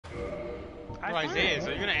Bro, Isaiah, so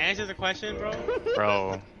you're gonna answer the question, bro?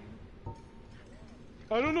 Bro.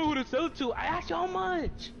 I don't know who to sell it to. I asked you how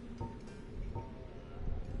much.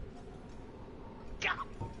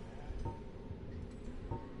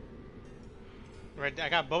 Right, I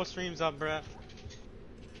got both streams up, bruh.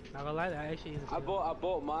 Not gonna lie, that actually is. I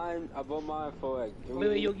bought mine for like.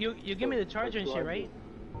 Wait, you give me the charger and shit, right?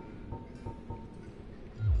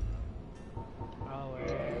 Oh,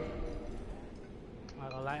 not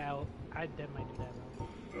gonna lie, I dead might do that,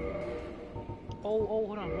 bro. Oh,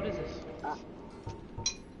 hold on, what is this?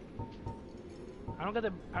 I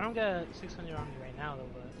don't get 600 on me right now though,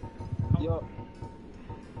 but. Yo.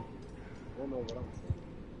 I don't know what I'm saying.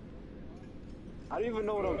 I don't even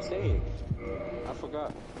know what I'm saying. I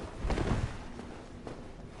forgot.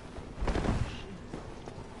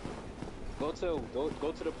 Go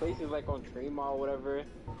to the places like on Tremont or whatever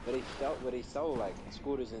where they sell like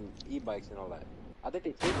scooters and e-bikes and all that. I think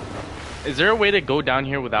they take them. Is there a way to go down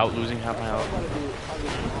here without losing half my health?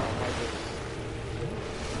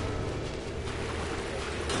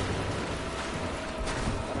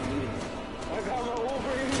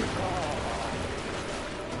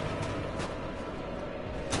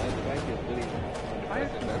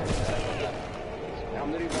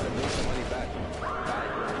 I'm literally about to bring some money back.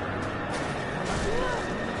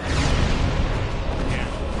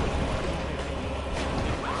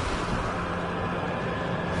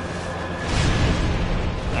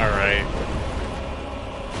 Alright.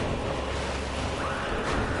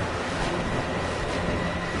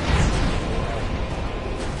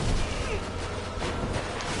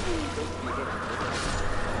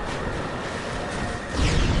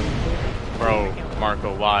 Bro,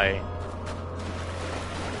 Marco, why?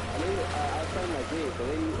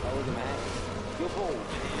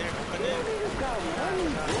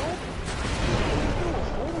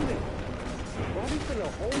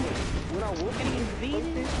 When I walk in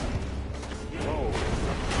invaded, bro.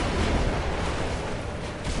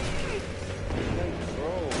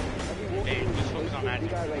 Hey, just focus on magic. You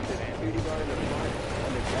got like the security guard in the front,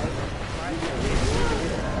 on the back.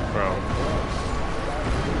 Bro.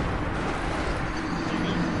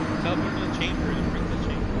 Teleport to the chamber and bring the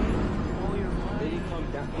chamber. Oh, you're right. Then you come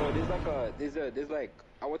down. No, there's like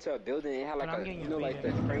I went to a building. It had like a like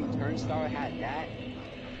the frame turnstile had that.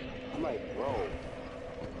 I'm like, bro.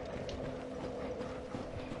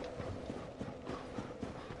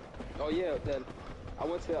 Oh yeah, then I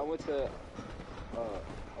went to the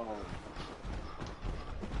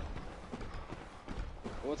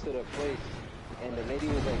place and the lady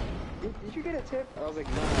was like, did you get a tip? I was like,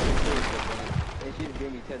 no, I didn't get a tip, man. And she just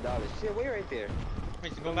gave me $10. She said, wait right there.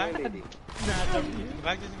 Wait, so go back? Go back,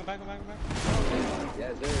 Jason, go back, go back.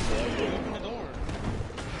 Yes, sir. Open the door.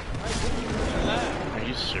 Are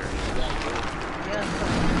you serious? Yeah.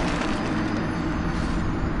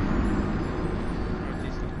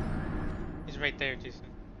 He's right there, Jason.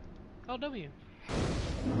 Oh, W.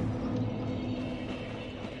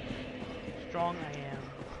 Strong I am.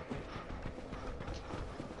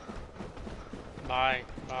 Bye.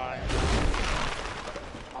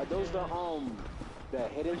 Are those the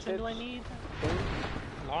hidden Which one tips? do I need?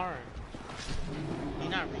 Lauren.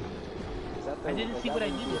 You're not reading. Is that the, I didn't see what I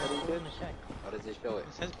needed. needed. I was gonna check. Or does it show it?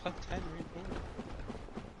 It says plus 10 right there.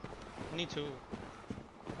 I need two.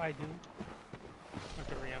 I do.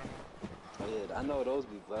 Okay, I don't know. Oh yeah, I know those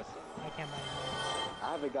be blessings. I can't buy them.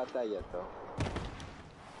 I haven't got that yet though.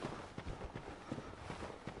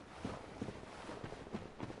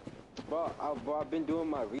 But I've been doing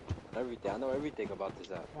my research and everything. I know everything about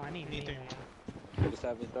this app. Well, I need Neither. I just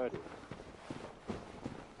haven't started.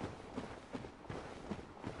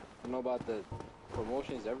 I know about the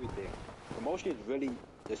promotions, everything. Promotions really,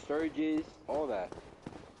 the surges, all that.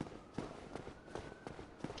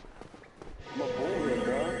 I'm a boomer,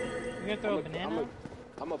 bro. You gonna throw a banana?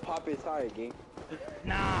 I'm a pop his tire, gang.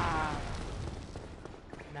 Nah.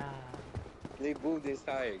 They boomed his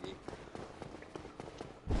tire, gang.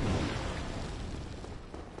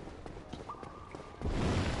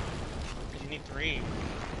 You need 3.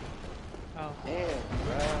 Oh. Damn,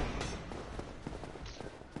 bro.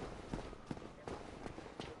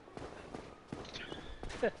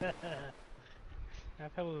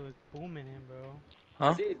 That fellow was booming him, bro.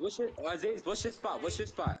 Huh? Aziz, what's your spot? What's your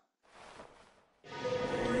spot?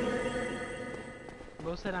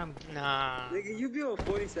 Bro said I'm. Nah. Nigga, you be on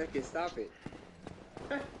 40 seconds. Stop it.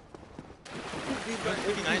 That's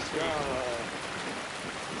pretty nice for you.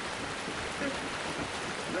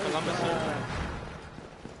 Columbus, sir.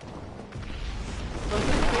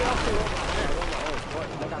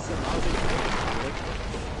 Like I said, I was in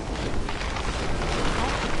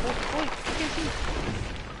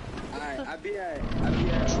the I be at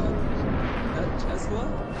Tesla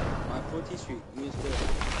on 14th Street, Union Square.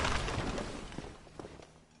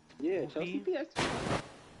 Yeah, Chelsea PS.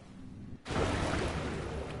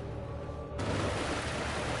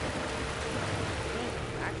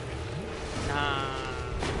 Nah.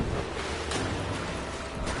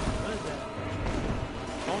 What is that?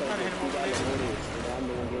 Don't try to hit him over there. I'm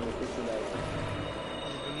the one getting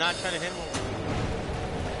 $15. Do not try to hit him over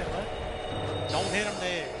Said what? there. Don't hit him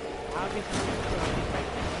there. I'll be something.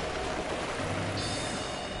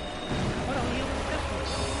 What are we over this one?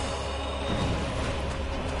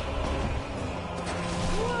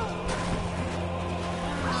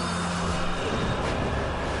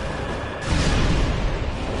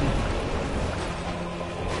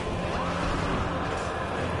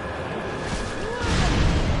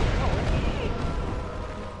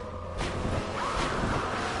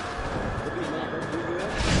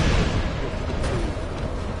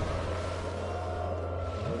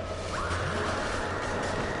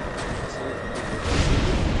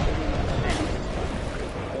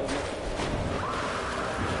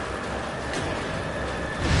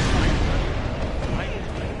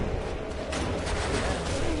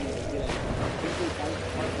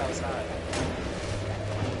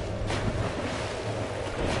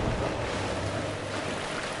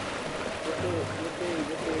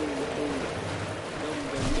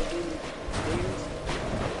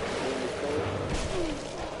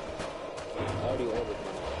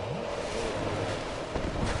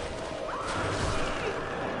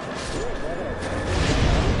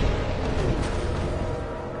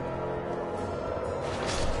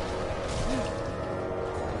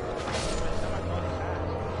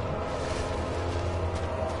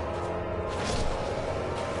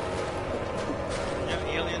 You have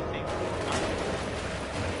alien thing.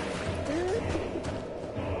 Damn.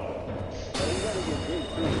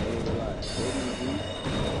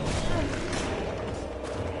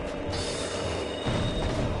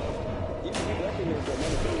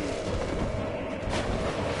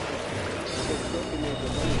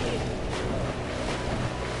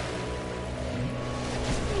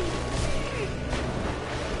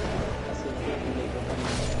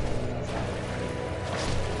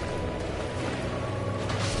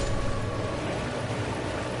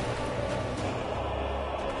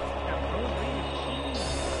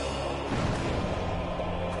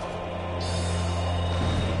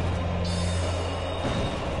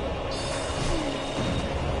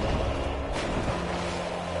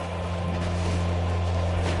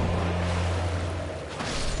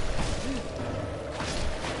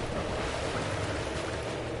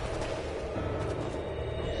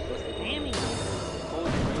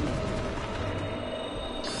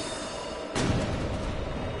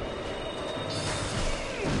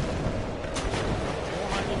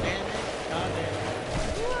 400 damage. God damn.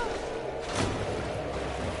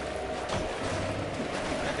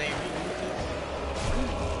 That thing reduces.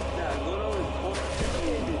 Nah, Ludo is 450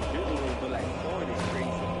 in his dribbling, but like 4 is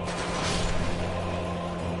crazy.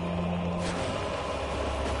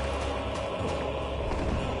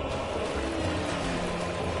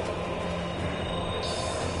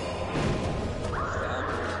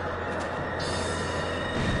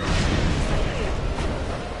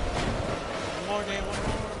 One more day, one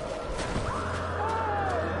more.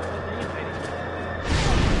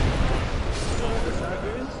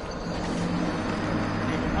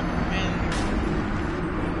 They were up in.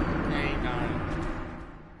 Dang, God.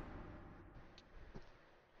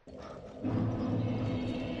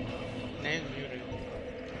 Name's muted.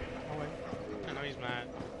 Oh, wait. I know he's mad.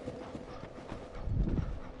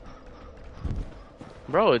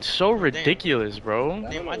 Bro, it's so ridiculous, bro.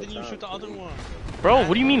 Damn, why didn't you shoot the other one? Bro,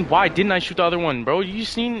 what do you mean, why didn't I shoot the other one, bro? You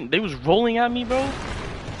seen, they was rolling at me, bro?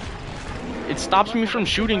 It stops me from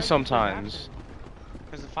shooting sometimes.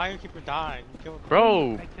 Because the firekeeper died. You killed him.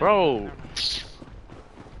 Bro, bro. Never mind.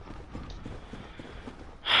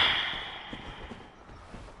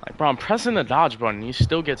 Like, bro, I'm pressing the dodge button, he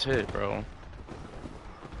still gets hit, bro.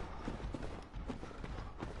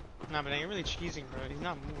 Nah, but they ain't really cheesing, bro. He's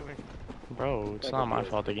not moving. Bro, it's not my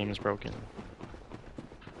fault the game is broken.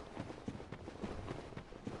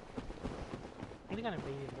 I think I beat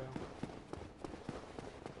it, bro.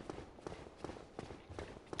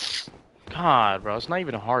 God, bro, it's not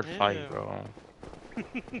even a hard fight, Yeah. bro.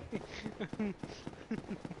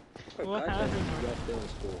 What Gotcha. happened? You guys still in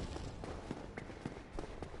school.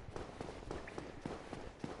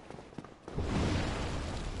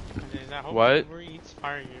 I hope What? Uber Eats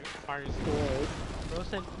fires you. Bro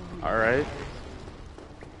said. Alright.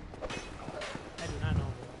 I do not know,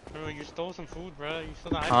 bro. Bro, you stole some food, bro. You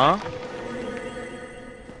stole the Huh? iPad.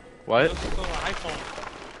 What? Let's go iPhone.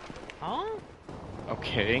 Huh?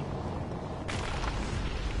 Okay.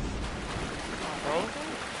 Bro.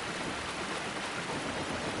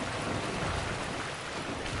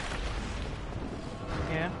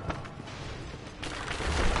 Yeah.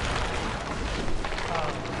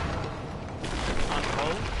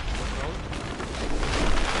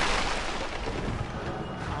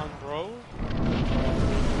 On bro.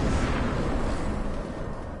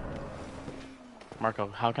 Marco,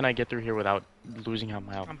 how can I get through here without losing out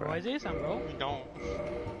my health, I'm bro? bro. Is this? I'm bro. We don't.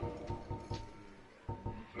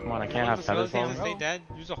 Come on, I can't have Let's feather go, falling. stay dead.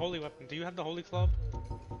 Use a holy weapon. Do you have the holy club?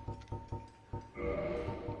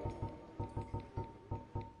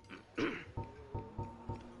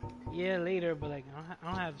 Yeah, later, but like I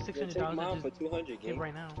don't have Yeah, $600 take mine to for just 200, give gang.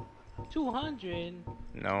 right now. 200?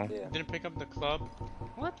 No. Yeah. Didn't pick up the club.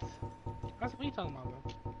 What? What are you talking about,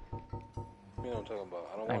 bro? You know what I'm talking about.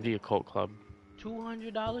 I don't I have want the occult club.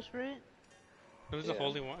 $200 for it? It was the Yeah.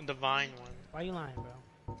 holy one, divine one. Why you lying,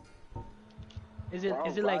 bro? Is it Bro,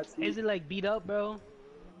 is it like Roxy. is it like beat up, bro?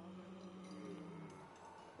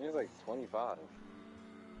 it was like 25.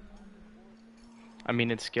 I mean,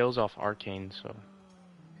 it scales off arcane, so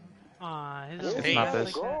His It's little not fat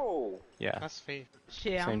this. like that. Go. yeah. That's faith.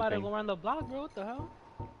 Shit, I'm Same about to thing. go around the block, bro. What the hell?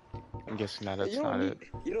 I'm guessing that's you not don't need. it.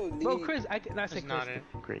 You don't need. Bro, Chris, I said That's Chris. not it.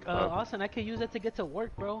 Great club. Austin, I can use that to get to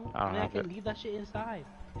work, bro. I don't And then I have can it. leave that shit inside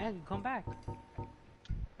and come back.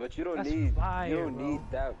 But you don't That's need. fire, you don't bro. need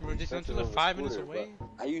that. We're just expensive until of a 5 minutes scooter, away. but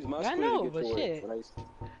I use my I scooter know, to get but to work. shit. When I used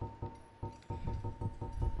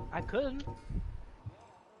I could.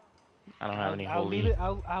 I don't have any I'll holy. leave it.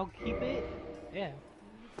 I'll keep it. Yeah.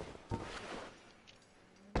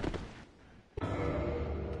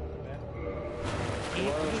 Can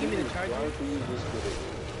you give me the charger? Why don't you use this scooter?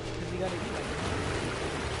 Cause we gotta eat like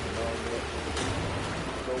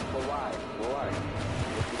So, but why? But why?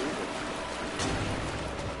 What's the reason?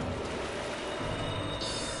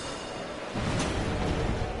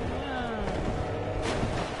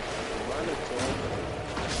 Mine is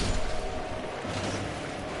 12.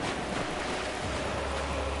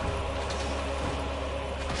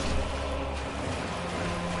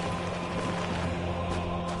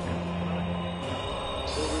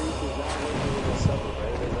 Silver Reef is not working in the summer,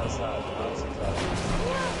 right? It is outside. Now it's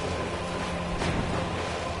inside.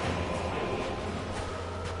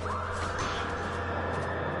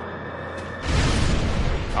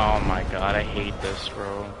 Oh my god, I hate this,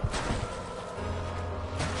 bro.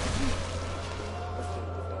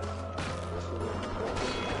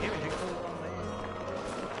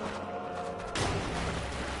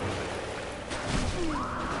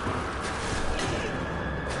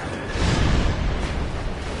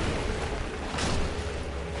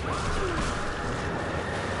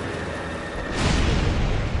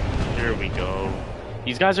 Here we go.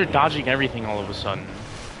 These guys are dodging everything all of a sudden.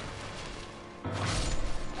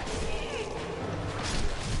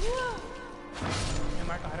 Hey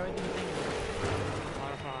Marco, how do I do the thing?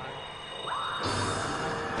 Modify.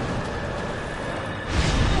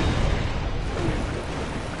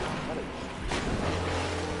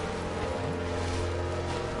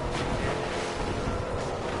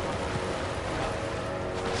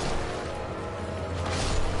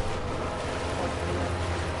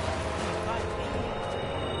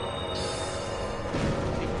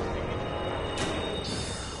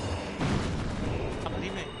 I'm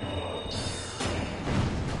leaving.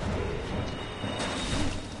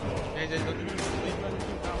 Hey, there's nothing to do.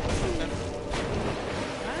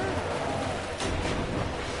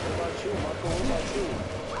 What about you, Marco? What about you?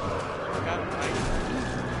 Got it, right?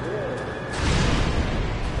 Yeah.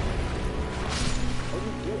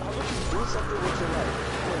 How about you do something with your life?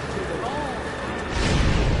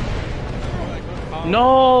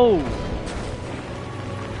 No!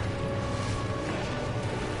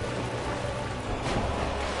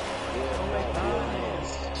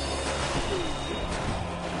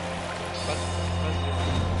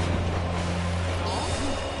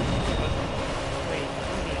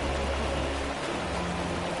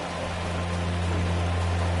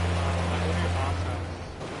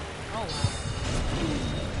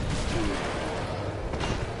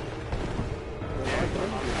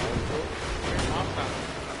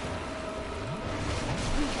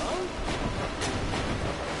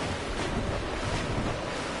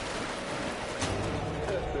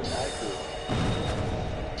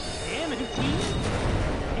 Damn, it's a team.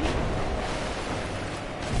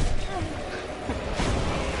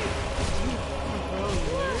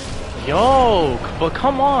 Yo, but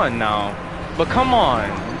come on now. But come on.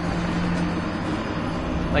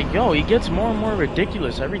 Like, yo, he gets more and more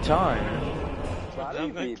ridiculous every time.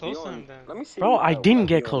 me get be close to on. him then. Let me see. Bro, I when didn't be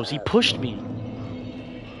get on close. the He app. pushed me.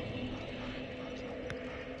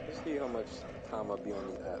 Let's see how much time I be on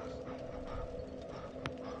these apps.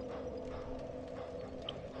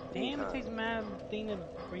 Damn, it Time. takes mad thing to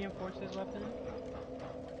reinforce his weapon.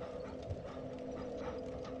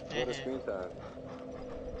 What is screen time?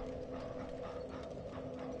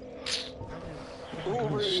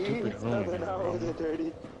 Over Stupid eats room, 7 hours and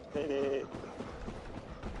 30 minutes.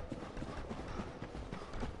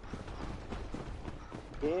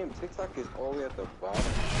 Damn, TikTok is all the way at the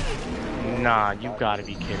bottom. Nah, you gotta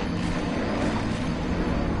be kidding me.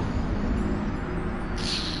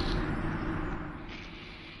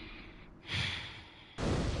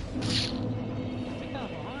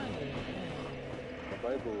 The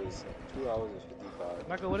Bible is 2 hours and 55.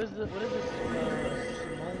 Marco, what is this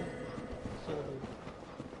Simone soul do?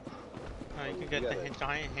 Oh, you can get the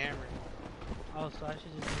giant hammer. Oh, so I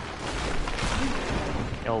should just.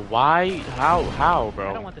 Yo, why? How, I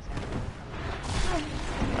bro? don't want this hammer.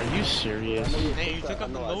 Are you serious? Hey, you took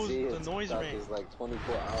up the noise ring. It's like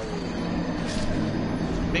 24 hours.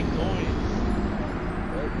 Big noise.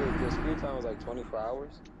 Right? The screen time was like 24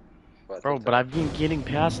 hours. Bro, but I've been getting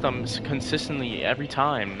past them consistently every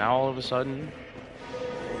time. Now all of a sudden,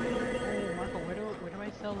 Oh, Marco, where do I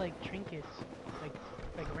sell like trinkets, like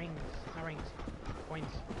rings, not rings,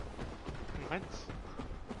 coins? What?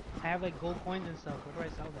 I have like gold coins and stuff. Where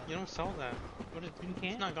do I sell that? You don't sell that. What is? You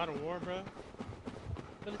can't? It's not God of War, bro.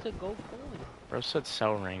 But it's a gold coin. bro said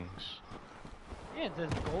sell rings. Yeah, it says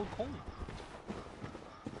gold coin.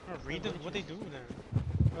 Bro, read what they do then.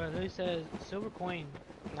 Bro, it literally says silver coin.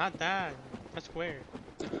 Not that. That's square.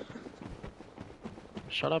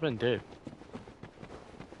 Shut up and dip.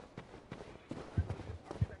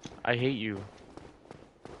 I hate you.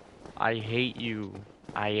 I hate you.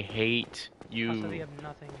 I hate Also, they you. have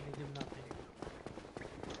nothing. They do nothing.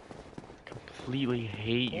 Completely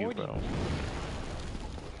hate you, 40. bro.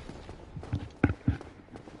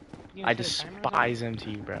 You I gonna set a timer or despise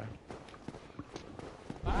MT, bro. something?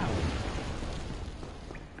 Wow.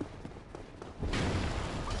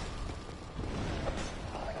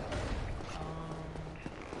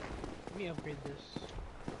 Let me upgrade this.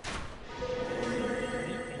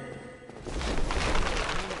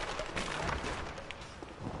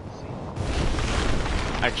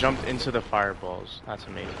 I jumped into the fireballs. That's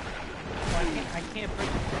amazing. Oh, I can't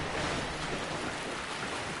purchase it.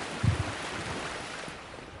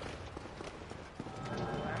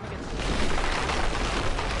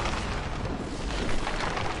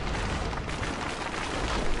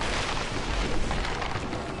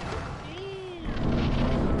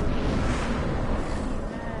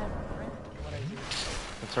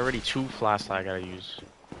 It's already 2 flasks I gotta use.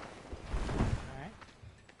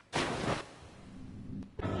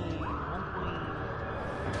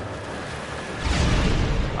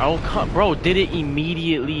 Oh, bro, did it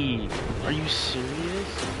immediately. Are you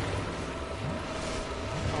serious?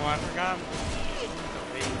 Oh, I forgot.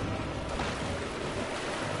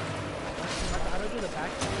 How do I do the back?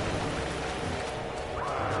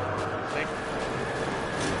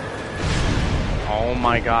 Oh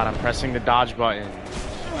my god, I'm pressing the dodge button.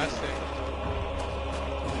 That's it.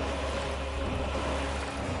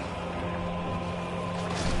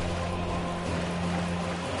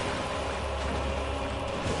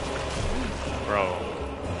 Bro.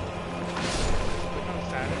 Click on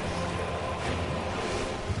status.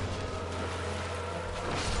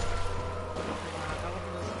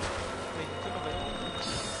 Wait, you took away.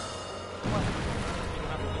 What? You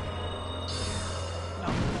don't have a link. No.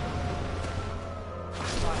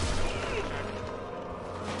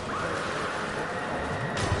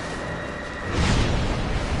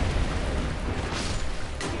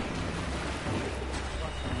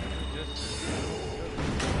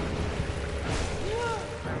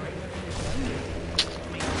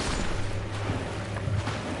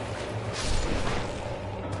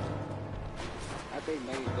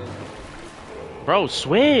 Bro,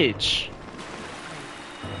 switch.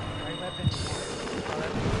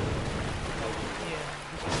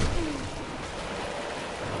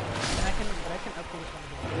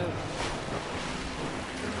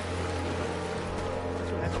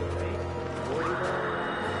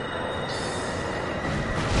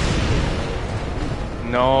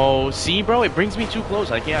 No, see, bro, it brings me too close.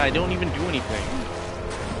 Like, yeah, I don't even do anything.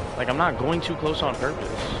 Like, I'm not going too close on purpose.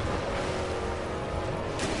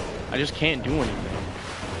 I just can't do anything.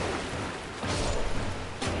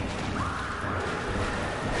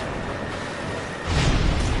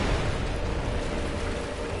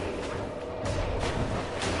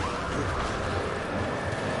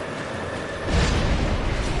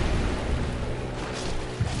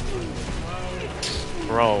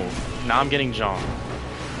 Bro, now I'm getting jumped.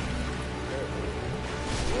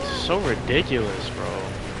 So ridiculous, bro.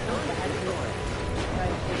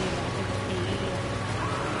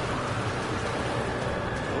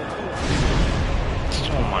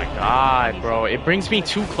 Oh my god, bro. It brings me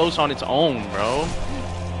too close on its own, bro.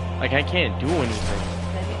 Like, I can't do anything.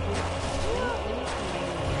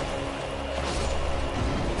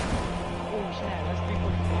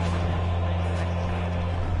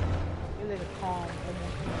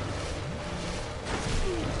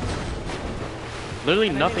 Literally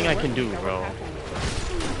nothing I can do, bro.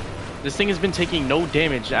 This thing has been taking no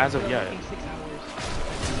damage as of yet.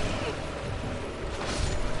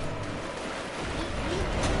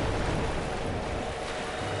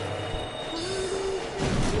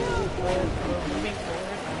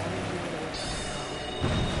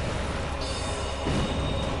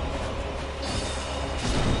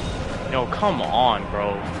 No, come on,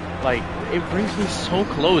 bro. Like, it brings me so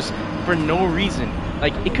close for no reason.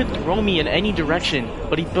 Like, it could throw me in any direction,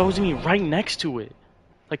 but he throws me right next to it.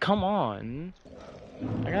 Like, come on.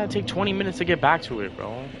 I gotta take 20 minutes to get back to it,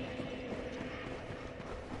 bro. I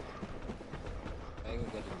ain't gonna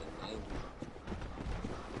get in the 90.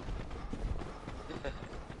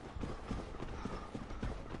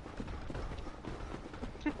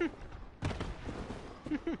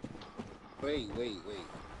 Wait.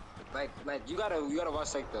 Like you gotta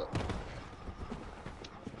watch like the.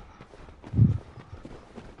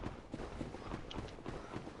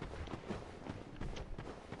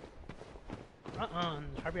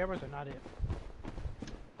 Harvey Evers are not it.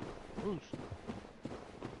 Bruce.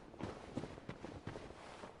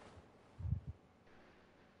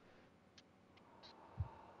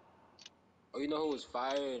 Oh, you know who was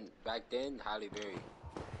fired back then? Halle Berry.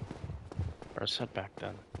 Or said back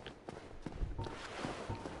then.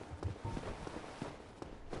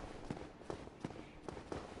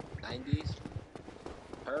 '90s.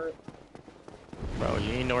 Her. Bro,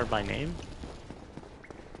 you ain't know her by name?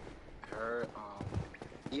 Her.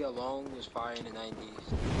 He alone was fired in the '90s.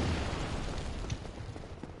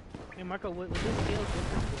 Hey Marco, was this deal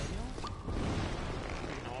different for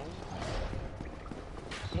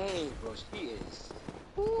No. Hey, bro, she is.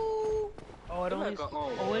 Ooh. Oh, it only. Like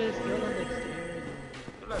Oh, it is still on the exterior.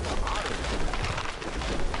 You're like an otter.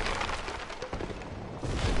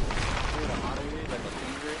 You're an otter, like a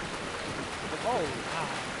beaver. Oh, wow.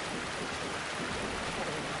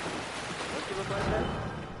 Don't you look like that?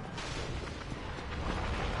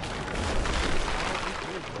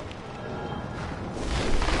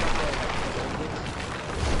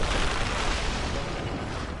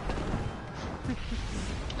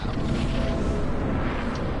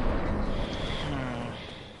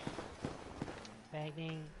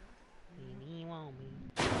 Bagging. Me want me.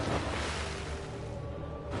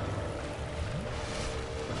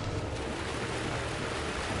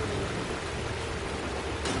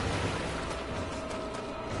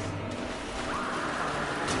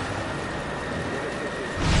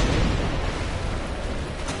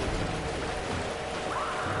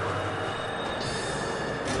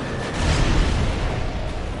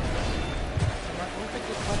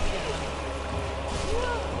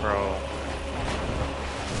 Bro.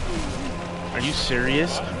 Are you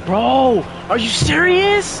serious? Bro! Are you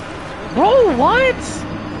serious? Bro, what?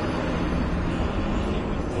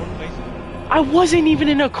 I wasn't even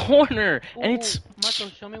in a corner! And it's... Marco,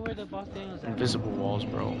 show me where the boss Daniel's at. Invisible walls,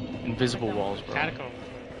 bro. Invisible walls, bro. Catacomb.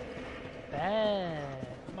 Bad.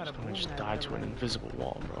 I'm about to I'm boom gonna just that die to an right. invisible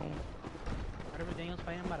wall, bro. Whatever Daniel's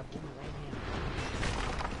fighting, I'm about to boom it right here.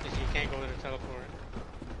 Because you can't go to the teleport.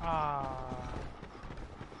 Ah.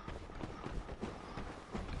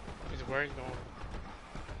 Is where he's going.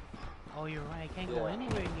 Oh, you're right. I can't go Yeah.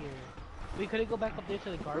 anywhere here. Wait, could it go back up there to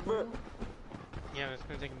the guard Remember- room? Yeah, it's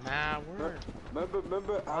gonna take mad work.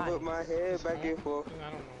 Remember, I Why? whip my head back and forth. I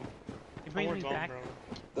don't know. It brings me Forward back. bro.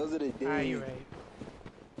 Those are the days. Ah, you're right.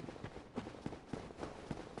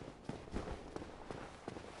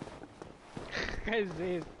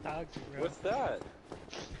 Isaiah's toxic, bro. What's that?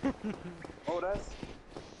 Oh, that's.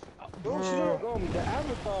 Oh, Oh, she don't go. The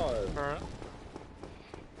Avatar. Bruh.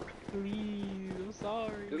 Please, I'm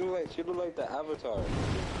sorry. She look like the Avatar.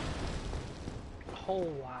 Oh,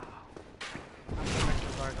 wow. I'm going back to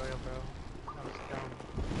the gargoyle, bro. That was dumb.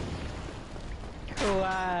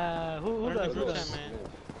 Wow. Who Where's does the who group does? chat, man?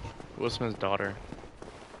 Will Smith's daughter.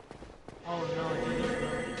 Oh, no, dude.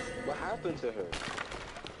 What happened to her?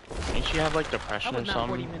 Ain't she have like That depression or was not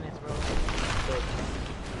 40 something? minutes, bro.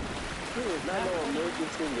 She is not no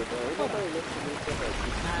emergency, bro. Ain't nobody listening to her.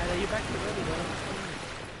 Nah, you're back to early, bro.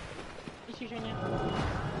 It's your turn now.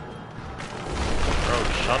 Bro,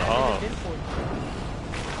 shut Yeah, up. it's been 40.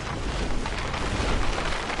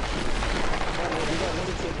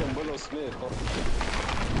 Smith.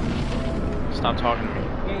 Stop talking to me.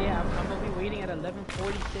 Yeah, I'm gonna be waiting at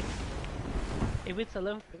 11:46. If it's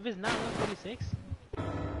not 11:46,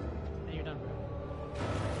 then you're done, bro.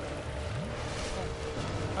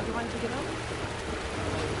 How do you want to get out?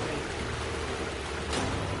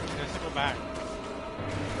 Let's go back.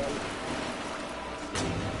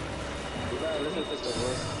 You gotta listen to some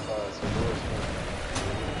words.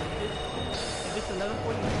 If it's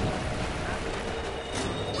 11:46.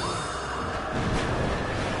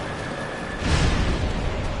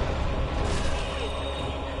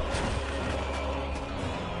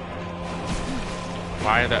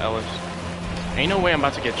 Why the Ellis? Ain't no way I'm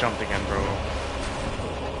about to get jumped again, bro.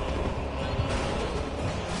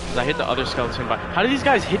 Cause I hit the other skeleton by. How do these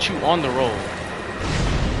guys hit you on the roll?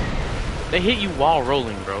 They hit you while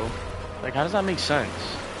rolling, bro. Like, how does that make sense?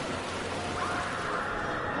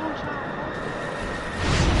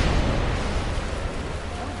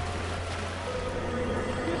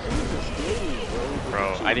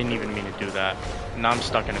 Bro, I didn't even mean to do that. Now I'm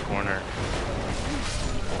stuck in a corner.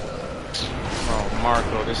 Oh,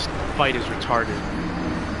 Marco, this fight is retarded.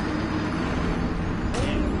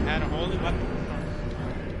 Had a holy weapon.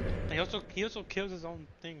 He also kills his own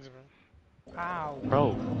things, bro. Ow.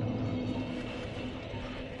 Bro.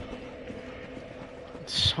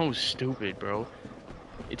 It's so stupid, bro.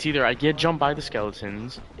 It's either I get jumped by the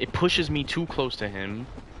skeletons, it pushes me too close to him.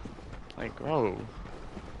 Like, bro.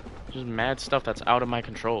 Just mad stuff that's out of my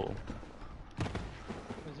control.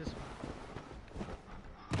 What's this one?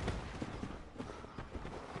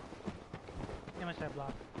 How much did I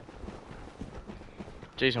block?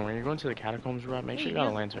 Jason, when you're going to the catacombs route, make sure you got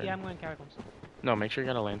a lantern. Yeah, I'm going catacombs. No, make sure you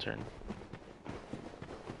got a lantern.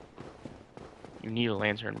 You need a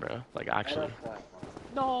lantern, bro. Like, actually.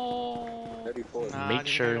 No. 34. Nah, Make I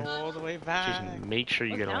just sure- gotta go all the way back. Jason, make sure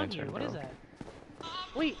you What's get a down lantern, here? What bro. is that?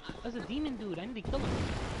 Wait, that's a demon dude. I need to kill him.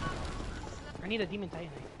 I need a demon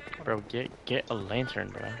titanite. Hold Bro, get a lantern,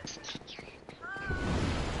 bro.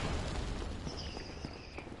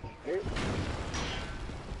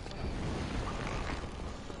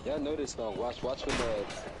 Yeah, I know this song. Watch when the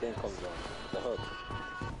thing comes on. The hook.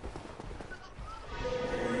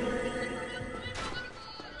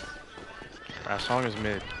 That song is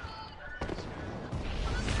mid.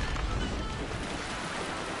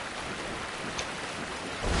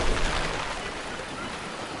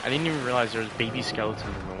 I didn't even realize there was baby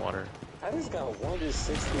skeletons in the water. I just got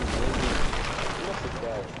 160 million. You must have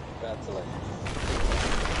got to like.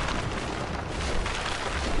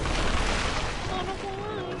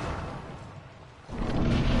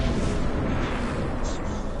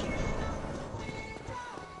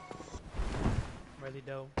 Really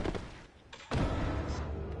dope.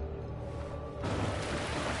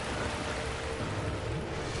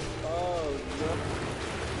 Oh no.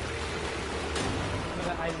 Look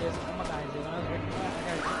at Isaiah. Oh my god, Isaiah. When I was working,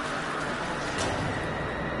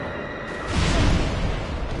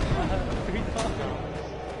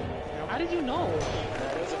 How did you know? I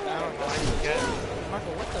don't know. I just guessed.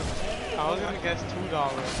 Marco, what the fuck? I was gonna guess $2. I'm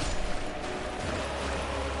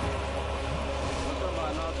talking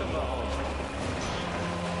about the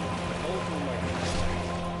old one,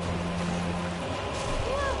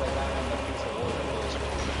 like I have a piece of wood.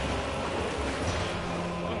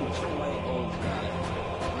 Which white old guy?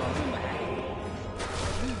 No, I'm in the hat.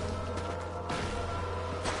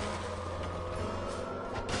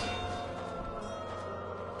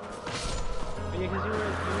 Yeah, because you were one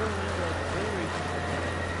of the brewery people.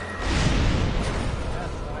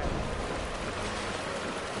 That's wild.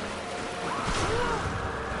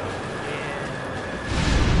 Yeah.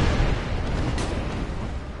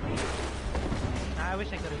 I wish I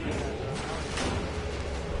could have done that,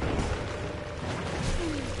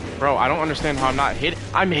 Bro, I don't understand how I'm not hit.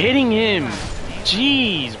 I'm hitting him!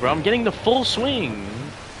 Jeez, bro, I'm getting the full swing.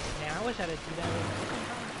 Man, I wish I'd have done that.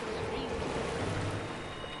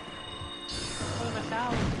 Oh, my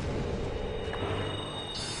salad.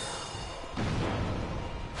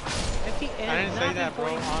 I didn't say that, bro.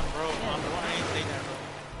 On bro. I didn't say that, bro.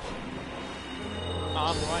 Bro,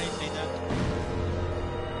 I didn't say that.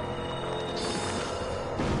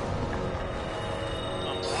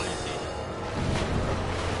 Bro, I didn't say that.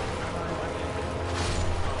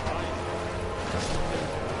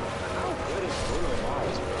 How good is Bruno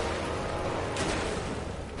Mars, bro?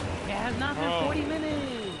 It has not been Bro. 40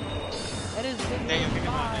 minutes. That is been They didn't pick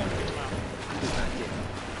him out. 5.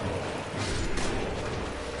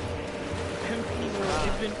 They didn't pick him out.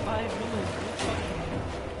 It's been 5 minutes.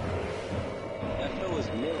 That show was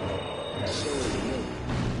milk. That show was milk.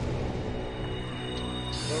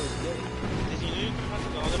 That was good. Did you know you could have to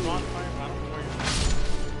the other bonfire? I don't know where you're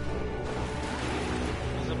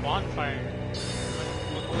bonfire.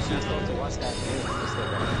 What's your start to watch that game? It's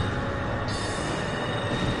like,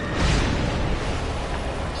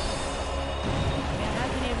 Yeah,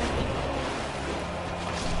 hasn't even been.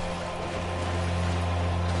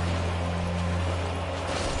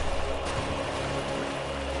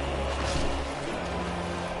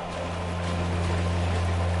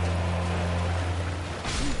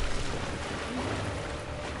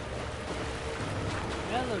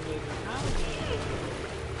 Elevator.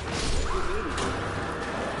 How?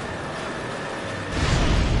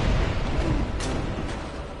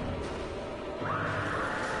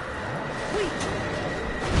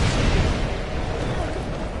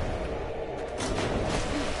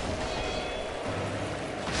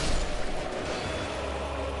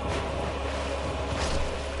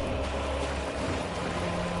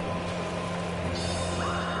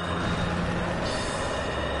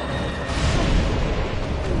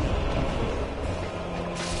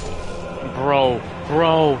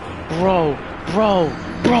 Bro.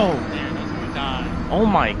 Damn, he's gonna die. Oh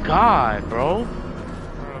my god, bro. Bro,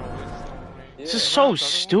 it's no way. This is so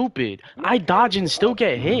stupid. I dodge and still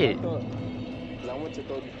get hit. Because I went to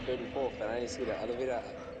 34th and I didn't see the elevator.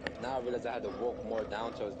 Now I realized I had to walk more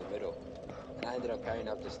down towards the middle. And I ended up carrying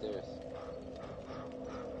up the stairs.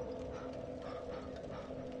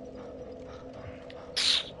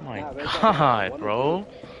 My Nah, right there, god, one bro.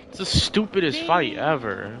 It's the stupidest fight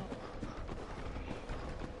ever.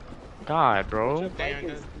 God, bro. That bike Damn,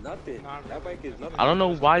 is nothing. not That bike is nothing. I don't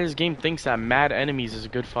know why this game thinks that mad enemies is a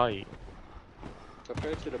good fight.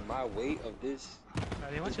 Compared to my weight of this,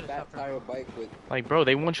 They want you to fat suffer. tire bike with Like, bro,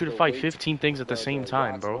 they want you to The fight weight, 15 things at the the same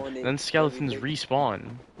time, rocks bro. on it, Then skeletons everything.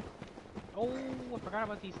 respawn. Oh, I forgot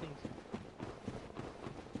about these things.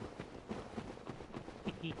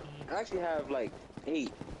 You I actually have like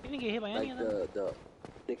 8, didn't get hit by any like of them?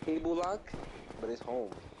 the cable lock, but it's home.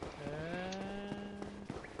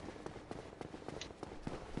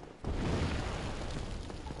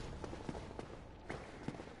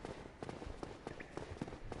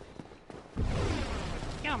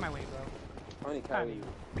 Get out of my way, bro. I only carry you.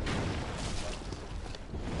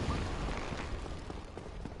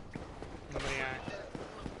 Nobody asked.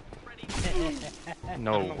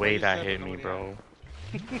 No don't know way what you that said, hit but me, nobody bro.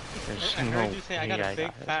 There's I no heard you say I got way a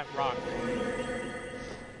big hit. fat rock.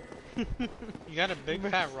 You got a big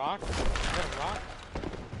fat rock? You got a rock?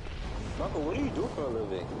 Marco, what do you do for a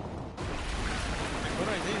living? Like, what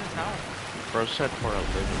do I do in this house? Bro said for a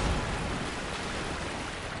living.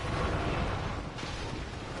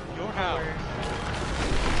 Your house.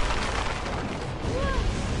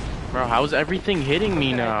 Bro, how's everything hitting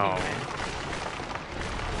me now?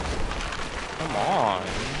 Come on.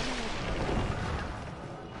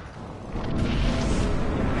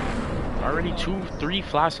 Already 2, 3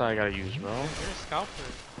 flashes I gotta use, bro. You're a scalper.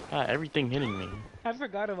 Got everything hitting me. I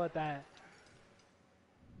forgot about that.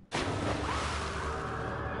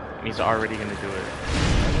 And he's already gonna do it.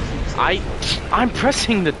 I'm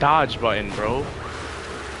pressing the dodge button, bro.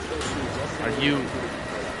 Are you?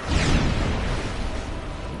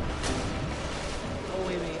 Oh,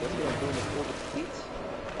 wait.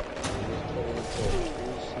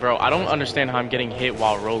 Bro, I don't understand how I'm getting hit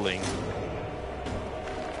while rolling.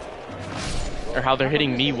 Or how they're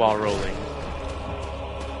hitting me while rolling.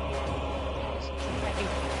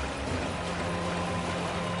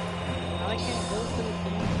 I can't go to the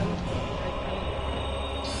thing.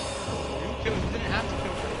 You didn't have to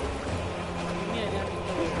kill her.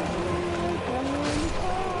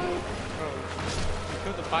 Bro, you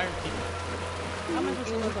killed the fire keeper. How am I supposed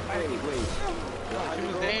to know the fire keeper? She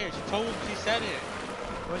was there. She said it.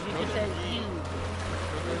 Well, she just said you.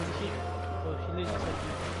 Well, she literally said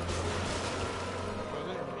you.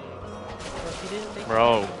 Well, she didn't say Bro.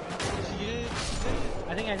 She did. I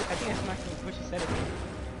think I smacked her before she said it.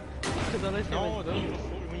 Because unless it No, was that was you.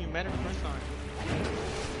 before when you met her first time.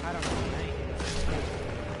 I don't know. I ain't hear it.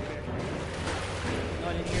 No, I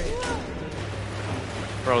didn't hear it.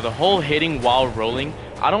 Bro, the whole hitting while rolling,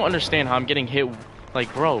 I don't understand how I'm getting hit.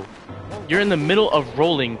 Like, bro, you're in the middle of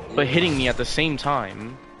rolling, but hitting me at the same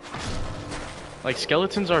time. Like,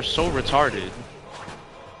 skeletons are so retarded.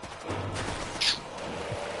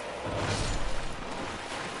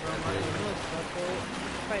 Bro, my email is suffering.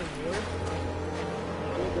 If I will,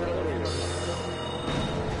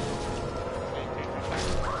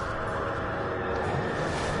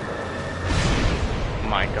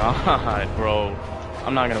 My god, bro.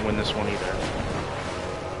 I'm not gonna win this one either.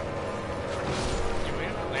 You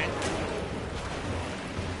waited for land.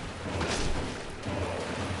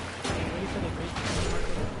 ready for the great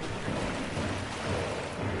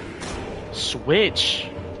Switch.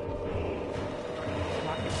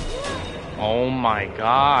 Oh my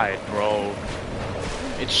god, bro.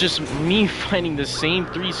 It's just me fighting the same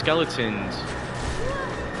 3 skeletons.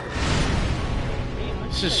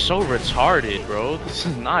 This is so retarded, bro. This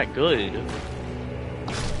is not good.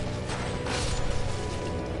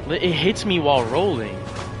 It hits me while rolling. I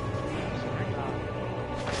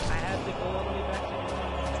have to go all the way back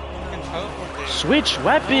You can teleport there. Switch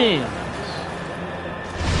weapons!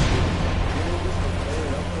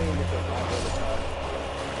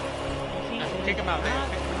 to Kick him out, man.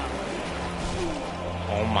 Kick him out.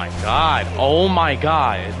 Oh my god. Oh my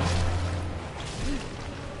god.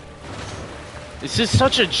 This is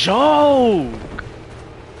such a joke!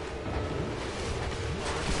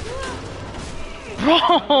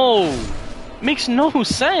 Bro! Makes no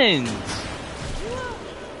sense!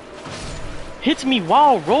 Hits me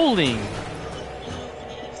while rolling!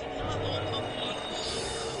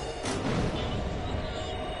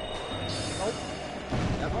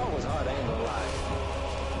 That ball was hard, I ain't gonna lie.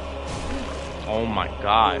 Oh my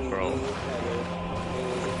god, bro.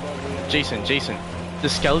 Jason, the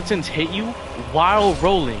skeletons hit you while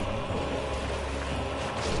rolling.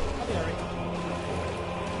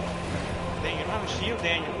 Dang, you don't have a shield,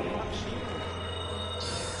 Daniel. You don't have a shield.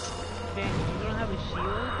 Daniel, you don't have a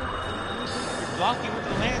shield? You're blocking with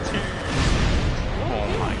the lantern. Oh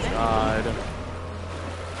my god.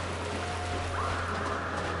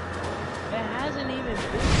 It hasn't even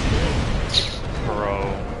been Bro.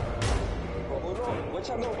 Well, hold on. What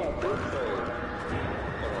y'all know about this, though?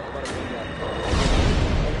 Hold on, I'm about to bring that.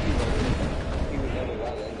 He was never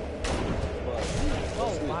like that. But,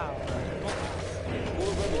 Oh, wow. what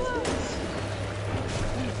weapon is this?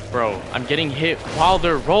 Bro, I'm getting hit while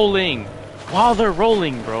they're rolling. While they're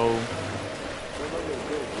rolling, bro. What weapon is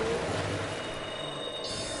this,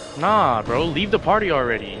 bro? Nah, bro, leave the party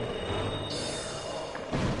already.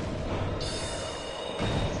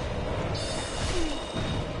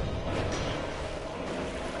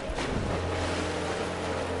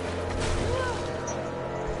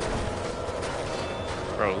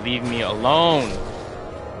 Bro, leave me alone.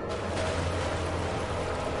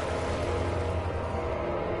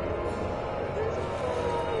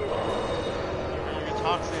 You're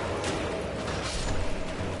toxic.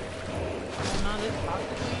 I'm not as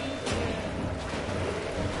toxic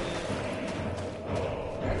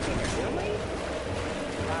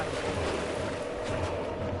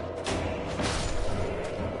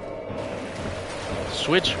to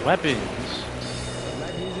Switch weapons.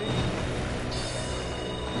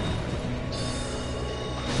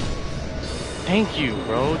 Thank you,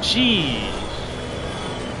 bro. Jeez.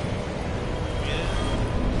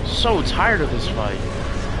 So tired of this fight.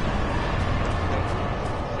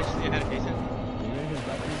 Switch to the head, Jason.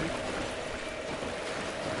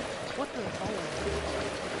 What the hell?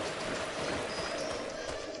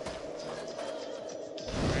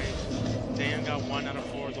 Right. Daniel got 1 out of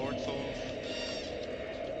 4 Lord Souls.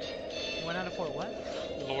 1 out of 4 what?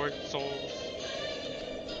 Lord Souls.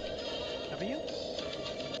 W?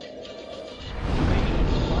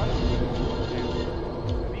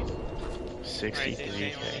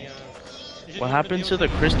 63k. What happened to the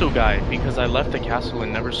crystal guy? Because I left the castle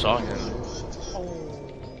and never saw him. Oh.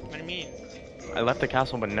 What do you mean? I left the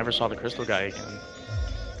castle but never saw the crystal guy again.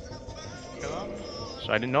 Kill him?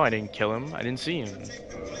 So I didn't know I didn't kill him. I didn't see him.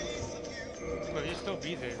 But he'll still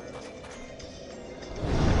be there.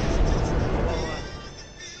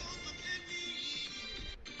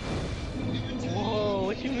 Whoa,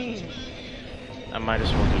 what you mean? I might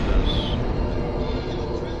as well do this.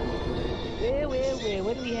 Where,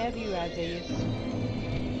 what do we have you, Isaiah?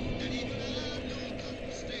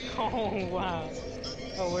 Oh, wow.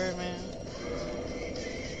 Oh, where, man?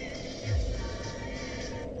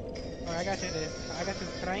 Oh, I got you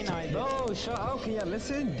right now, Isaiah. No, shut up. Can you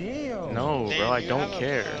listen? Damn. No, Dan, bro, I do you don't have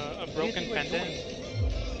care. A broken Here's what pendant?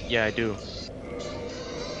 it's Yeah, I do. Let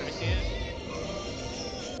me see it.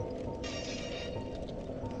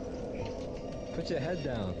 Put your head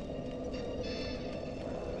down.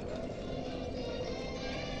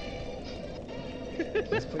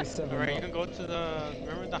 Let's play 7 Alright, you up. can go to the.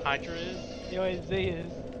 Remember where the Hydra is? Yo, Isaiah.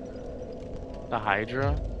 The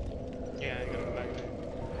Hydra? Yeah, you gotta go back there.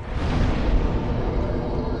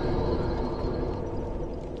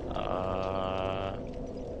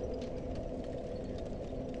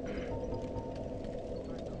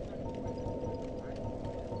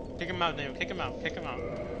 Kick him out, Daniel. Kick him out. Kick him out.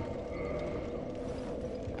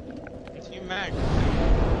 It's you, Mac.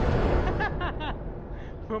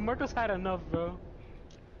 Bro, Marcos had enough, bro.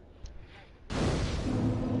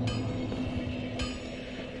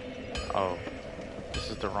 Oh, this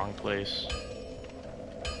is the wrong place.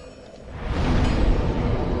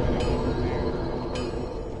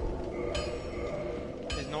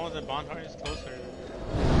 bonfire is closer.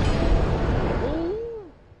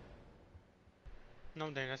 No,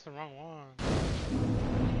 dang, that's the wrong one.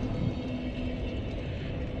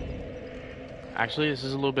 Actually, this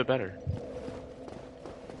is a little bit better.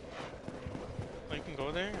 Oh, you can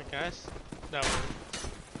go there, I guess. That way.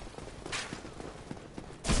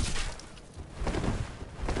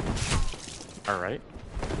 Alright.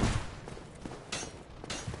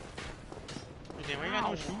 Damn, why you got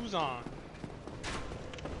no shoes on?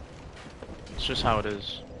 It's just how it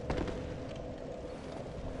is.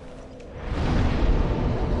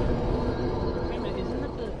 Wait a minute, isn't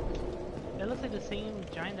that the... That looks like the same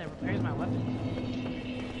giant that repairs my weapons.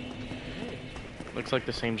 It is. Looks like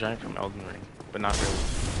the same giant from Elden Ring, but not really.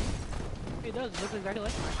 It does, it looks exactly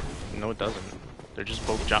like mine. No, it doesn't. They're just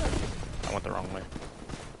both giant. I went the wrong way.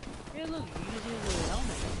 Yeah, look, you can see the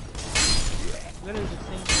helmet. Literally the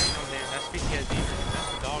same. Oh, damn, that's PTSD, man. That's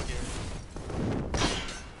the dog here.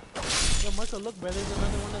 Yo, Marco, look, bro, there's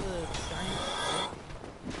another one of the giants.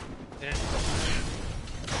 Damn.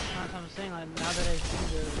 That's what I'm saying, like, now that I see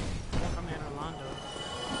the Pokemon Orlando.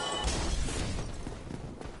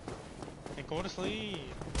 Hey, go to sleep.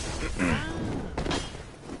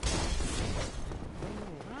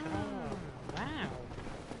 Wow.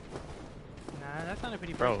 Nah, that sounded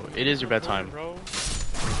pretty Bro, personal. it is your bedtime. Bro.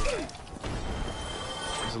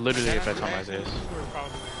 It's literally your bedtime, Isaiah.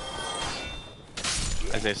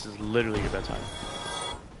 Isaiah, this is literally your bedtime.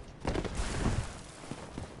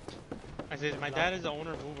 I said, my dad is the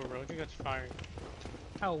owner of Uber, bro. I think that's fired.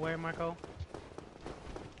 Oh, where, Marco?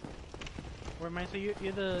 Where, man? So you're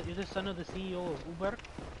the son of the CEO of Uber?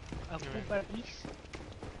 Of Yeah. Uber Eats?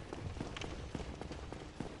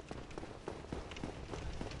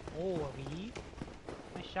 Oh, really?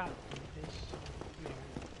 Nice shot.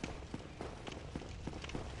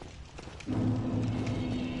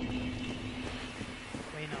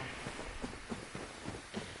 Wait, no.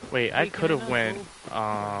 Wait, I Wait, could can I have not went,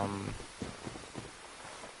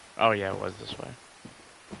 oh yeah, it was this way.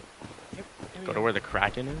 Yep. there we Go to where the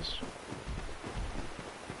Kraken is?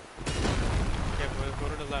 Yeah, go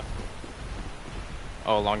to the left.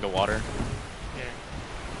 Oh, along the water? Yeah.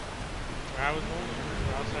 Where I was going,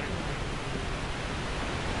 we're outside.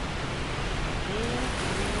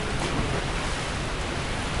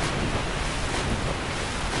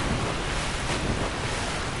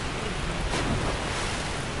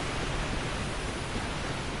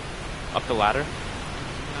 Up the ladder? No.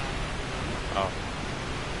 Oh.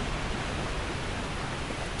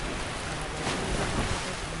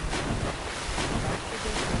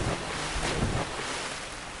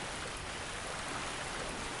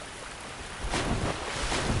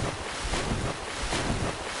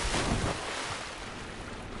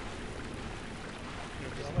 You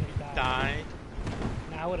just I would've died. died.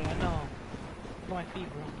 Nah, I would've. I know. Look at my feet,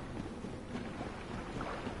 bro.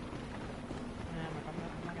 Nah,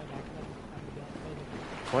 I'm not gonna die.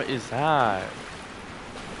 What is that?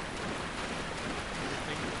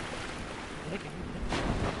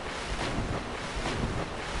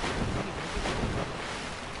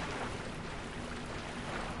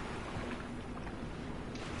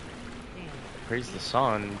 Praise the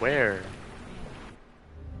sun. Where?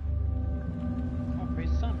 Oh, praise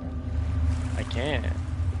the sun, bro. I can't.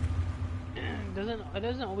 It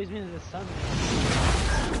doesn't always mean that the sun.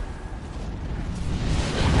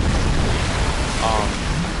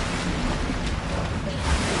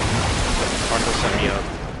 Marco set me up.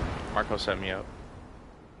 Marco set me up.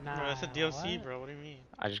 Nah, Bro, that's a DLC, what? bro. What do you mean?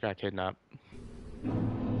 I just got kidnapped.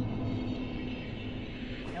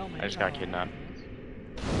 Hell, man, I just you got know, kidnapped.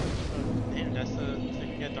 Damn, that's the so you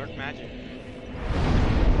can get dark magic.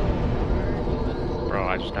 Bro,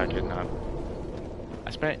 I just got kidnapped.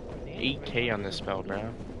 I spent 8K on this spell, bro. You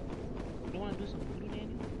don't wanna do some voodoo,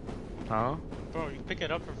 Daniel? Huh? Bro, you pick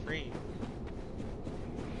it up for free.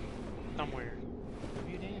 Somewhere.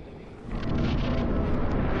 Review, Daniel?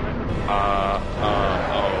 Oh.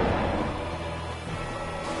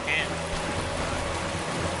 Can't.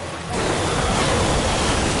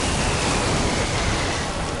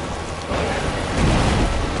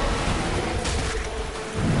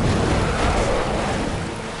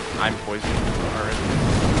 I'm poisoned already.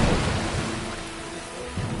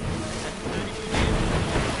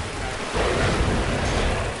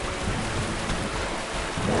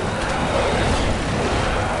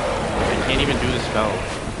 I can't even do the spell.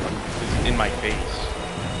 It's in my face.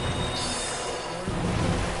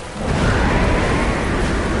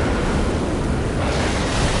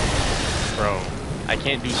 Bro, I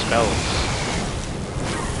can't do spells.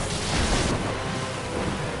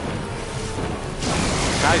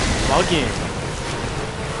 This guy's bugging.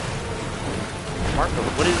 Marco,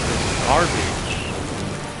 what is this garbage?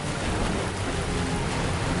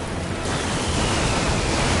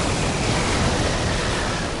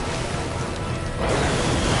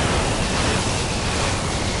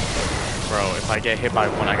 Bro, if I get hit by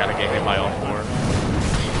one, I gotta get hit by all four.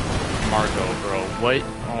 Marco, bro, what?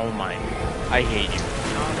 Oh my, I hate you.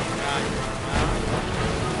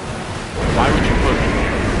 Why would you put me here?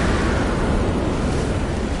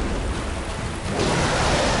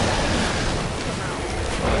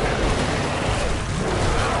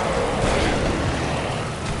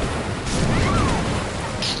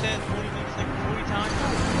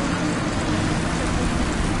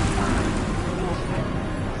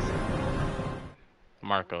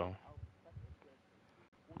 Marco.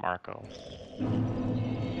 Marco.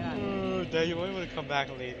 Dad, you might want to come back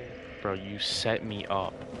later. Bro, you set me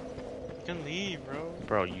up. You can leave, bro.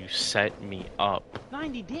 Bro, you set me up.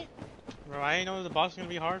 90 did. Bro, I didn't know the boss was gonna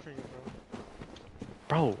be hard for you, bro.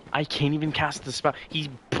 Bro, I can't even cast the spell. He's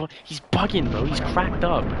bugging, bro. He's cracked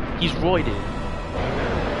up. He's roided.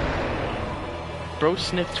 Bro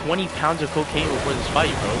sniffed 20 pounds of cocaine before this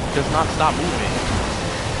fight, bro. He does not stop moving.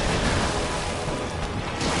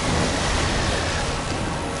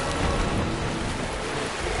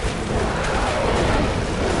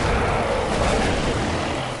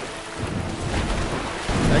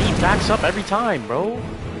 Backs up every time, bro.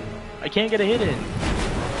 I can't get a hit in.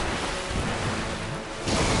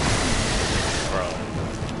 Bro.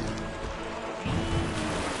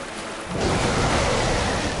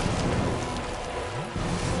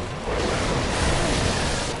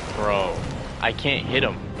 Bro. I can't hit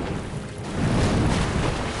him.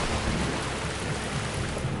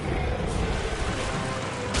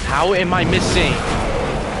 How am I missing?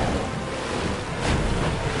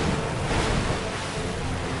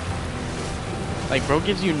 Like, bro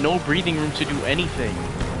gives you no breathing room to do anything.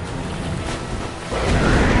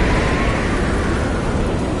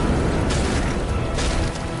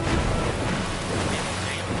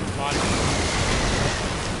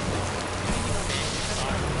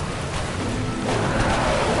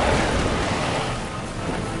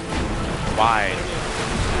 Why?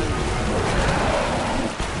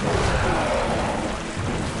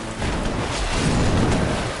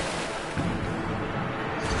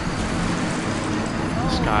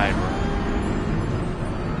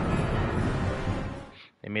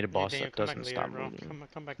 They made a boss that doesn't stop moving.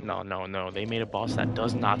 No. They made a boss that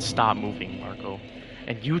does not stop moving, Marco.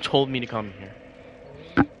 And you told me to come here.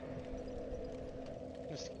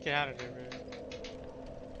 Just get out of there, man.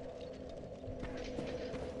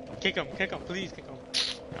 Kick him, please kick him.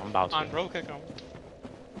 I'm about to. On, bro, kick him.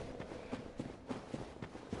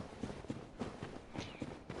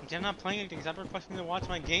 I'm not playing anything, stop requesting to watch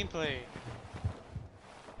my gameplay.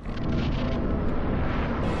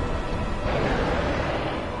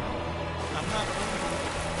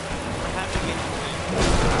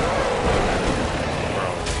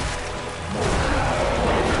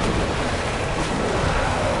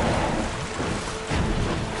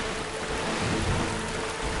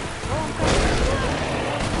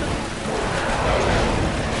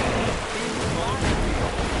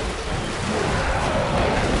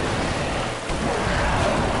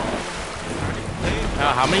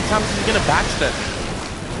 How many times is he gonna backstep me?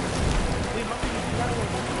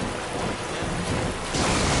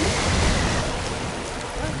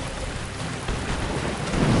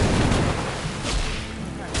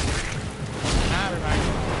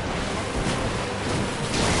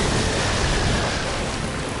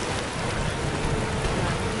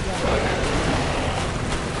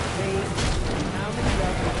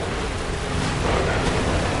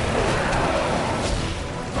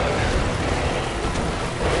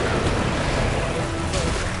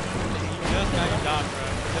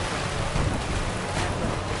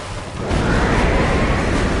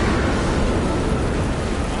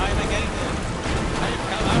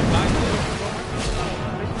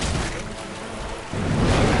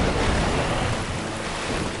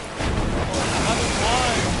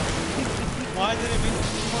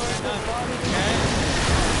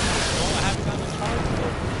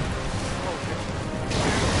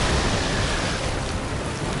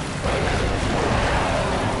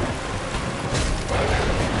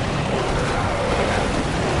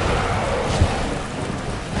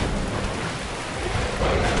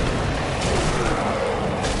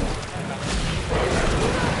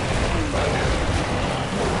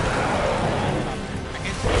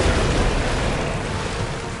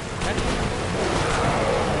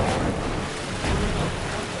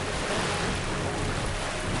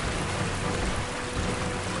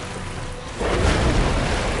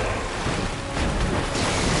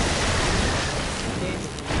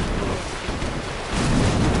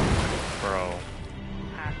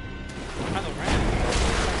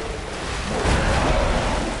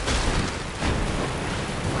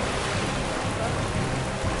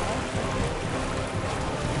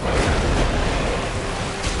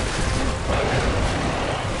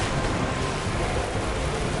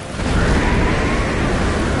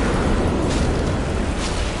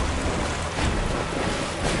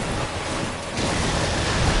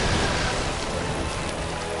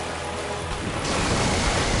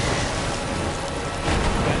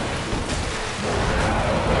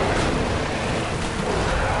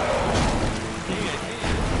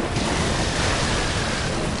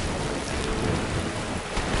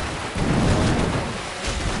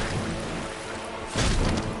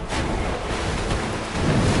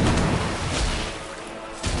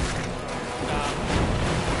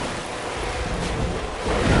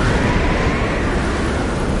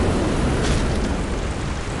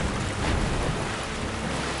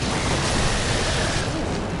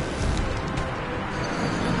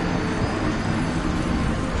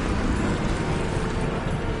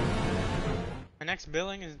 next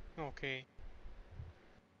billing is okay.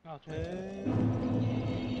 Oh, 22. Come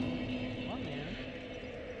on, man.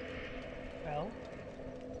 L.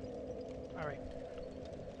 Alright.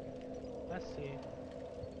 Let's see.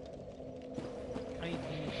 I need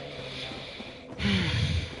to use that now.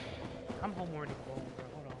 I'm homewarding bone, bro.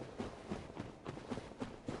 Hold on.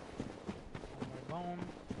 Homeward bone.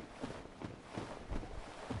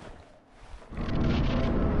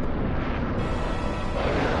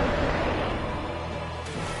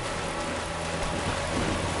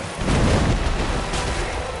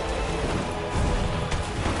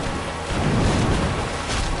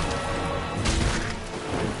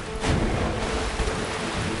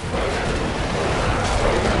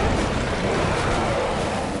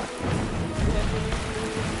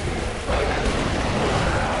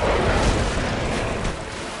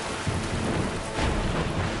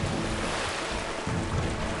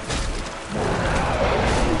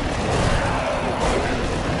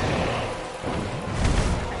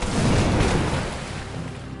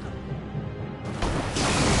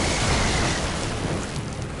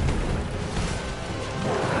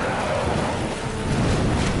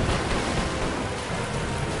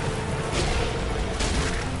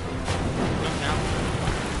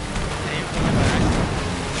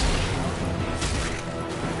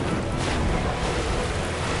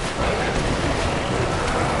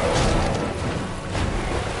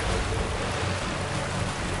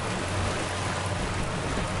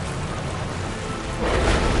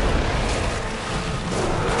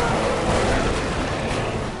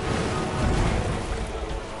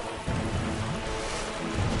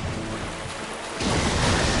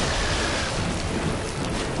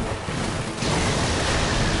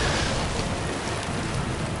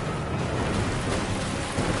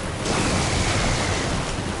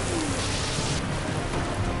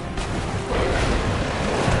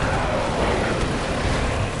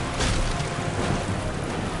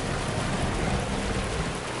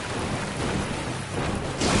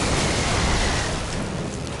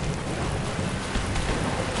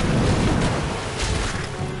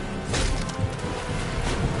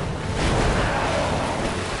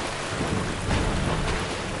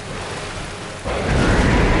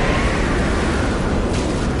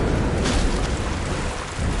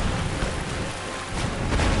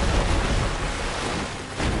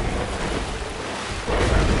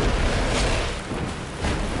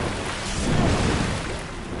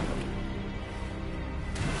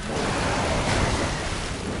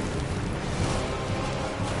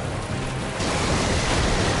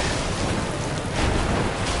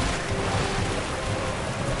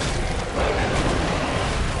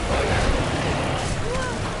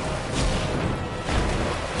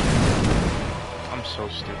 So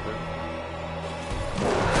stupid.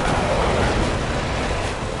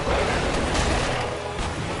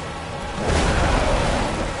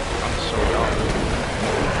 I'm so dumb.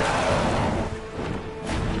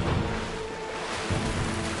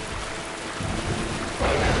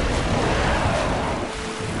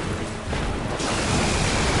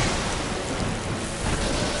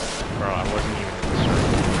 Bro, I wasn't even in the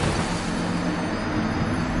circle.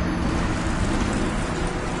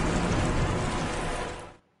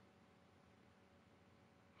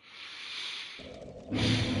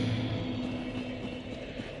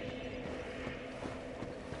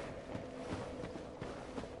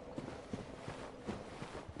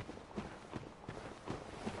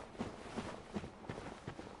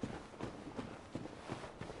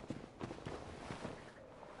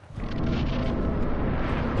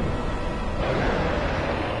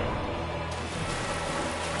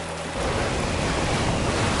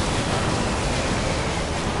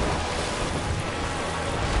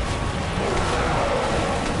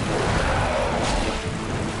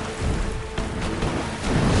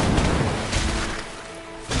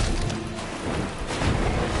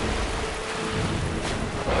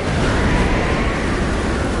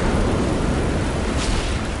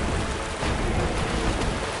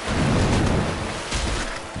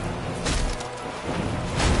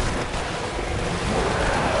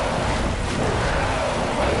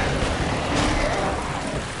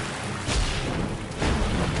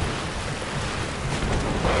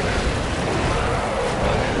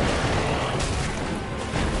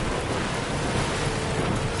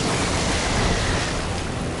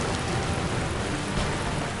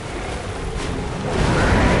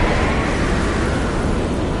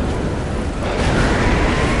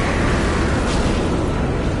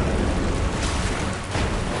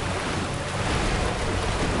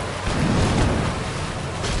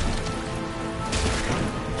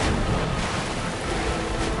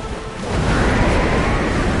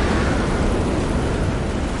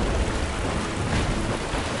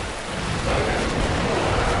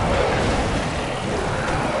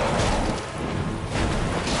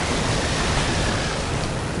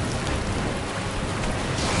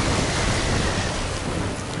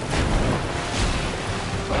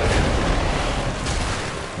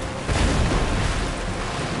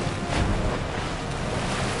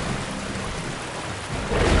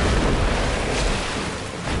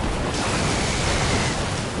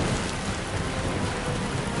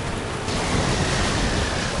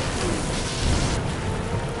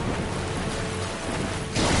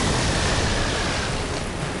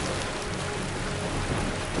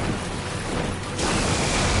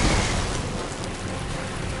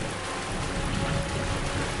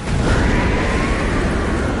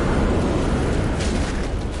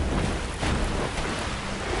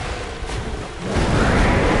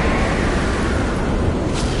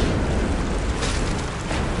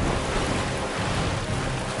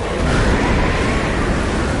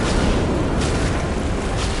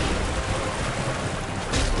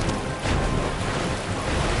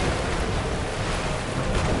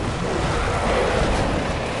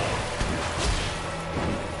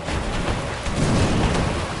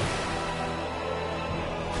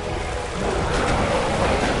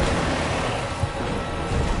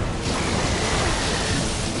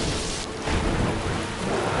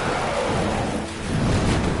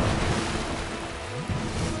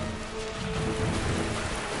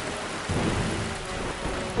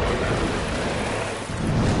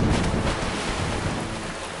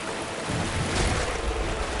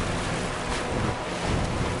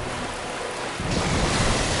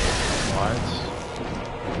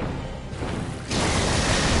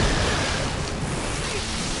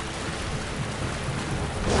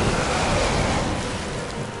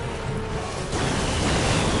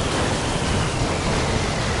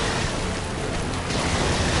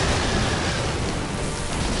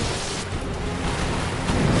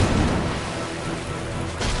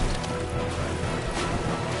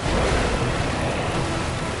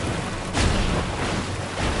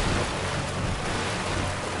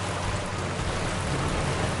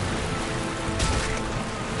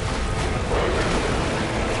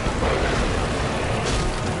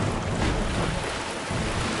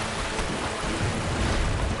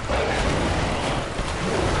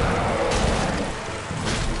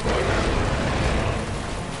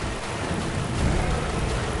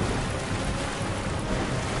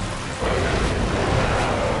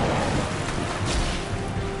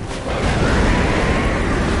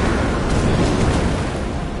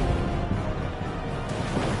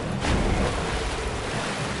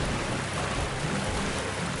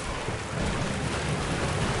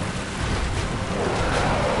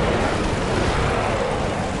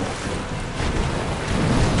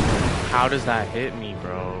 How does that hit me,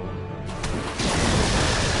 bro?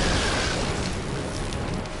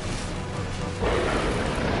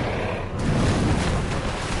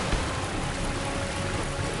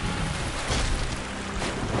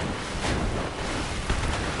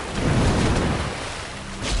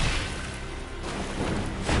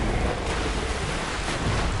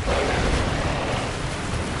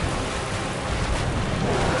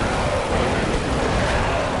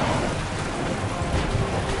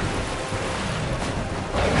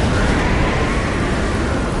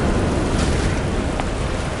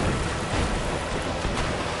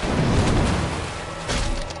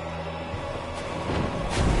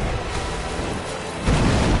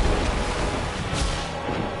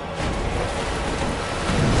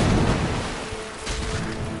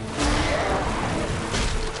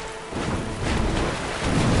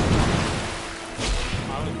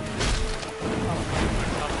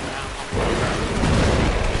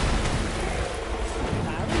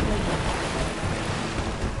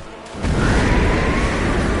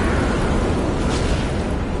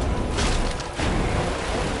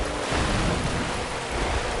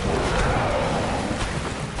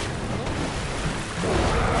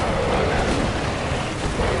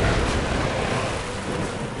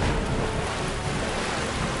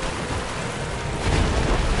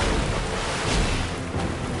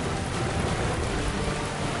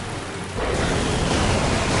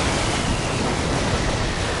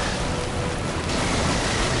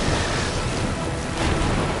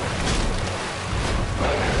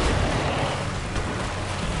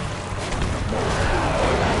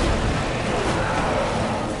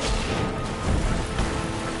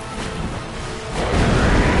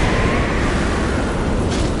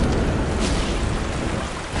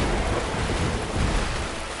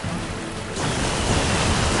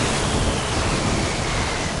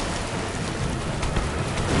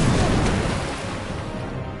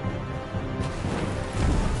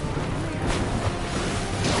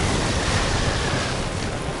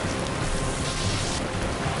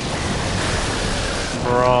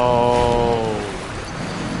 Bro.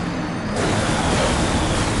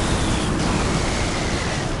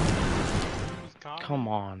 Come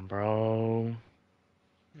on, bro.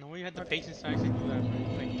 No way you had the patience to actually do that,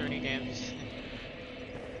 bro. Like 30 damage.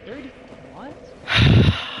 30?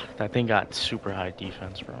 What? That thing got super high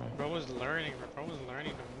defense, bro. Bro was learning, bro was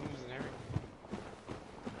learning the moves and everything.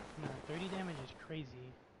 Nah, 30 damage is crazy.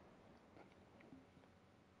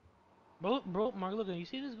 Bro, Mark, look, you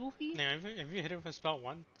see this Goofy? Yeah, have you hit it with a spell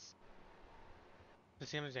once? To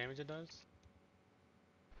see how much damage it does?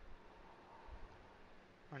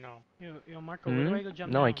 Or no? Yo, Marco, where do I go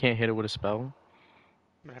jump down? No, I can't hit it with a spell.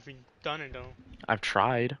 But have you done it though? I've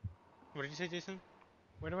tried. What did you say, Jason?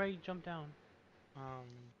 Where do I jump down? I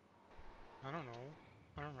don't know.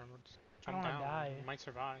 I don't remember. Just I jump don't wanna down. die. You might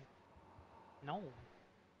survive. No.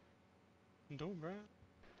 Do it, bro.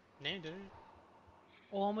 Named it.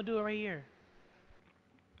 Oh, I'm gonna do it right here.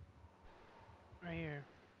 Right here.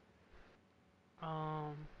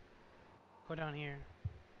 Go down here.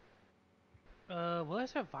 Will I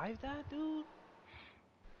survive that, dude?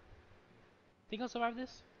 Think I'll survive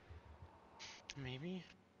this? Maybe.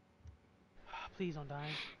 Please don't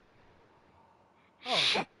die.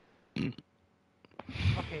 Oh.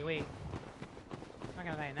 Okay, wait. I'm not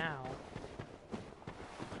gonna die now.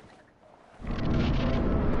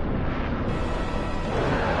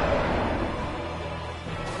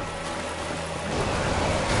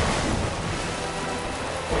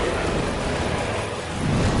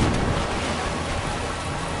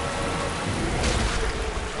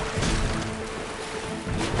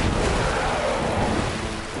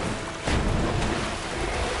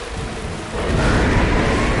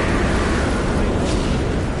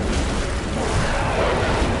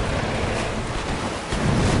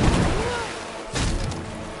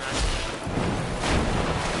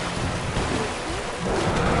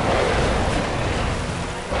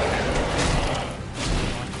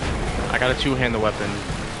 I got a two-handed weapon,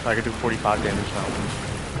 so I could do 45 damage now.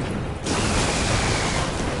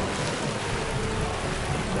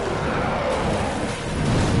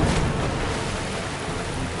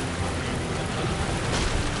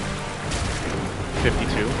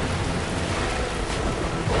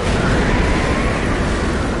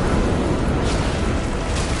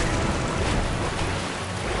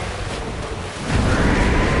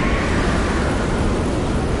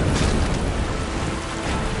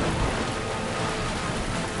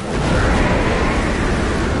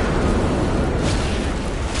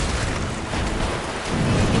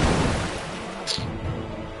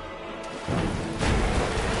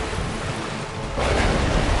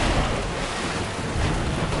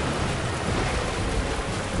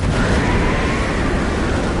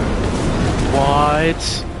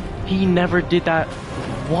 He never did that.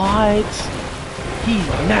 What? He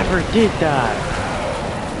never did that.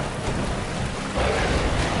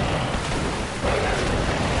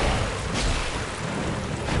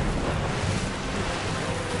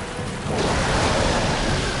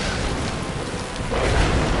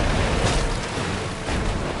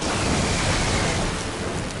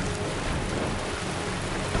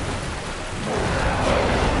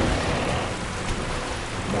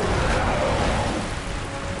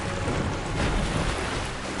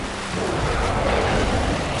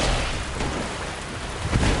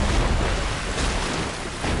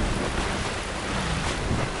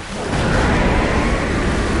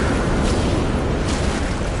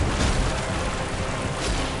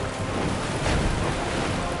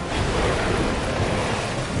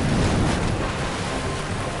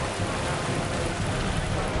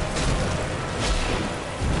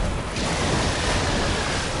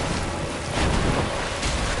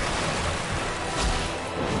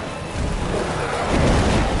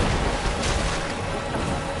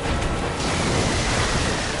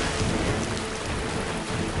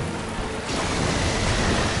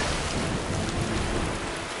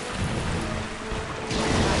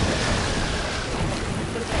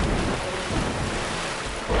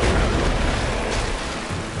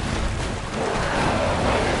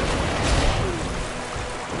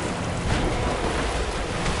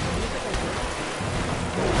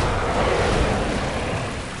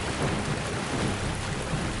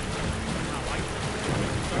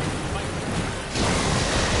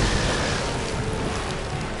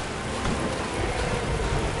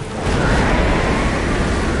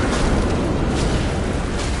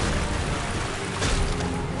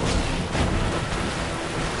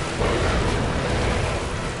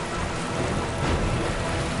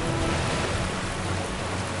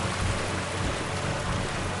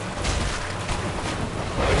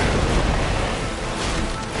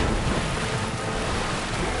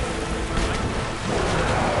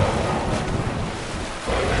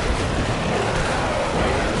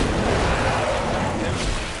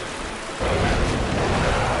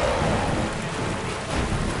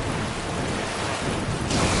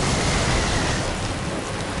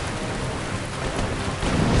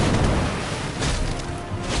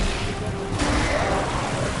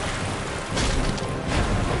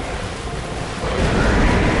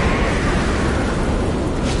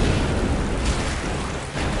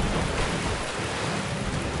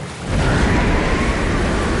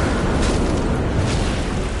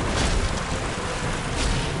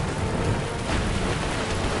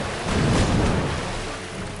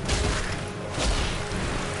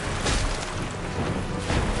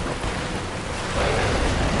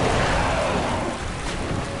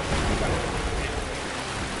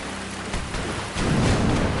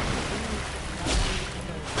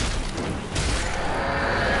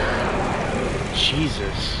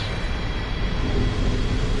 Jesus.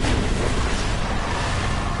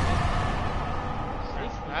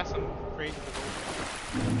 That's some crazy.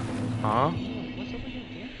 Huh? What's up with your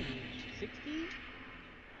damage? 60?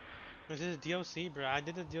 This is DLC, bro. I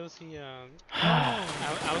did the DLC. Oh. I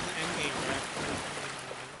was in endgame,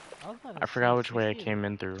 bro. I forgot which way I came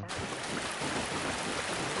in through.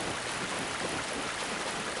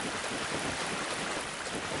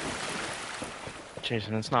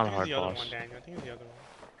 Jason, it's not a hard the other boss. one, Daniel. I think it's the other one.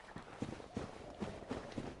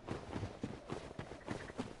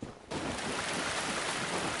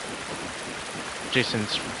 Jason,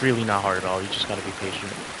 it's really not hard at all. You just gotta be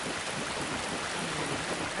patient.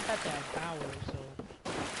 I got that power, so.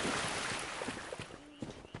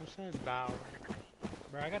 Who said Bower?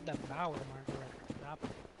 Bro, I got that power marker. Stop.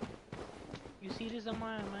 You see this on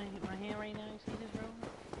my hand right now? You see this, bro?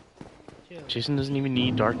 Chill. Jason doesn't even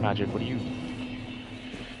need dark magic. What do you?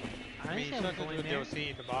 I mean, you still have to do the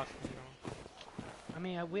DLC, the boss, you know. I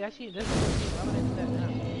mean, we actually, this is, why would I do that now?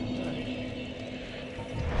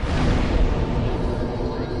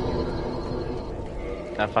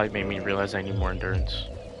 That fight made me realize I need more endurance.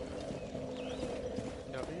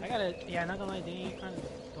 I gotta, yeah, not gonna lie, Danny, you kind of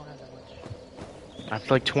don't have that much. I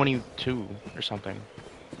have like 22 or something.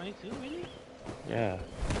 22, really? Yeah.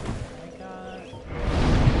 I got...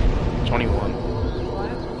 21. Well, I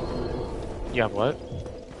have 22. You have what?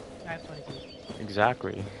 I have 22.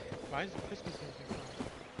 Exactly. Why is the Christmas music on?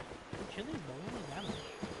 I'm chilling, bro. What is that much?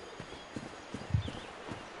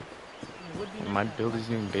 It would be My nice to build have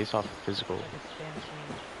isn't even based off of physical. like a Spanish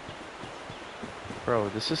name. Bro,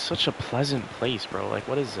 this is such a pleasant place, bro. Like,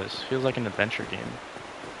 what is this? Feels like an adventure game.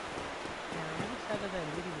 Yeah, I'm really sad that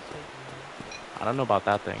lady was fake, man. I don't know about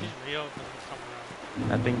that thing. She's real, but it's come around.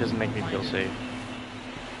 That thing doesn't make me feel safe.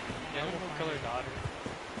 Yeah, we'll kill her daughter.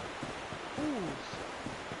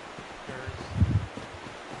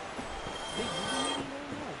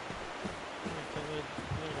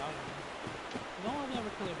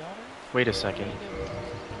 Wait a second. Let me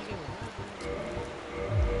get with her,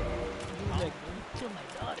 bro. You like, kill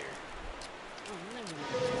my daughter. Oh, let me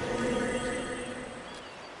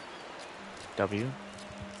W.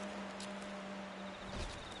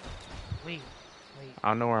 Wait, wait. I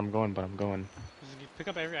don't know where I'm going, but I'm going. Just pick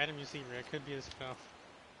up every item you see, bro. It could be a spell.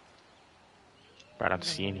 Bro, I don't We're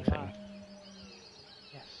see gonna need a anything. lot.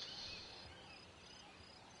 Yes.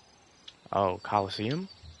 Oh, Coliseum?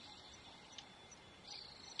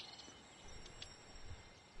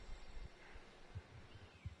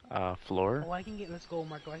 Floor? Oh, I can get. Let's go,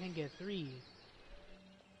 Marco. I can get 3.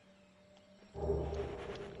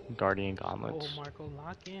 Guardian Oh, Gauntlets. Marco,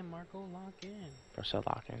 lock in. Marco, lock in. Press that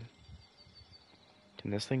lock in.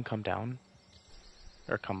 Can this thing come down?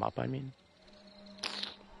 Or come up, I mean?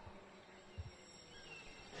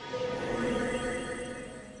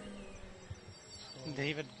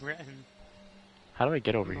 David Breton. How do I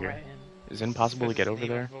get over here? Breton. Is it impossible to get over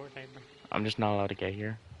David there? Fortnite, bro. I'm just not allowed to get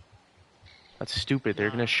here. That's stupid. They're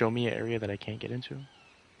Nah. gonna show me an area that I can't get into.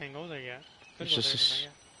 Can't go there yet. Could It's go just there,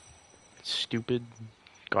 a but not yet. stupid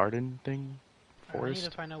garden thing. I need Forest.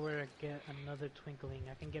 to find out where to get another twinkling.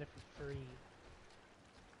 I can get it for free.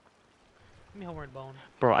 Give me Homeward Bone.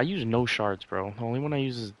 Bro, I use no shards, bro. The only one I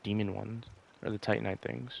use is demon ones. Or the Titanite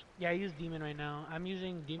things. Yeah, I use Demon right now. I'm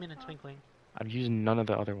using Demon and Twinkling. I've used none of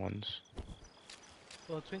the other ones.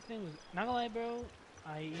 Well, Twinkling was not gonna lie, bro.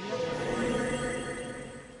 I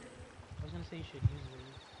was gonna say you should use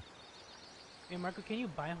it. Hey, Marco, can you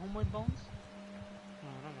buy Homeward Bones? I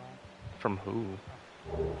don't know. From who?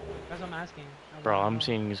 That's what I'm asking. I Bro, wanna I'm know.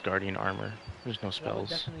 seeing his guardian armor. There's no So I would spells.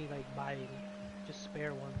 definitely like buy just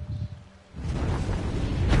spare ones.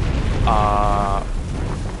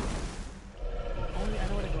 Only I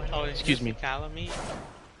know where to go. Oh, Excuse me. Calamite?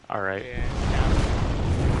 Alright. Yeah, Calamite.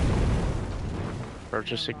 Bro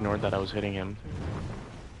just ignored that I was hitting him.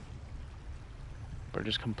 Bro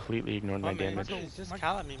just completely ignored my Oh, man, damage. it's just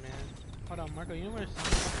Calamite, man. Hold on, Marco. You know where to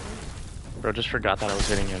see? Bro just forgot that I was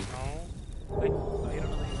hitting him. No. Like, oh, you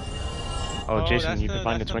don't know that. Oh, Jason, that's you can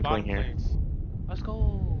find a that's the twinkling bottom here. place. Let's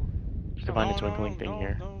go. You can find a No, twinkling no, thing no,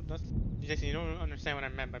 here. No, that's... Jason, you don't understand what I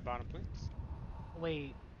meant by bottom plates.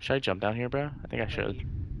 Wait. Should I jump down here, bro? I think I should.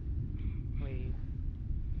 Wait.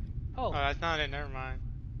 Oh, Oh. that's not it. Never mind.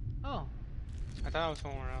 Oh. I thought I was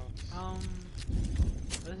somewhere else.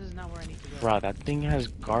 This is not where I need to go. Bro, that thing has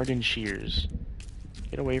garden shears.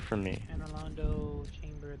 Get away from me. And Orlando,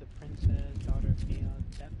 Chamber, the Princess, Daughter of Chaos,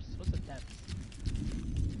 Depths. What's the Depths?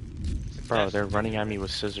 Bro, they're running at me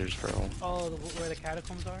with scissors, bro. Oh, where the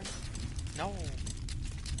catacombs are? No.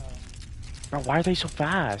 Oh. Bro, why are they so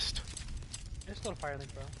fast? Let's go to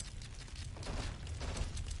Firelink, bro.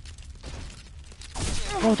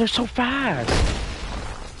 Bro, they're so fast!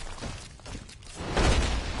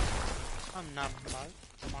 I'm not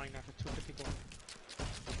buying that for 250 gold.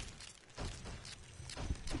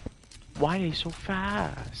 Why are they so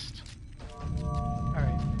fast?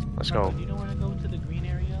 Alright. Let's Marco, go. do you know where to go to the green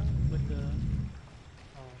area with the...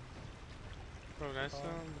 Bro, that's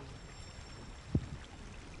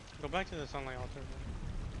Go back to the sunlight altar, bro.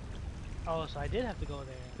 Oh, so I did have to go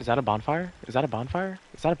there. Is that a bonfire? Is that a bonfire?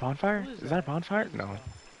 Is that a bonfire? Who Is that a bonfire? Who is No.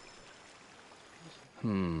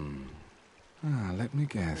 that? Let me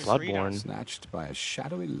guess. Bloodborne. Snatched by a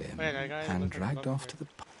shadowy limb Wait, that guy and looks like dragged off Bloodborne. to the...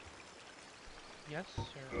 Yes, sir.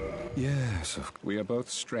 Yes, we are both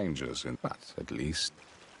strangers, but at least...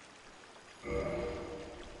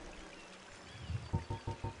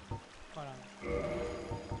 Hold on.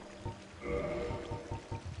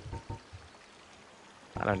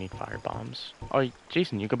 I don't need fire bombs. Oh,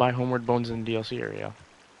 Jason, you could buy Homeward Bones in the DLC area.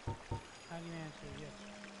 How do you answer yes?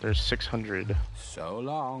 There's 600. So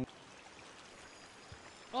long.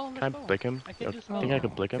 Oh, let's Can I go. blick him? I can Yo, do I spells think I now.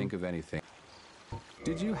 could blick him. Think of anything.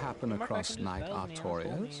 Did you happen Marco, I across can do Knight spells, man. Let's go,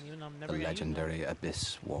 Artorias? man. You know, I'm never The gonna use them. legendary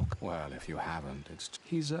Abyss Walk? Well, if you haven't,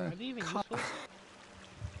 he's a... Are they even useful?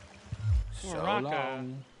 So Uraraka.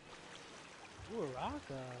 long. Ooh, Raka.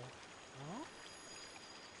 Huh?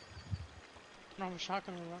 No, I'm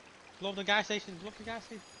shotgun. Blow up the gas station. Blow up the gas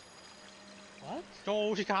station. What?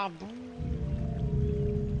 Oh, she got boom.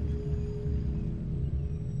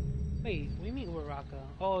 Wait, what do you mean Uraraka?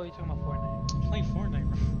 Oh, you're talking about Fortnite. I'm playing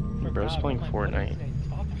Fortnite, bro. Bro's Forgot. playing I'm like, what is Fortnite. this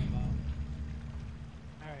guy talking about?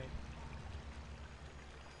 Alright.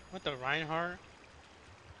 What the Reinhardt?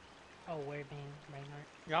 Oh, where, man? Reinhardt.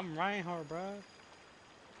 Yeah, I'm Reinhardt, bro.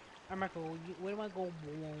 Alright, Marco, where do I go?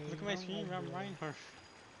 Look at my screen, I'm Reinhardt.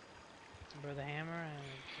 Bro, the hammer and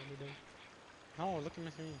what do we do? No, look at my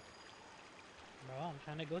screen. Bro, I'm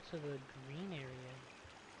trying to go to the green area.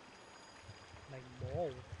 Like, whoa.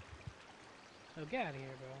 So get out of here,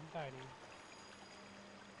 bro. I'm tired of you.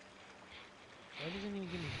 It doesn't even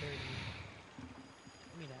give me 30.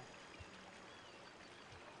 Give me that.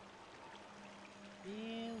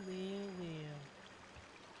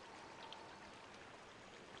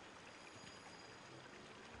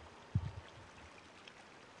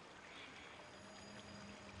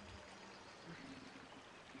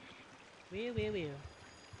 Will. Will.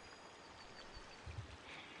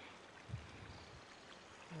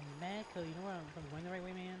 Macco, you know where I'm going the right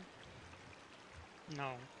way, man? No.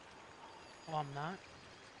 Oh, I'm not?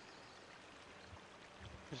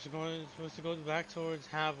 Supposed to go back towards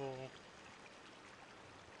Havel.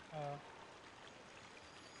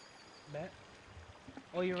 Bet.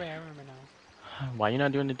 Oh, you're right, I remember now. Why you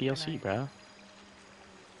not doing the Good DLC, night. bro?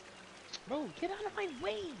 Bro, get out of my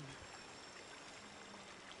way!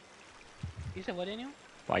 You said what, Daniel?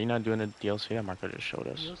 Why you not doing the DLC that Marco just showed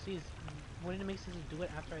us? DLC is... Wouldn't it make sense to do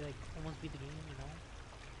it after I, like, almost beat the game, you know?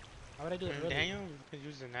 Why would I do it And early? Daniel could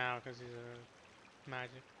use it now because he's a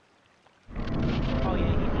magic. Oh yeah,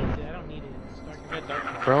 he needs it. I don't need it. It's dark. Yeah,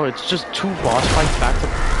 dark. Bro, it's just 2 boss fights back to...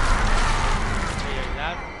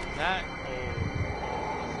 Yeah, that.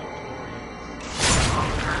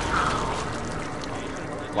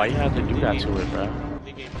 Oh. Why you had to do that to it, bro?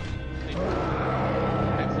 They gave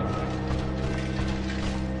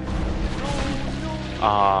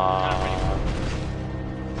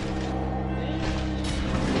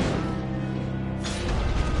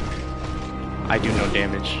I do no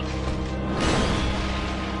damage.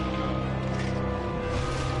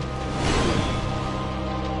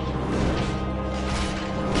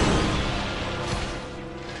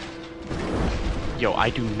 Yo, I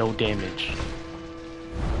do no damage.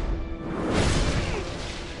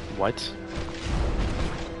 What?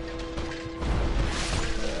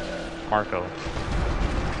 Marco.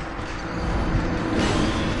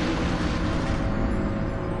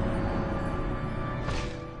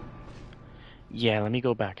 Yeah, let me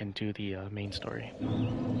go back and do the main story.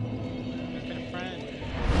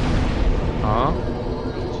 Huh?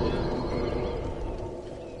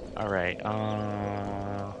 Alright,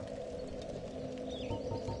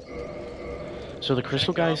 so the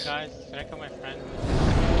crystal guys... Should I kill my friend?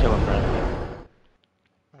 Kill him, bro.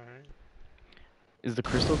 Alright. Is the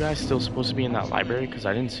crystal guy still supposed to be in that library? Because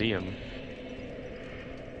I didn't see him.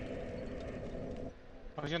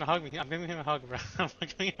 Oh, he's gonna hug me. I'm giving him a hug, bro. I'm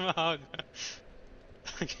giving him a hug.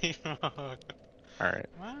 I'm giving him a hug. Alright.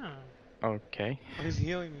 Wow. Okay. Oh, he's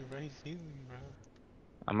healing me, bro. He's healing me, bro.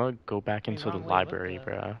 I'm gonna go back into the library,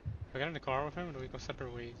 bro. Do I get in the car with him or do we go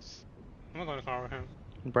separate ways? I'm gonna go in the car with him.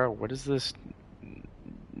 Bro, what is this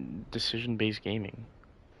decision-based gaming?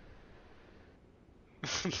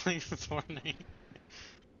 I'm playing this Fortnite.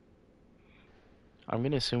 I'm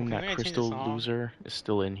gonna assume Okay, that Crystal Loser is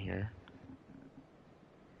still in here.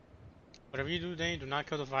 Whatever you do, Dane, do not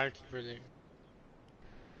kill the firekeeper there.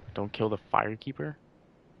 Don't kill the firekeeper?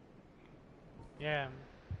 Yeah,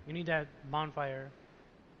 you need that bonfire.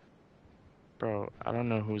 Bro, I don't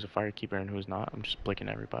know who's a firekeeper and who's not. I'm just blicking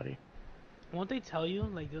everybody. Won't they tell you?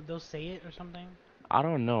 Like, they'll say it or something? I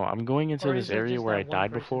don't know. I'm going into Or this is it area just where I that one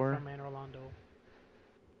died person before. From Anne Rolando?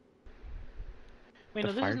 Wait,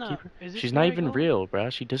 The no, this is not. firekeeper? Is this She's where not I even go? real, bro.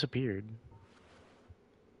 She disappeared.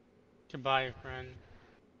 Goodbye, friend.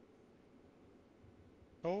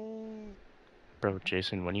 Oh. Bro,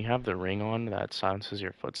 Jason, when you have the ring on that silences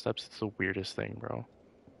your footsteps, it's the weirdest thing, bro.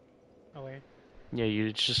 Oh, wait. Yeah,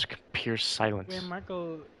 it's just pure silence. Wait,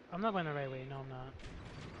 Marco, I'm not going the right way. No, I'm not.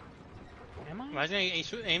 Am I? Why is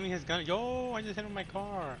he aiming his gun? Yo, I just hit him with my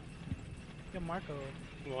car. Yo, Marco.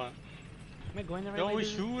 What? Am I going the right Yo, way?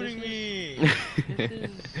 he's shooting me! This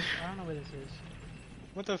is... I don't know where this is.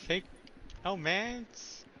 What the fake? Oh, man.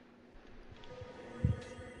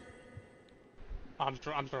 I'm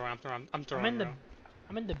throwing.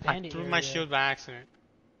 I'm in the bandit I threw area. my shield by accident.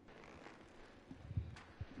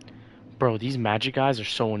 Bro, these magic guys are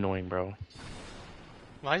so annoying, bro.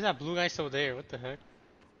 Why is that blue guy still there? What the heck?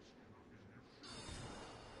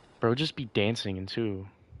 Bro, just be dancing and too.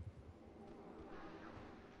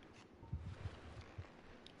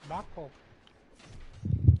 Marco.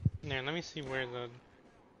 Yeah, let me see where the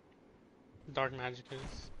dark magic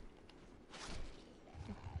is.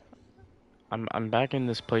 I'm back in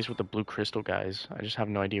this place with the blue crystal guys. I just have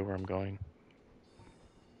no idea where I'm going.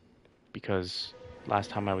 Because last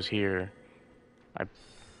time I was here, I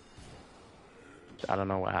don't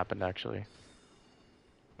know what happened actually.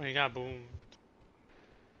 Oh, you got boomed.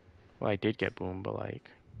 Well, I did get boomed, but like,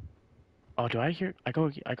 oh, do I hear? I go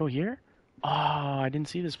here? Oh, I didn't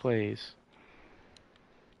see this place.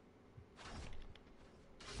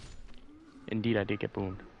 Indeed, I did get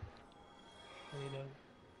boomed.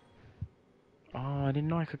 Oh, I didn't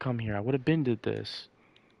know I could come here. I would have been did this.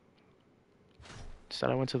 Instead,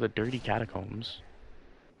 I went to the dirty catacombs.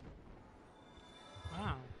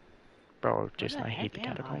 Wow. Bro, Jason, the I hate heck the am I?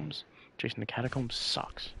 catacombs. Jason, the catacombs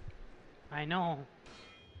sucks. I know.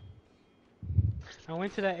 I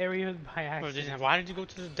went to that area by Bro, accident. Jason, why did you go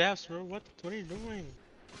to the depths, bro? What are you doing?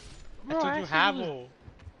 Bro, I told you actually was- Havel.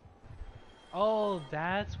 Oh,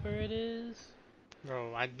 that's where it is?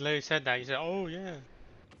 Bro, I literally said that. You said, oh yeah.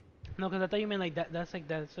 No, because I thought you meant like that. That's like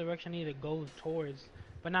that's the direction I need to go towards,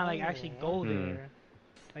 but not like actually Oh. go Hmm. there.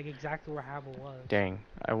 Like exactly where Havel was. Dang,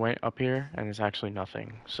 I went up here and it's actually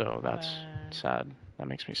nothing. So that's Man. sad. That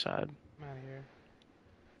makes me sad. I'm out of here.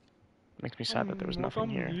 Makes me sad that there was Look, nothing I'm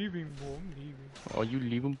here. leaving, bro. I'm leaving. Oh, you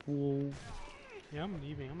leaving, boo? Yeah, I'm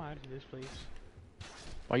leaving. I'm out of this place.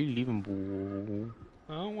 Why you leaving, boo?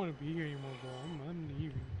 I don't want to be here anymore, bro. I'm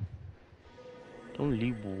leaving. Don't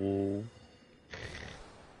leave, boo.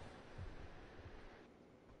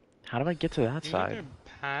 How do I get to that You side? either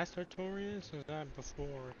past Artorias or is that before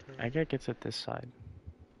Artorias? I gotta get to this side.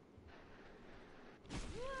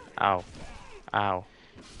 Ow. Ow.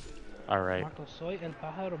 Alright. Marco, soy el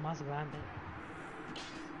pájaro más grande.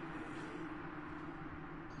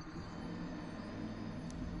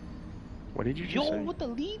 What did you just Yo, say? what the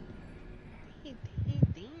leap? Damn.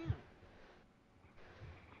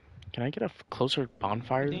 Can I get a closer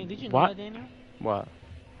bonfire? Did you know What? that, Daniel? What?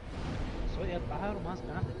 Soy el pájaro más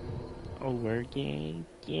grande. Oh, we're gang.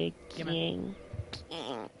 Gang. Yeah, man. Gang. You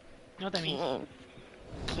know what that means?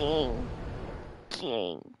 Gang.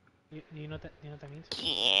 Gang. You know what that means?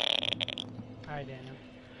 Alright, Daniel.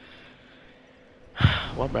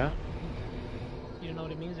 What, bro? You don't know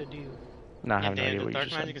what it means, or do you? Nah, I Yeah, have no damn, idea the what you dark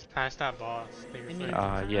just magic said. is past that boss. That you're It means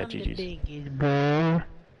fighting. yeah, I'm the GG's. biggest bird.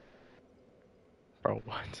 Bro,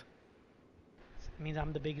 what? It means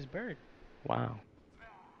I'm the biggest bird. Wow.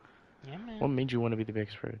 Yeah, man. What made you want to be the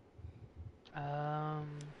biggest bird?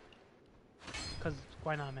 Cause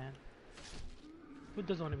why not, man? Who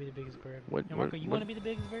doesn't want to be the biggest bird? What- Yo, Marco, what- you what- want to be the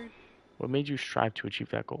biggest bird? What made you strive to achieve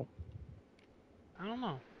that goal? I don't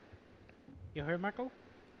know. You heard, Marco?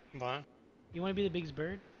 What? You want to be the biggest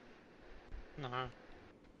bird? Nah.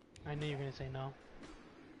 I knew you were gonna say no.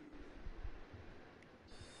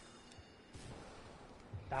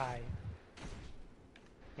 Die.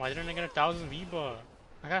 Why didn't I get 1,000 V-Bucks?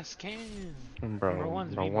 I got scammed. Bro, Number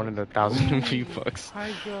one's bro, one in a V-Bucks. 1,000 Ooh, V-Bucks.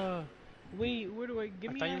 Hydra. Wait, where do I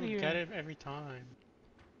get I me thought out you of would here? get it every time.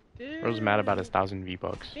 Bro's mad about his 1,000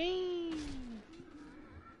 V-Bucks. Dang.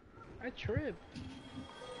 I tripped.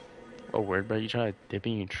 Oh, word, bro, you try to dip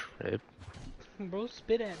and you trip? Bro,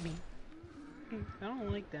 spit at me. I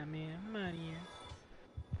don't like that, man. I'm out of here.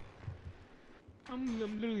 I'm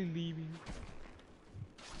literally leaving.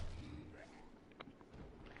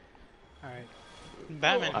 Alright.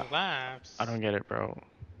 Batman Oh, laughs. I don't get it, bro.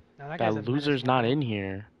 Now that, That guy's a loser's menace, not Marco. in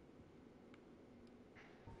here.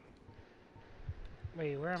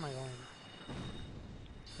 Wait, where am I going?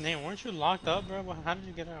 Nate, weren't you locked up, bro? How did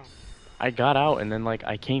you get out? I got out and then, like,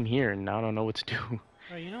 I came here and now I don't know what to do.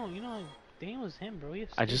 Bro, you know, Daniel was him, bro. He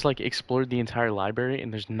I just, like, explored the entire library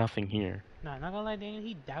and there's nothing here. Nah, not gonna lie, Daniel,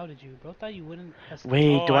 he doubted you. Bro thought you wouldn't escape.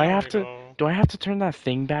 Wait, Oh, do I know have where to... go. Do I have to turn that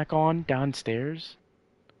thing back on downstairs?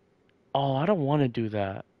 Oh, I don't want to do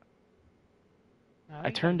that. Nah, I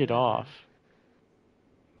think you turned gotta it do that, man. off.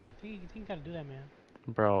 Think you gotta do that, man.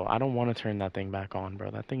 Bro, I don't want to turn that thing back on, bro.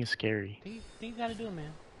 That thing is scary. Think you gotta do it,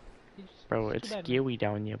 man. Bro, too it's bad, man. scary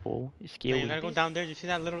down here, bro. It's Yeah, you scary. gotta go down there. You see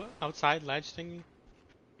that little outside ledge thingy?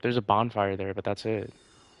 There's a bonfire there, but that's it.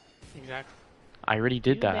 Exactly. I already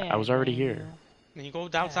did Do that. I was already here. Daniel. Then you go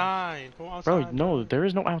outside. Go outside. Bro, no, there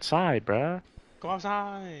is no outside, bruh. Go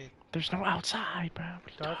outside. There's no outside, bruh. What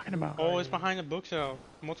are you Dark talking about? Oh, it's behind a bookshelf.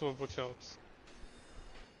 Multiple bookshelves.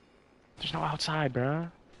 There's no outside, bruh.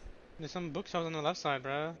 There's some bookshelves on the left side,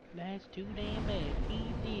 bruh. That's too damn bad. He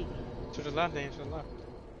did. To the left, Dan. To the left.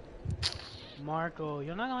 Marco,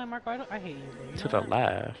 you're not gonna lie, Marco. I hate you, bro. You To know the that?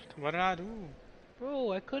 left. What did I do?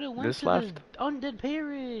 Bro, I could have went This to left? the undead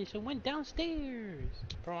parish and went downstairs.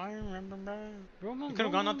 Bro, I remember, bro. Bro, You could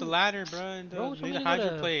have gone up the ladder, bro, and Bro, made told me the to go hydro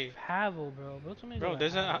to play. Havel, bro. Bro, told me to Bro, go to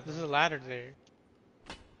there's Havel. a ladder there.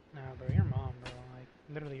 Nah, bro, your mom, bro. Like,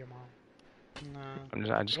 literally your mom. Nah.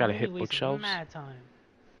 I just Bro, gotta you hit wasted bookshelves. Mad time.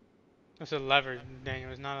 It's a lever,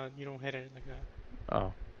 Daniel. It's not a, you don't hit it like that.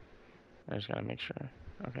 Oh. I just gotta make sure.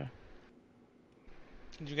 Okay.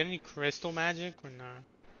 Did you get any crystal magic or not?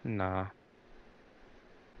 Nah.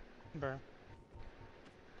 Bro.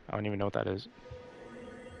 I don't even know what that is.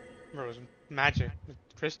 Bro, it's magic with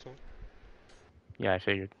crystal. Yeah, I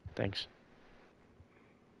figured. Thanks.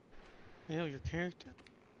 Ew, your character.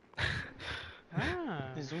 Ah.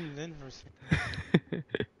 I zoomed in for a second.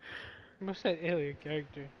 What's that alien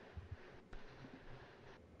character?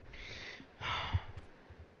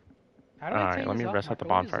 How do I Alright, turn let this me off, rest at the Marco?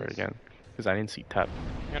 What is bonfire this? again. Because I didn't see Tep.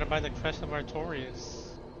 You gotta buy the Crest of Artorias.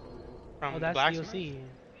 From Oh, that's Blacksmith? DLC.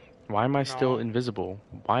 Why am I still No. invisible?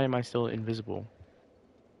 Why am I still invisible?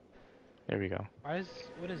 There we go. What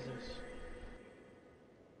is this?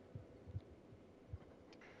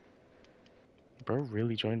 Bro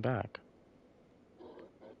really joined back.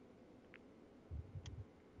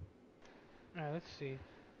 Alright, let's see.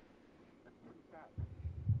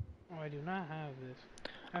 Oh, I do not have this.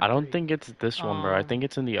 I don't three. think it's this one, bro. I think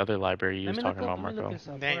it's in the other library you Let was me talking look up. about, Let me look Marco. this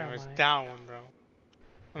up. Dang, Where it am was I? that one, bro.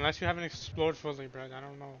 Unless you haven't explored fully, bro. I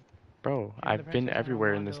don't know. Bro, You're the I've been princess of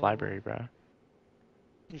everywhere in this Armando. library, bro.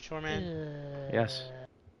 You sure, man? Yes.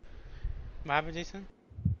 What happened, Jason?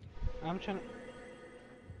 I'm trying to.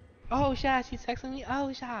 Oh, shot. She's texting me.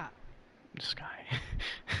 Oh, shot. This guy.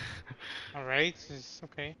 Alright, it's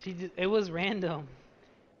okay. It was random.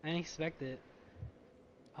 I didn't expect it.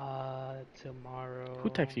 Tomorrow. Who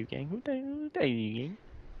texted you, gang? Who texted you, gang?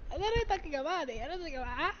 I don't think about it. I don't think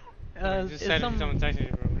about You just said if you don't text you,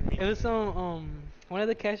 bro. What do you It was mean? some one of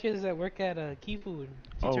the cashiers that work at Key Food.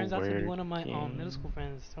 She Oh, turns out to be word, one of my gang. middle school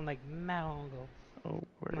friends from like mad long ago, Oh,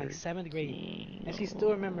 from like word. 7th grade, Gang. and she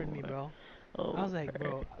still remembered me, bro. Oh, I was like,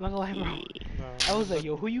 bro, word. I'm not gonna lie, bro. Bro, I was like,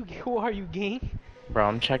 yo, who are you, gang? Bro,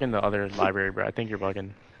 I'm checking the other library, bro. I think you're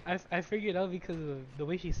bugging. I figured out because of the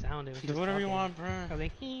way she sounded. when she do was whatever you talking. want, bro. I was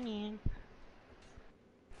like, hey, man.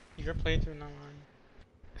 Your playthrough, not mine.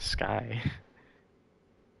 Sky.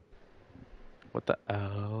 What the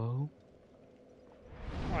oh?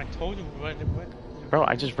 Oh, I told you what. Bro,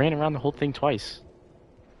 I just ran around the whole thing twice.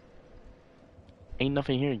 Ain't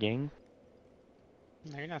nothing here, gang.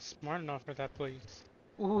 No, you're not smart enough for that place.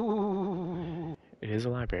 Ooh. It is a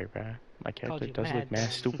library, bro. My character you does mad look mad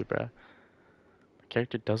dumb. stupid, bro. My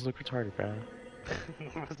character does look retarded, bro.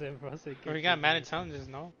 I said, bro, I said, Bro, you got mad at challenges,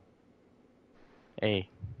 no? Hey,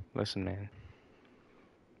 listen, man.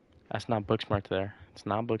 That's not book smart there. It's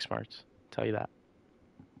not book smarts. Tell you that.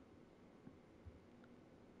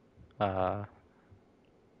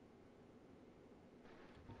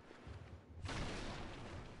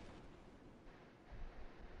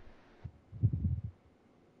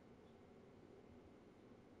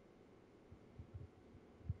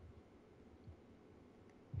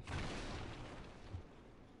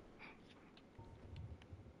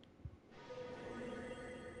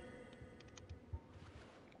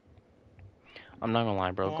 I'm not gonna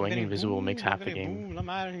lie, bro. Oh, I'm Going getting invisible makes boomed, half the game. Boomed. I'm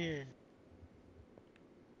out of here.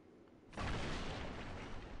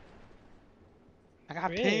 I got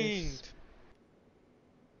Chris. pinged.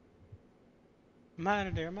 I'm out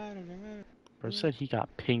of there. I'm out of there. I'm out of there. Bro said he got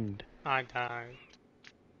pinged. I died.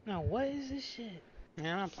 Now, what is this shit?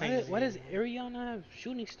 Man, I'm not playing. Why does Ariana have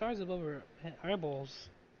shooting stars above her eyeballs?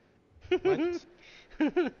 What?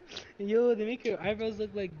 Yo, they make her eyebrows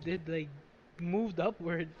look like they like moved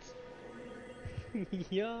upwards.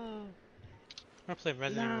 Yo. I'm gonna play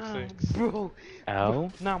Resident Nah, Evil 6. bro.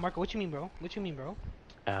 L? Nah, Marco, what you mean, bro? What you mean, bro?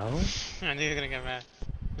 L? I knew you were gonna get mad.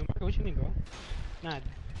 Yo, Marco, what you mean, bro? Nah.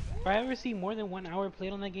 If I ever see more than 1 hour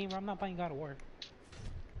played on that game, bro, I'm not buying God of War.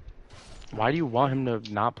 Why do you want him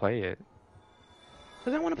to not play it?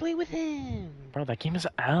 Cause I want to play with him. Bro, that game is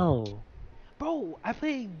L. Bro, I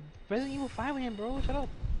played Resident Evil 5 with him, bro. Shut up.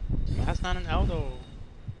 That's not an L though.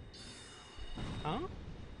 Huh?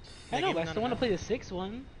 That I know, game's but I not still want to enough. play the 6th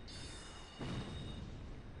one.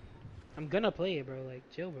 I'm gonna play it, bro. Like,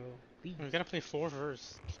 chill, bro. Please. We gotta play 4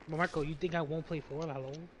 first. But Marco, you think I won't play 4?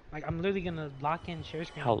 Hello? Like, I'm literally gonna lock in share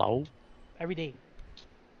screen Hello? every day.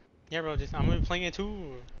 Yeah, bro. I'm gonna be playing it too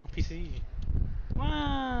on PC.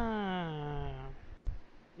 Wow.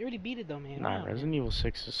 You already beat it though, man. Nah, Wow, Resident Evil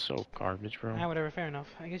 6 is so garbage, bro. man. Ah, whatever. Fair enough.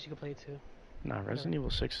 I guess you could play it too. Nah, Resident Evil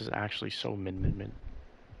 6 is actually so mid.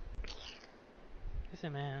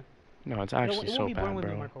 Listen, man. No, it's It actually won't so be boring bad, with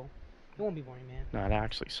me, bro. Marco. It won't be boring, man. Nah, it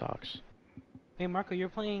actually sucks. Hey, Marco, you're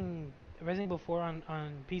playing Resident Evil 4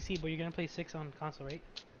 on PC, but you're gonna play 6 on console, right?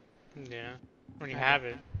 Yeah. When you Okay. have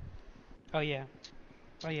it. Oh yeah.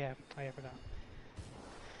 Oh yeah. I forgot.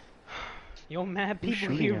 Yo, mad Who's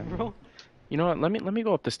people shooting here, at me? bro. You know what? Let me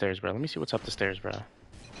go up the stairs, bro. Let me see what's up the stairs, bro.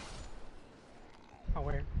 Oh,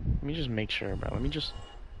 where? Let me just make sure, bro. Let me just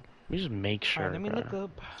make sure, Alright, let me bro. look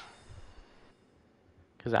up.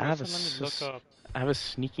 Cause I have a Also, let me look up. I have a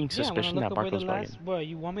sneaking Yeah, I'm gonna suspicion look that up where the Marco's bugging. last. Bro,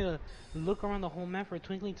 you want me to look around the whole map for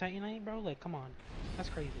Twinkling Titanite, bro? Like, come on. That's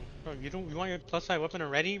crazy. Bro, you want your plus side weapon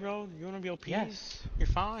already, bro? You wanna be OP? Yes. You're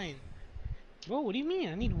fine. Bro, what do you mean?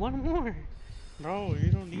 I need one more. Bro,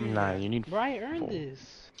 you don't need Nah, that. you need Bro, I earned 4.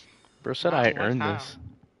 this. Bro said Not I what, earned how? this.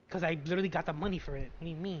 Cause I literally got the money for it. What do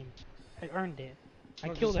you mean? I earned it. I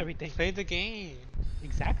Bro, killed just everything. Play the game.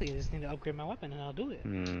 Exactly. I just need to upgrade my weapon and I'll do it.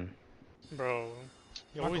 Hmm. Bro.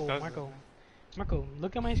 He always Marco, does Marco, that. Marco,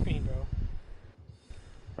 look at my screen, bro.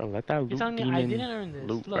 Bro, let that You're loot telling me I demon didn't earn this.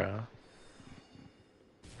 loot, Look, bro.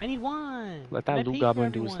 I need one. Let And that I loot paid goblin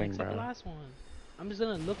for do his everyone thing, except the bro. last one. I'm just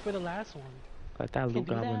gonna look for the last one. Let that Can't loot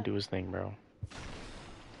do goblin that. do his thing, bro.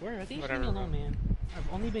 Where? I think you should Whatever, leave me alone, bro. man.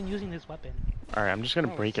 I've only been using this weapon. Alright, I'm just gonna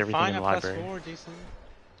Bro, break everything find in a the library. +4, Jason.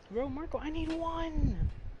 Bro, Marco, I need one.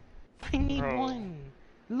 I need Bro. one.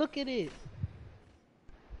 Look at it.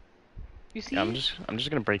 You see Yeah, it? I'm just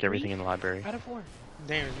gonna break everything in the library. Out of 4.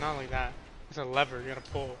 Damn, it's not like that. It's a lever, you gotta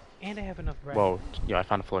pull. And I have enough bread. Whoa, yo, I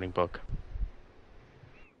found a floating book.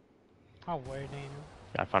 How weird, Daniel.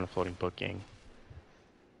 Yeah, I found a floating book, gang.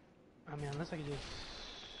 I mean, unless I could just...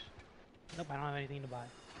 Nope, I don't have anything to buy.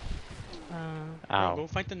 Bro, Ow. go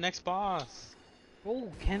fight the next boss. Oh,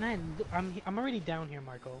 can I... I'm already down here,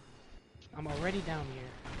 Marco. I'm already down here.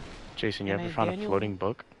 Jason, you And ever then found a Daniel- floating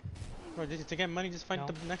book? Bro, just to get money, just fight No.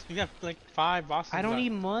 the next. You have like 5 bosses. I don't left. need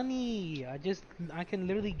money. I can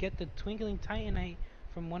literally get the Twinkling Titanite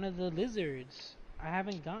from one of the lizards. I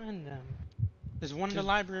haven't gotten them. There's one in the Just-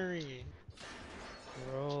 library.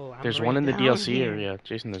 Bro, I'm There's one in already the down DLC here. area.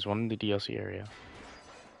 Jason, there's one in the DLC area.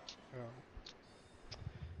 Bro.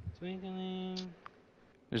 Twinkling...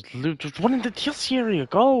 There's one in the DLC area.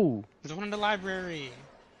 Go! There's one in the library.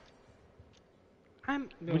 I'm...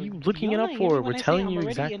 What are you bro, looking it y'all up not hear me for? when We're I say telling I'm you already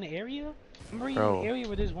exact- in the area? I'm already Bro. in the area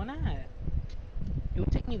where there's one at. It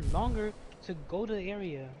would take me longer to go to the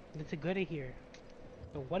area than to get it here.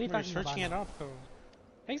 So what are you Bro, you're talking about searching it now? up though.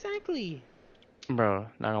 Exactly. Bro,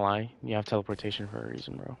 not gonna lie. You have teleportation for a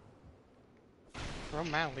reason, bro. Bro,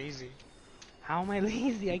 I'm mad lazy. How am I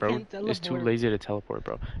lazy? I Bro, can't teleport. it's too lazy to teleport,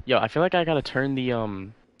 bro. Yo, I feel like I gotta turn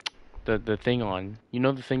the thing on. You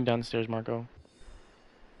know the thing downstairs, Marco?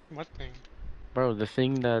 What thing? Bro, the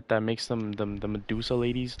thing that makes the Medusa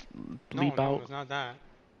ladies leap No, out. it's not that.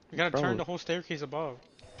 You gotta Bro. turn the whole staircase above.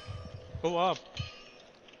 Go up.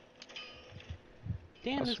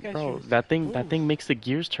 Damn, this guy's Bro, just that thing moves. makes the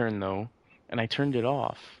gears turn though, and I turned it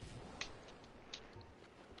off.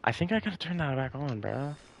 I think I gotta turn that back on,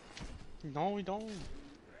 bro. No, we don't.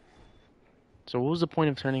 So what was the point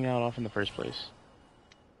of turning that off in the first place?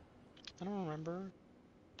 I don't remember.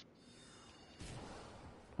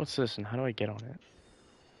 What's this, and how do I get on it?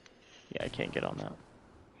 Yeah, I can't get on that.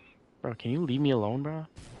 Bro, can you leave me alone, bro?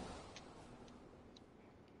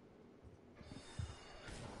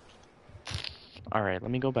 Alright,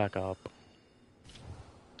 let me go back up.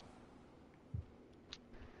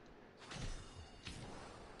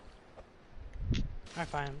 Alright,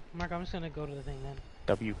 fine. Mark, I'm just gonna go to the thing then.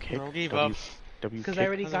 W kick. Bro, gave W, up. W Because kick. I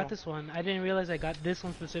already How's got it this one. I didn't realize I got this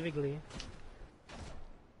one specifically.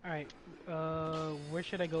 Alright, where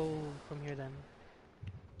should I go from here then?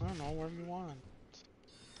 I don't know, wherever you want.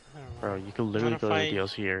 I don't know. Bro, you could literally wanna go to fight- the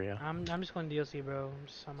DLC area. I'm just going DLC, bro.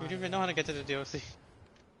 I'm You don't even know how to get to the DLC.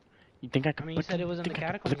 You think I could I mean, you blick said him? it was in the Think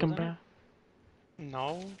I could catacombs, blick him, wasn't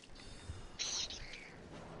bro? No.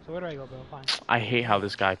 So where do I go, bro? Fine. I hate how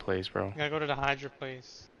this guy plays, bro. You gotta go to the Hydra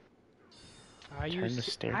place. Are you? Turn the I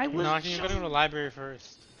staircase. was. No, actually, you gotta go to the library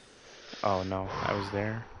first. Oh no, I was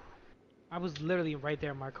there. I was literally right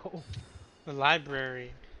there, Marco. The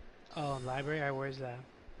library Oh, library. Alright, where's that?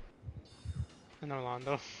 in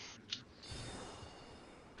Orlando.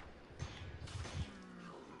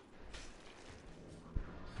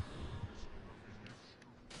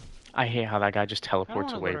 I hate how that guy just I don't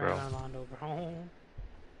teleports wanna away, go to bro. Orlando, bro.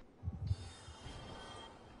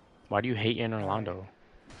 Why do you hate in Orlando?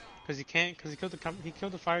 Cause he can't, cause he killed the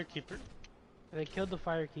firekeeper, They killed the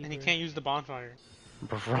firekeeper. and he can't use the bonfire.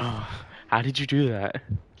 Bro, how did you do that?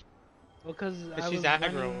 Well, cause Cause I she's was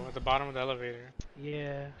aggro running... at the bottom of the elevator.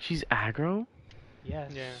 Yeah. She's aggro?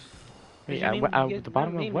 Yes. Yeah. Wait, You named- you at guys- the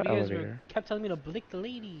bottom not of named, what you guys elevator? kept telling me to blick the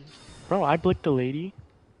lady. Bro, I blicked the lady.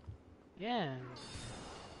 Yeah.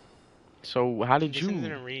 So how did Jason you?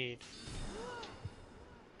 didn't read.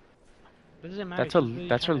 It doesn't matter. That's she was literally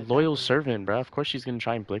that's her trying to loyal attack me. servant, bro. Of course she's gonna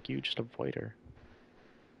try and blick you. Just avoid her.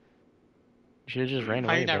 You should have just ran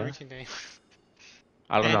How away, you not bro. reaching there?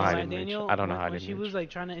 I don't know Daniel, how I Like, didn't reach. Daniel, I don't know when, how I when didn't she reach. was like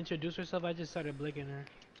trying to introduce herself, I just started blicking her.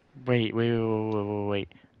 Wait.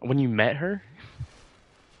 When you met her?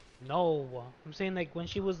 No, I'm saying like when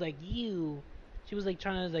she was like you, she was like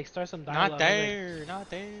trying to like start some dialogue. Not I was like, there, not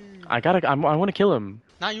there. I want to kill him.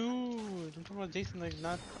 Not you. I'm talking about Jason. Like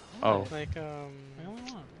not. Oh. Like I only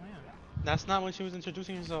want. Oh, yeah. That's not when she was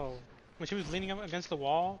introducing herself. When she was leaning up against the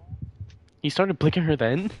wall. He started blicking her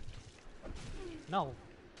then? No.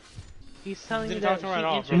 He's telling me Didn't that talk to her at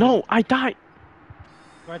all, bro. No, I died.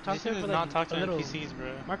 Bro, I talked to Jason her for does like not talk to a little. NPCs,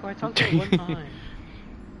 bro. Marco, I talked to her one time.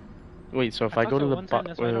 Wait, so if I I talked go to to her the one time,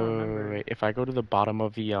 that's why I don't remember. wait, if I go to the bottom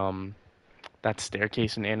of the that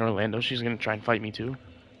staircase in Anne Orlando, she's gonna try and fight me too.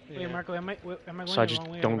 Wait, Yeah. Marco, am I going So I the just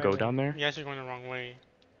wrong way or don't the go right way? down there. You guys are going the wrong way.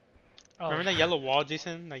 Oh. Remember that yellow wall,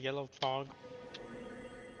 Jason? That yellow fog?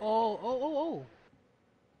 Oh.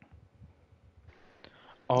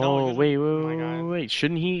 Oh, No, you wait, don't- wait, oh my wait, God. wait, wait.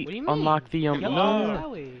 Shouldn't he What do you unlock mean? the Yellow Yellow fog. goes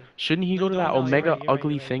that way. Shouldn't he No, go you to that don't. No, you're Omega right, you're right,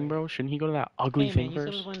 ugly you're right, thing, you're bro? Shouldn't he go to that ugly Hey thing man, you said I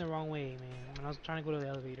was first? going the wrong way, man. When I was trying to go to the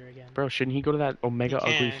elevator again. Bro, shouldn't he go to that Omega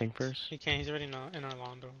He ugly can't. thing first? He can't. He's already in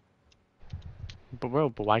Orlando. But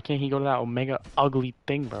why can't he go to that Omega ugly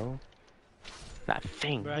thing, bro? That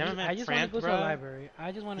thing. Bro, You haven't I met just want to Framp, go to the bro? library.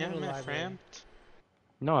 I just want You to go to haven't the met library. Framp?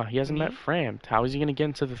 No, he hasn't met Me? Framped. How is he gonna get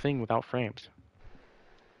into the thing without Framped?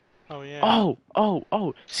 Oh, yeah.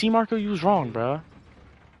 Oh. See, Marco, you was wrong, bruh.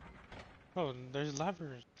 Oh, there's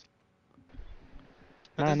levers.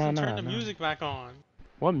 Nah, That doesn't nah, turn nah, the nah. music back on.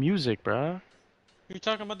 What music, bruh? You're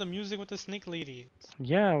talking about the music with the snake lady.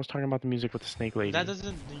 Yeah, I was talking about the music with the snake lady. That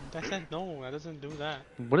doesn't. That said no. That doesn't do that.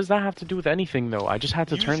 What does that have to do with anything, though? I just had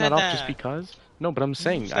to You turn said that off just that. because? No, but I'm You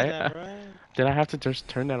saying, said that, bro. did I have to just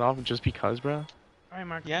turn that off just because, bruh? Alright,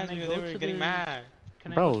 Marco. Yeah, can I dude, go they were to getting the... mad.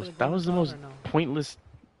 Can I go to Bro, the that was the golden most spot or no? pointless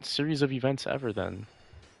series of events ever then.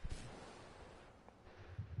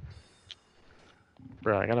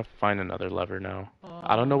 Bro, I gotta find another lever now.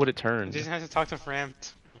 I don't know what it You turned. just have to talk to Framp.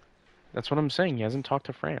 That's what I'm saying. He hasn't talked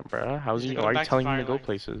to Fran, bruh. How's You he? go Why are you back to telling him to go Firelight.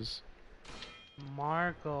 places?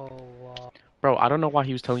 Marco. Bro, I don't know why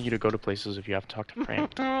he was telling you to go to places if you have to talk to Fran.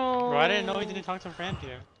 Bro, I didn't know he didn't talk to Framp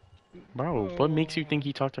yet. Bro, what makes you think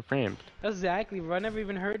he talked to Fran? Exactly, bro. I never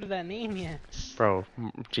even heard of that name yet. Bro,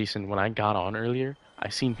 Jason, when I got on earlier, I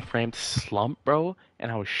seen Fran slump, bro,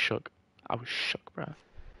 and I was shook. I was shook, bro. What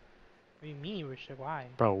do you mean, Richard? Why?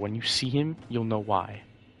 Bro, when you see him, you'll know why.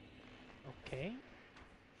 Okay.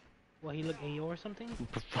 Well, he look AO or something?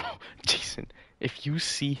 Bro, Jason, if you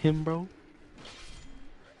see him, bro,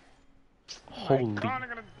 holy. God, I'm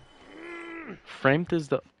gonna... Framed is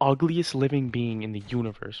the ugliest living being in the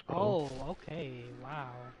universe, bro. Oh, okay. Wow.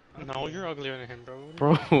 No, you're uglier than him, bro.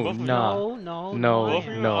 Bro, Both of you. nah. No, No, I Both of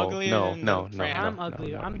am. you are no, uglier no, than no, the no, Framp. I'm no,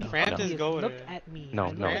 uglier. no, I'm the no, Framp is ugliest. goated. Look at me. No, I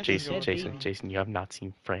look no, like a Jason, dead Jason, baby. Jason, you have not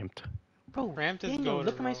seen Framed. Bro, Framped is Daniel, goated,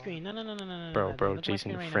 look at my bro. screen. No. Bro, Look at my Jason,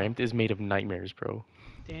 screen right Framed is made of nightmares, bro. now.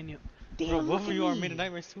 Daniel. Bro, Daniel, both look of at you are me. made of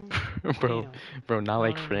nightmares too. Bro, Daniel. bro, not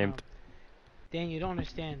like No. Framed. Daniel, you don't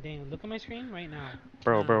understand. Daniel, look at my screen right now.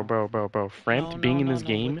 Bro, No. Framed No, being in no, this no,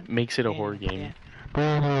 game look- makes it a horror game.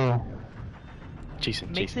 Jason,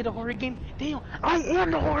 Makes Jason, it a horror game? Daniel, I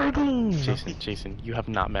am the horror game! Jason, you have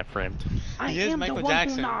not met Framed. I He is am Michael the one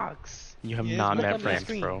Jackson. who knocks! You have He is not Michael met Look at my Framed,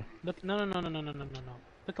 screen. bro. Look, no.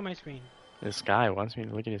 Look at my screen. This guy wants me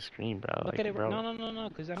to look at his screen, bro. Look Like, at it. bro. No,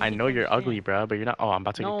 because I know you're ugly, bro, but you're not. Oh, I'm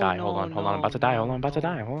about to No, die. no, Hold on. I'm about to no, die. Hold on, I'm about to no.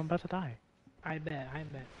 die. Hold on, I'm about to die. I bet.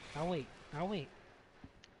 I'll wait.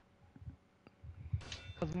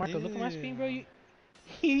 Cause Marco, look at my screen, bro.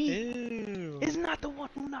 He Ew. is not the one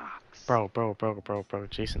who knocks. Bro,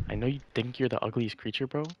 Jason, I know you think you're the ugliest creature,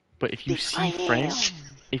 bro, but if you see I Framed,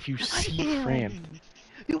 am. if you see am. Framed,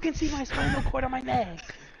 You can see my spinal cord on my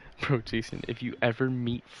neck. bro, Jason, if you ever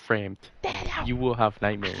meet Framed, Dead out. you will have I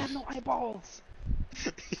nightmares. have no eyeballs.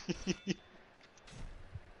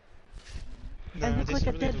 Nah, look this like is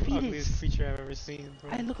a really dead the fetus. ugliest creature I've ever seen, bro.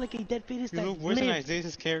 I look like a dead fetus You that look worse than lived.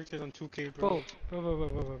 Isaiah's characters on 2K, bro.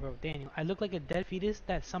 Bro, Daniel, I look like a dead fetus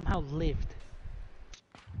that somehow lived.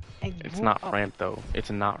 And It's grew not up. Framed though. It's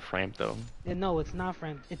not Framed though. And no, it's not,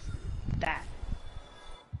 friend. It's that.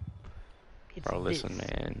 It's Bro, listen, this.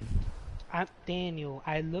 man. Daniel,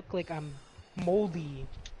 I look like I'm moldy.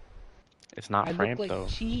 It's not I look Framed like though.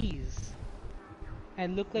 cheese. I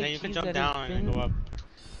look like Now you cheese can jump that down has and been... go up.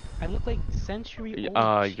 I look like century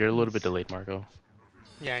old You're a little bit cheese. delayed, Marco.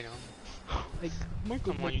 Yeah, I know. Like,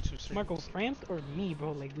 Marco, I'm on like, YouTube stream. Marco, Framped or me,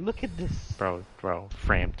 bro? Like, look at this. Bro,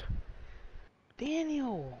 Framed.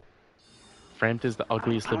 Daniel. Framed is the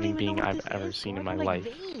ugliest I don't living even know being what I've this ever is, seen bro. in I my got, like,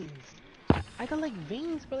 life. Veins. I got like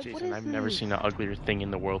veins, bro. Like, what Jason, is I've this? never seen an uglier thing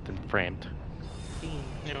in the world than Framed. Daniel,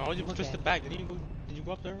 You know, you look twisted at back. Did you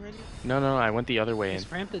go up there already? No, I went the other way Is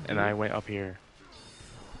Framped a dude? and I went up here.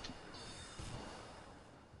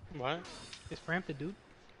 What? Is Framped a dude?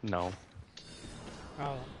 No.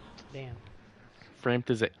 Oh, damn. Framed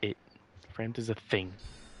is a it. Framed is a thing.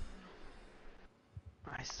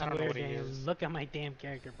 I I don't know swear, what he Daniel, is. look at my damn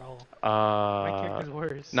character, bro. My character's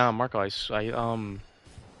worse. Nah, Marco,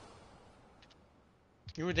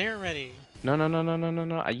 You were there already.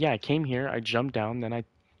 No. Yeah, I came here, I jumped down, then I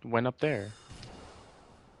went up there.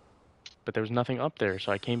 but there was nothing up there, so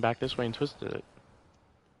I came back this way and twisted it.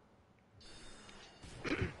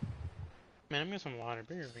 Man, I'm getting some water.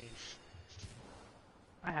 Bring your vein.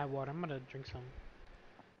 I have water. I'm gonna drink some.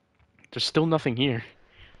 There's still nothing here.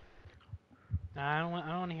 Nah, I don't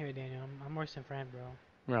want to hear it, Daniel. I'm worse than Fran, bro.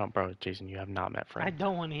 No, bro, Jason, you have not met I Frank.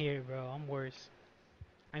 don't want to hear it, bro. I'm worse.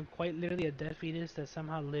 I'm quite literally a dead fetus that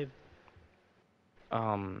somehow lived.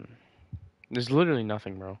 There's literally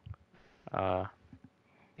nothing, bro.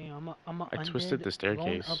 Damn, I'm a I twisted undead, the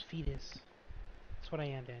staircase. grown-up fetus. That's what I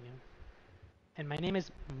am, Daniel. And my name is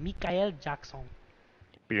Mikael Jackson.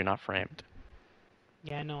 But you're not framed.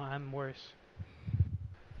 Yeah, I know. I'm worse.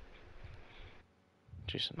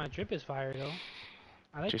 Jason. My drip is fire, though.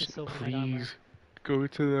 I like the Jason, silver knight armor. please go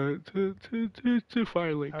to the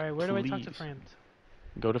Firelink. Alright, where do I talk to please. Framed?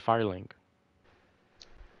 Go to Firelink.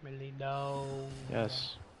 Really don't.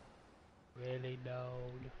 Yes. Really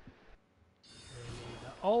don't. Really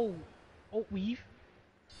don't. Oh! Oh, weave.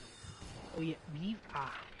 Oh, yeah, weave.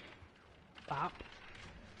 Ah. Bop.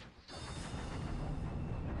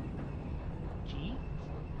 G.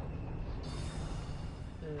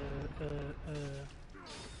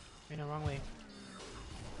 Wait, no, wrong way.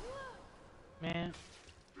 Man.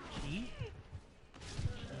 G.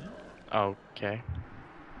 Okay.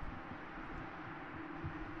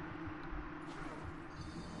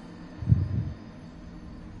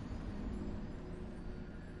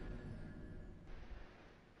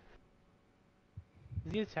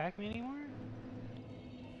 Does he attack me anymore?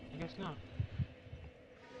 I guess not.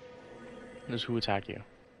 Does who attack you?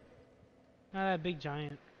 Not that big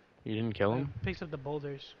giant. You didn't kill him? Picks up the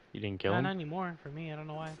boulders. You didn't kill Not him? anymore for me. I don't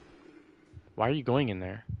know why. Why are you going in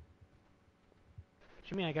there?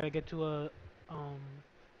 What you mean? I gotta get to a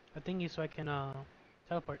thingy so I can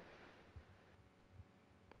teleport.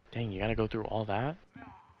 Dang, you gotta go through all that?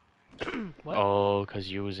 What? Oh, cause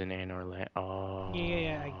you was in Anorland. Oh.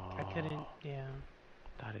 Yeah. I couldn't. Yeah.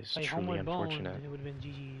 That is Like truly Homeward Bound, unfortunate. it would have been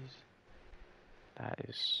GG's. That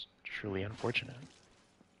is truly unfortunate.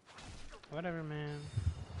 Whatever, man.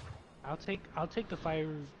 I'll take the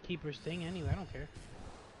Firekeeper's thing anyway. I don't care.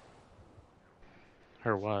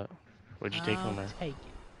 Her what? What'd you take from her? I'll take it.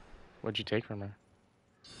 What'd you take from her?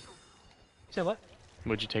 You said what?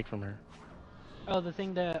 What'd you take from her? Oh, the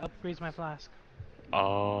thing that upgrades my flask.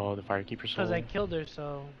 Oh, the Firekeeper soul. Because I killed her,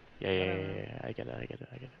 so. Yeah. whatever. I get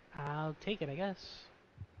it. I'll take it, I guess.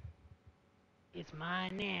 It's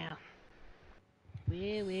mine now.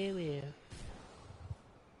 Well.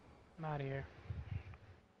 I'm out of here.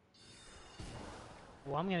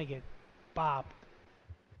 Well, I'm gonna get bopped.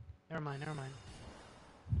 Never mind.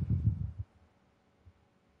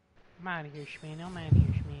 I'm out of here, Shmano.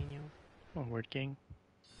 Oh, Word King.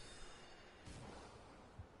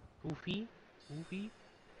 Goofy.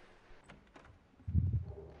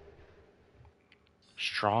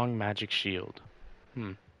 Strong magic shield.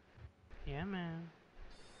 Yeah, man.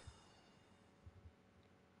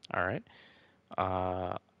 Alright.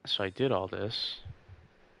 So I did all this.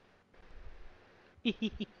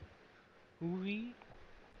 Goofy.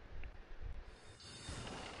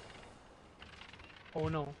 Oh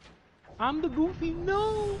no. I'm the Goofy,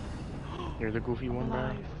 no! You're the goofy one, bro?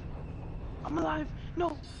 Alive. I'm alive.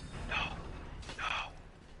 No.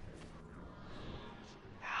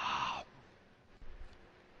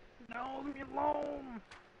 No, leave me alone.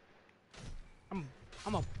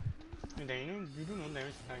 I'm a. Daniel, you do no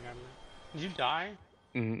damage to that guy, man. Did you die?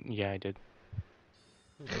 Yeah, I did.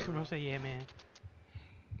 Don't say yeah, man.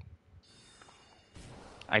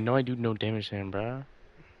 I know I do no damage to him, bro.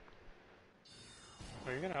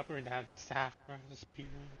 Bro, you're gonna upgrade that staff, bro. Just beat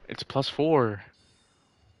him. It's +4.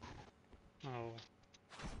 Oh.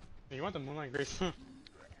 You want the Moonlight Grace?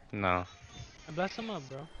 No. I bless him up,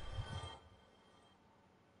 bro.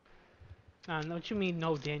 No, what you mean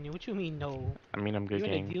no, Daniel? What you mean no? I mean, I'm good You're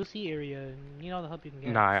in gang. the DLC area and you need all the help you can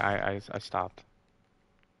get. Nah, I stopped.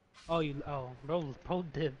 Oh, bro,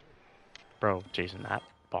 div. Bro, Jason, that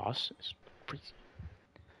boss is crazy.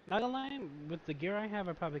 Not gonna lie, with the gear I have,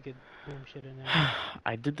 I probably could boom shit in there.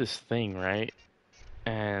 I did this thing, right?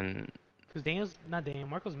 And Cause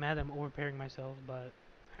Marco's mad that I'm overpairing myself, but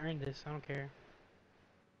I earned this. I don't care.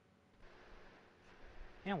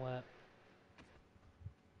 And what?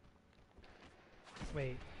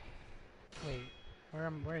 Wait.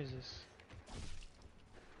 Where is this?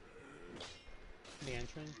 The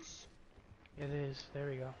entrance. It is. There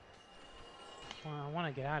we go. Well, I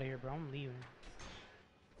want to get out of here, bro. I'm leaving.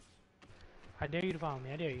 I dare you to follow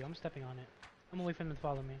me. I dare you. I'm stepping on it. I'm gonna wait for them to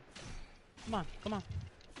follow me. Come on.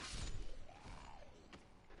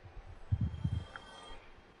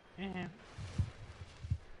 Yeah.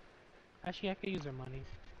 Actually, I could use their money.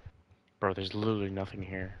 Bro, there's literally nothing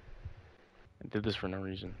here. I did this for no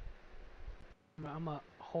reason. I'm gonna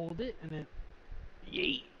hold it and then.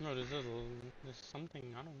 Yeet. No, there's something,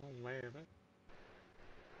 I don't know where, but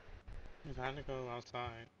you had to go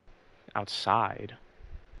outside. Outside?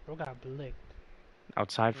 Bro got blicked.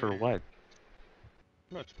 Outside for Yeah. what?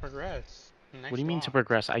 No, to progress. What do you mean to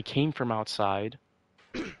progress? I came from outside.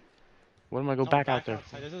 What am I go back out there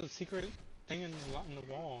for? There's a secret thing in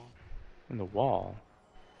the wall. In the wall?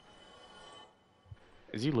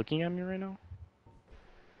 Is he looking at me right now?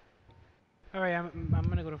 Alright, I'm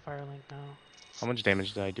gonna go to Firelink now. How much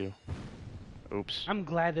damage did I do? Oops. I'm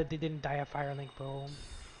glad that they didn't die at Firelink, bro.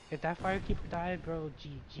 If that Firekeeper died, bro,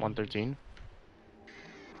 GG. 113?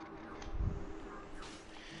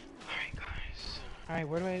 Alright, guys. Alright,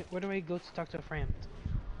 where do I go to talk to a friend?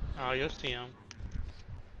 Oh, you'll see him.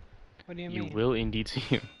 What do you You mean? will indeed see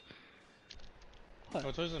him. What?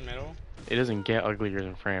 Go towards the middle. It doesn't get uglier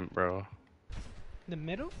than Framp, bro. The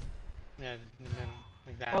middle? Yeah, the middle.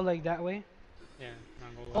 Like that. Oh, like that way? Yeah, no,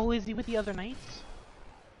 go left. Oh, is he with the other knights?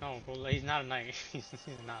 No, go left. He's not a knight. he's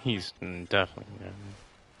not. He's definitely.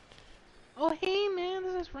 Oh, hey man,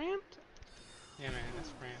 this is Ramped. Yeah, man, that's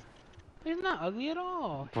Fran. He's not ugly at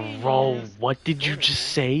all. Hey, Bro, man. what did you Golden,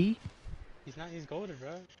 just man. say? He's not. He's golden,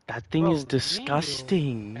 bro. That thing Bro, is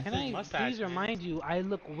disgusting. That's Can his I mustache, please man. remind you, I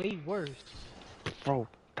look way worse. Bro,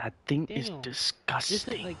 that thing is Daniel, This is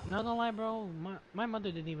disgusting. like, not gonna lie, bro. My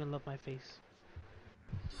mother didn't even love my face.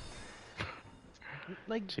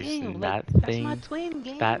 Like, Jason, Daniel, that like, thing- that's my twin,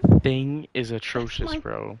 gang. That thing is atrocious, my-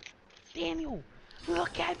 bro. Daniel,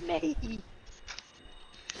 look at me.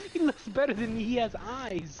 He looks better than me. He has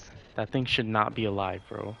eyes. That thing should not be alive,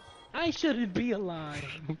 bro. I shouldn't be alive.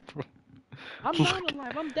 Bro. I'm not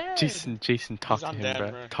alive. I'm dead. Jason, talk He's to him, undead,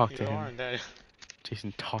 bro. bro. Talk You to are him. undead.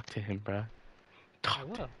 Jason, talk to him, bro. I Talk to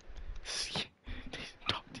will. him. Jason,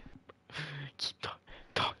 talk to him. Bro. Keep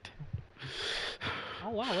talk to him. Oh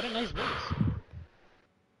wow, what a nice voice.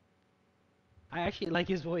 I actually like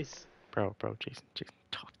his voice. Bro, Jason,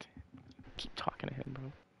 talk to him. Keep talking to him,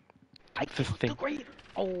 bro. I The killed thing. the great.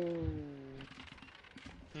 Oh.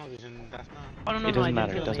 No, Jason, that's not. Oh no no It no! doesn't I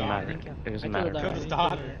matter, didn't it kill doesn't him. matter. I didn't kill him. It doesn't I killed matter. the Killed guy. his I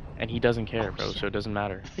daughter. didn't kill him. And he doesn't care, Oh, bro, shit. so it doesn't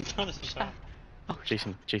matter. He killed his child. Oh,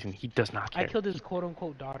 Jason, he does not I care. killed his quote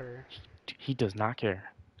unquote daughter. He does not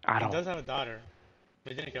care. At He all. does have a daughter.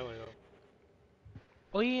 But he didn't kill her though.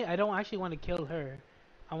 Oh yeah, I don't actually want to kill her.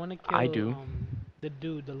 I want to kill. I do. The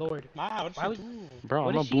dude, the Lord. Wow, what Why did would- she do? Bro, What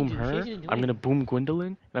I'm gonna did she boom do? She her. didn't do I'm gonna anything. boom Gwendolyn,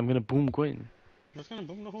 and I'm gonna boom Gwyn. What's gonna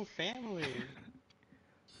boom the whole family?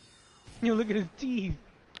 You look at his teeth.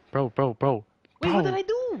 Bro. Wait, what did I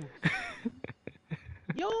do?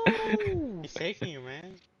 Yo. He's taking you,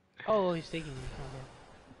 man. Oh, he's taking me. Okay.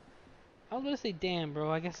 I was gonna say, damn,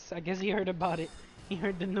 bro. I guess he heard about it. He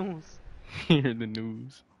heard the news. Hear the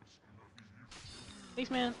news.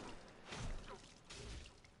 Thanks, man.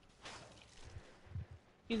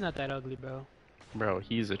 He's not that ugly, bro. Bro,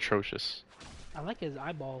 he's atrocious. I like his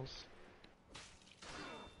eyeballs.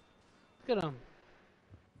 Look at him.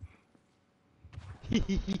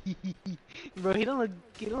 Bro, he don't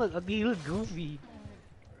look ugly. He look goofy.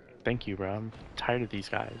 Thank you, bro. I'm tired of these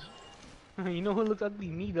guys. You know who looks ugly?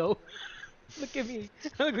 Me though. Look at me.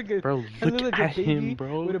 I look like a, Bro, I look like a at him, baby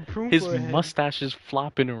bro. with a prune His forehead. mustache is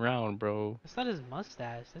flopping around, bro. That's not his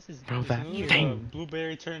mustache. That's his. Bro, his that Look ear. like a thing.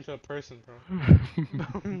 blueberry turned into a person,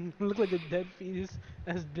 bro. Look like a dead fetus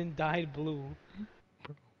has been dyed blue.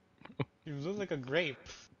 You look like a grape.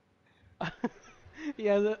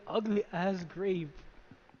 Yeah, the ugly ass grape.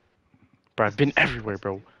 Bro, I've been everywhere,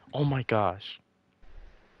 bro. Oh my gosh.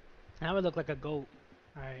 Now I look like a goat.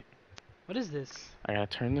 Alright. What is this? I gotta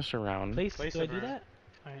turn this around. Place? Place Do I it do around. that?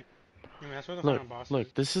 Alright. I mean, that's where the Look, final boss is.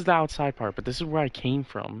 look, this is the outside part, but this is where I came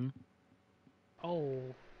from. Oh.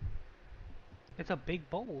 It's a big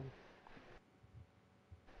bowl.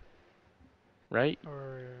 Right?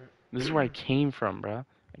 Or. This is where I came from, bro.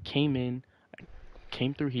 I came in, I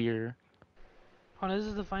came through here. Oh, this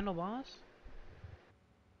is the final boss?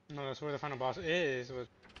 No, that's where the final boss is. With,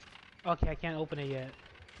 Okay, I can't open it yet.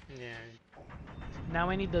 yeah. Now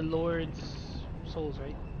I need the Lord's souls,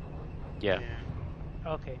 right? Yeah.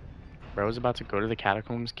 Okay. Bro, I was about to go to the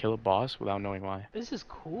catacombs, kill a boss without knowing why. This is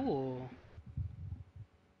cool.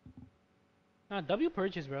 W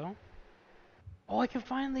purchase, bro. Oh, I can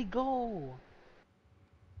finally go.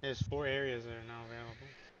 There's 4 areas that are now available.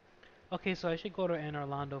 Okay, so I should go to Anne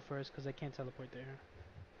Orlando first because I can't teleport there.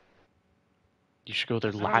 You should go there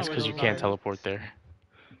I don't know last where because you those can't are. teleport there.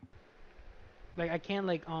 Like I can't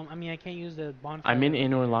I mean I can't use the bonfire. I'm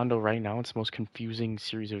in Orlando right now. It's the most confusing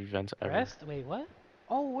series of events ever. Rest? Wait, what?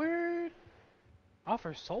 Oh, word.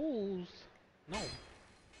 Offer souls? No.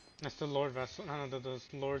 That's the Lord Vessel. No, the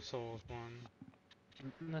Lord Souls one.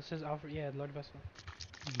 That says Alfred. Yeah, Lord Vessel.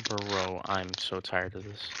 Bro, I'm so tired of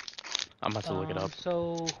this. I'm about to look it up.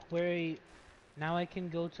 So where? Now I can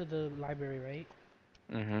go to the library, right?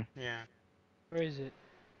 Mm-hmm. Yeah. Where is it?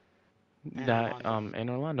 And That, Orlando. in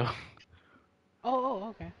Orlando. Oh,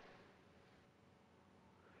 okay.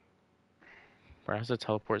 Bro, I have to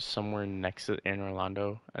teleport somewhere next to in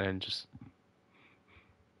Orlando, and then just...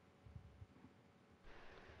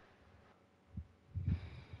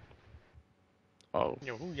 Oh.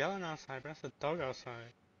 Yo, who yelling outside? Bro? That's a dog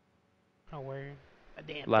outside. Oh, where? A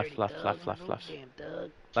damn Left, dirty left, thug, left, left, bro. left. Damn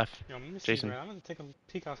thug. Left. Yo, let me see, Jason. bro. I'm gonna take a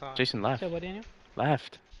peek outside. Jason, You left. said what, Daniel?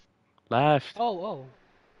 Left. Left. Oh.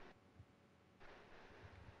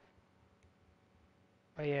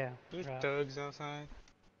 Oh yeah. There's Right. thugs outside.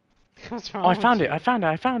 What's Oh, wrong I with found you? it. I found it.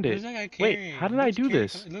 I found There's it. that guy Wait, carrying. how did I do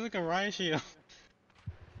this? It looks like a riot shield.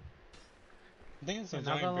 I think it's a Yeah, not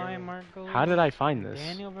giant gonna lie, barrel. Marco. How did I find this?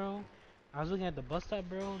 Daniel, bro. I was looking at the bus stop,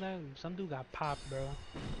 bro. That some dude got popped, bro.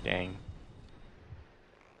 Dang.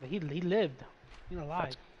 But he lived. He's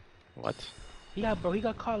alive. What? He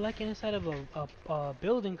got caught lacking inside of a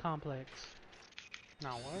building complex.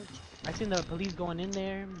 Now what? I seen the police going in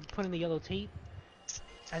there, putting the yellow tape,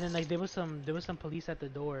 and then like there was some police at the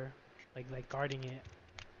door, like guarding it.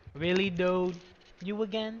 Really, dude? You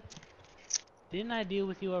again? Didn't I deal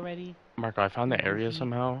with you already? Marco, I found the area Goofy.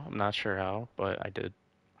 somehow. I'm not sure how, but I did.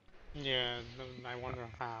 Yeah, I wonder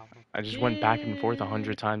how. I just went back and forth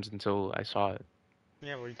 100 times until I saw it.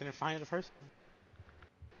 Yeah, well, you didn't find it the first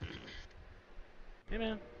time. Hey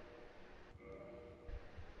man.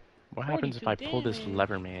 What happens if I 42 pull this damage.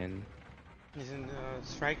 lever, man? Isn't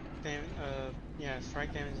strike damage? Yeah,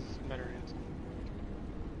 strike damage is better.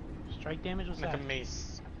 Strike damage was Like that? a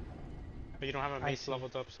mace, but you don't have a I mace see.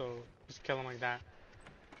 leveled up, so just kill him like that.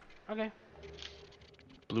 Okay.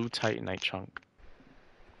 Blue Titanite chunk.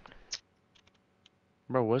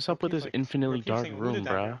 Bro, what's up with keeps this like- infinitely keeps dark saying, "Who room, did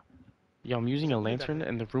that, bruh? bro?" Yo, I'm using a Who did that, lantern bro?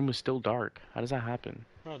 and the room is still dark. How does that happen?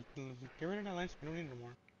 Bro, get rid of that lantern. We don't need it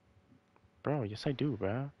anymore. Bro, yes I do,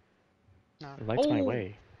 bruh. Nah. It lights my Oh!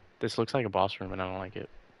 way. This looks like a boss room and I don't like it.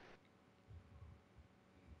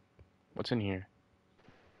 What's in here?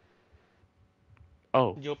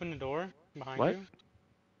 Oh, You open the door behind What? you.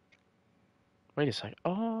 wait a sec.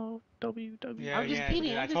 Oh, WW. Yeah, I'm just yeah.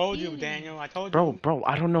 beating, I I'm just told you, beating. Daniel. I told Bro, you. bro,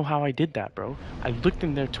 I don't know how I did that, bro. I looked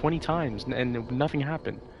in there 20 times and nothing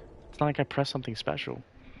happened. It's not like I pressed something special.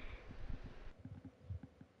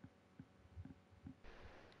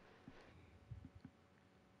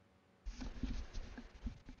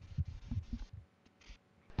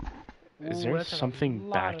 Is Ooh, there that's like a something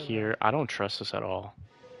lot back of here? them. I don't trust this at all.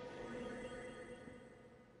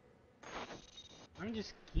 I'm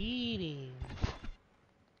just kidding.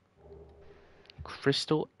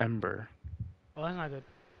 Crystal Ember. Oh, that's not good.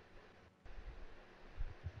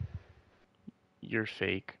 You're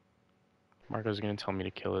fake. Marco's gonna tell me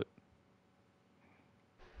to kill it.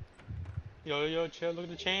 Yo, chill. Look at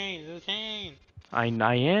the chain. Look at the chain. I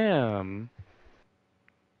am.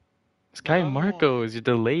 This guy Another one. Marco is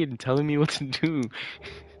delayed in telling me what to do.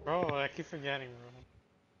 Bro, I keep forgetting, bro.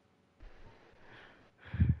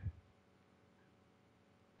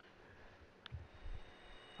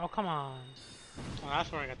 Oh, come on. Oh,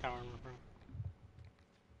 that's where I got that armor from.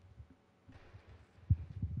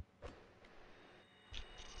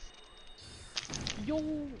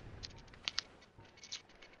 Yo!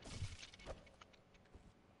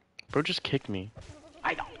 Bro just kicked me.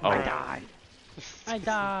 I don't. Oh. I died. I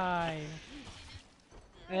died.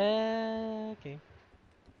 Okay.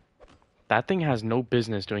 That thing has no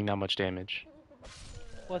business doing that much damage.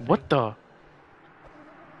 What? What the?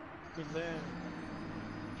 He's there.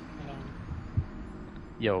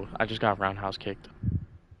 Yo, I just got roundhouse kicked.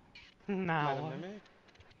 By Now. the mimic?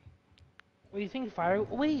 What do you think? Fire?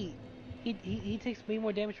 Wait. He takes way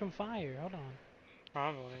more damage from fire. Hold on.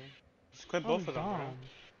 Probably. Just quit I'm both of them, bro. dumb.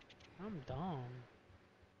 I'm dumb.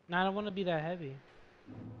 Nah, I don't want to be that heavy.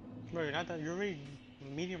 Bro, you're not that. You're already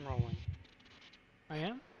medium rolling. I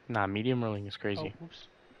am? Nah, medium rolling is crazy. Oh, oops.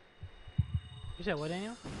 You said what,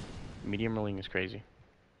 Daniel? Medium rolling is crazy.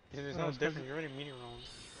 There's Oh, no it's 'cause- difference. You're already medium rolling.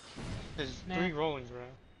 There's Nah. 3 rollings, bro.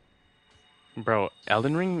 Bro,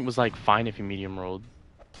 Elden Ring was like fine if you medium rolled.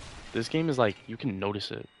 This game is like, you can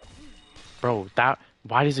notice it. Bro,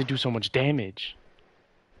 why does it do so much damage?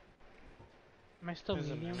 Am I still This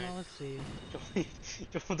is a medium? mimic. Well, let's see.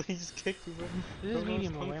 Yo, he just kicked you, bro. This is Bro,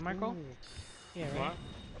 medium, kung right, Marco? fu. Yeah, right? What?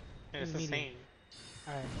 Yeah, it's the Medium. same.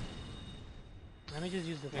 Alright. Let me just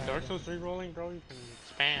use the In fire Dark then. Souls 3 rolling, bro, you can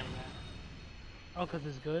spam that. Oh, because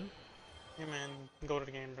it's good? Hey, man, go to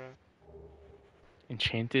the game, bro.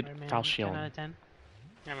 Enchanted Right, man. 10 Falchion. out of 10.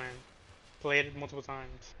 Yeah, man. Played it multiple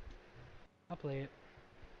times. I'll play it.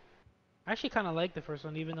 I actually kind of like the first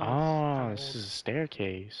one, even though it's Ah, kind of this old. is a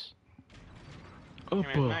staircase. Yeah, man,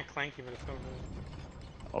 it's Uppa. not clanky, but it's so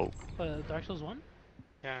good. Oh, But Dark Souls 1?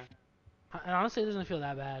 Yeah. And honestly, it doesn't feel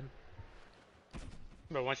that bad.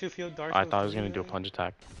 But once you feel Dark I Souls thought I was 3, gonna do a plunge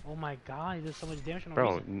attack. Oh my god, he does so much damage for no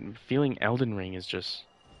Bro, reason. feeling Elden Ring is just...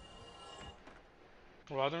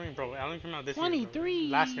 well, Elden Ring, bro. Elden Ring came out this year, 23!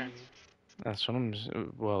 bro. Last year, I mean. That's what I'm...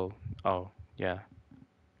 Well, oh, yeah.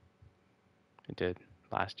 It did.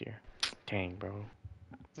 Last year. Dang, bro.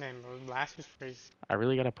 Man, bro, last year's crazy. I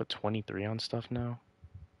really gotta put 23 on stuff now?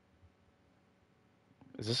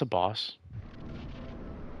 Is this a boss?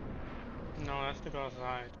 No, that's to go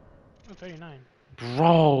outside. Oh, 39.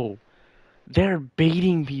 Bro! They're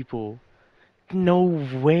baiting people. No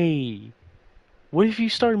way. What if you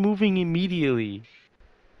start moving immediately?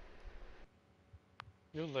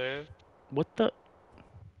 You live. What the?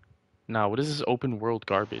 Nah, what is this open world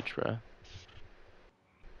garbage, bruh?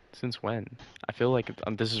 Since when? I feel like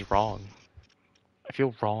this is wrong. I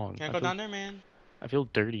feel wrong. Can't go down there, man. I feel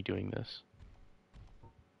dirty doing this.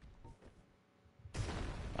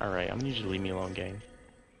 Alright, I'm gonna need you to leave me alone, gang.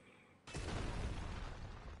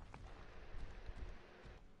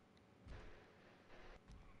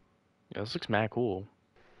 Yeah, this looks mad cool.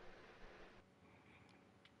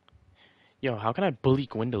 Yo, how can I bully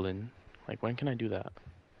Gwendolyn? Like, when can I do that?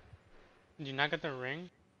 Did you not get the ring?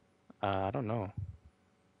 I don't know.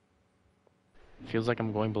 Feels like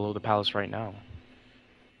I'm going below the palace right now.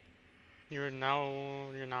 You're not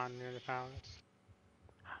near the palace.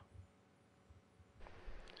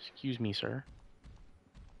 Excuse me, sir.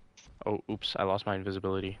 Oh, oops, I lost my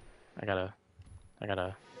invisibility. I gotta...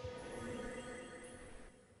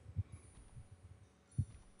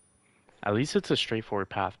 At least it's a straightforward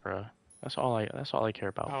path, bruh. That's all I care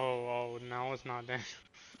about. Oh, no, it's not there.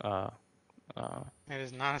 Uh, It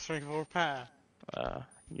is not a straightforward path.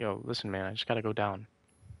 yo, listen, man, I just gotta go down.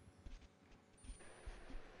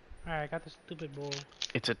 Alright, I got this stupid bull.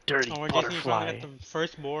 It's a dirty Oh, we're just butterfly. at the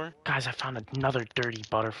first boar. Guys, I found another dirty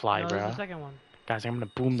butterfly, No, this is the bruh. second one. Guys, I'm gonna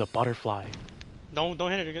boom the butterfly. Don't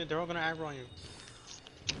hit it. They're all gonna aggro on you.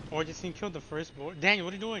 Or just kill the first boar. Daniel,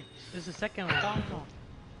 what are you doing? This is the second one. Daniel.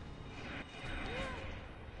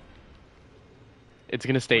 It's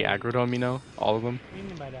gonna stay aggroed on me now, all of them. What do you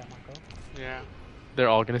mean by that, Marco? Yeah. They're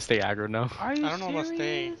all gonna stay aggroed now. Are you I don't know about stay.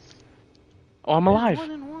 serious? Oh, I'm alive. There's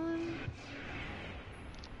 1 and 1.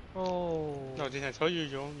 Oh. No, did I tell you,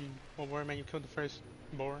 Joe? Oh, boar, man, you killed the first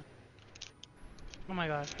boar. Oh my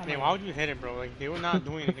god. Oh my Man, god. why would you hit it, bro? Like, they were not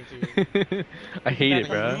doing anything to you. I hate it,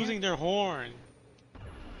 They're bruh. using their horn.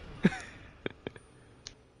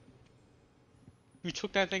 You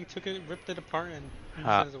took that thing, ripped it apart, and used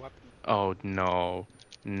it as a weapon. Oh no,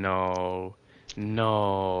 no,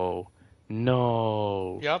 no,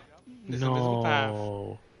 no. Yup. This invisible path.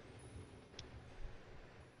 No.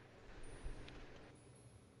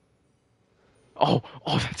 Oh,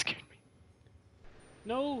 that scared me.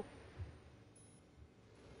 No.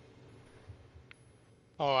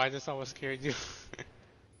 Oh, I just almost scared you.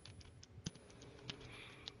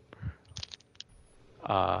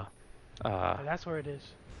 Oh, that's where it is.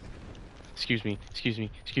 Excuse me.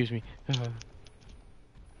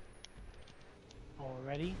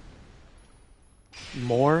 Already?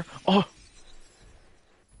 More? Oh!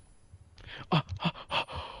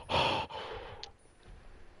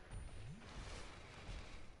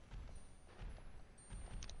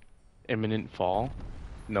 Imminent fall?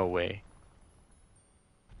 No way.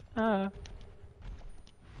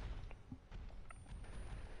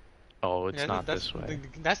 Oh, it's Yeah, not that's, this way.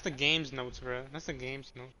 That's the game's notes, bro. That's the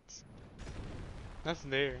game's notes. That's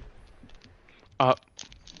there. I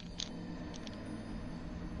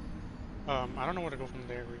don't know where to go from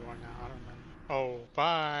there where you are now. I don't know. Oh,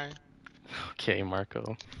 bye. Okay,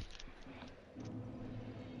 Marco.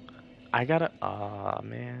 I gotta. Aw,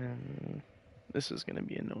 man. This is gonna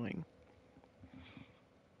be annoying.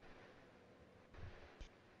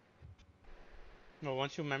 But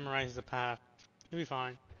once you memorize the path, you'll be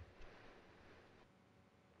fine.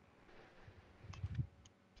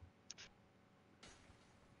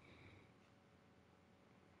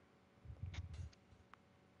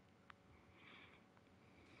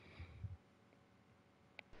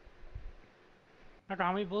 Marco,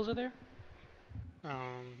 how many bulls are there?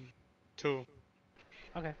 2.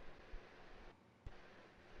 Okay.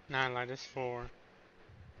 Nah, like this 4.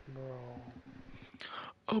 Bro.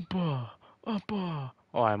 Uppa.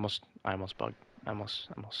 Oh, I almost bugged. I almost.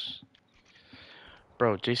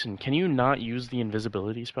 Bro, Jason, can you not use the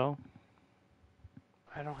invisibility spell?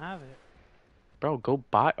 I don't have it. Bro, go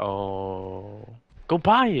buy. Oh, go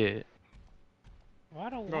buy it, Well, I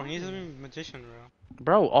don't Bro, want he needs to it. be a magician, bro.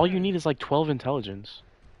 bro. All you Why? need is like 12 intelligence,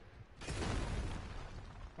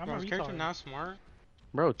 I'm Bro, a his character retard. not smart.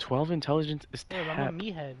 bro. 12 intelligence is Yeah, but I'm a tap,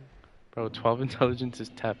 meathead. bro. 12 intelligence is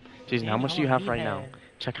tap. Jason, how Damn, much I'm do you a have right now? meathead.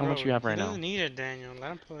 Check how Bro, much you have he right now, doesn't need it, Daniel.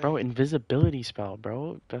 Let him play. bro. Invisibility spell,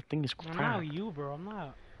 bro. That thing is I'm crap. not you, bro. I'm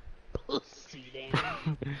not a pussy,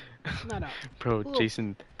 damn. I'm not a Bro, pussy.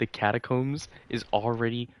 Jason, the catacombs is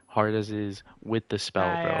already hard as is with the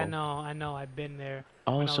spell, I bro. know. I've been there.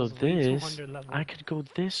 Oh, When I so was way this, 200 level. I could go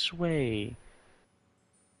this way.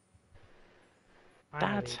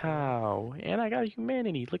 That's Finally, bro. how. And I got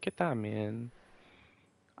humanity. Look at that, man.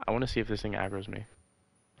 I want to see if this thing aggroes me.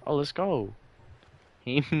 Oh, let's go.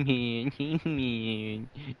 Hey, man. Hey, man.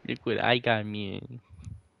 Look what I got, man.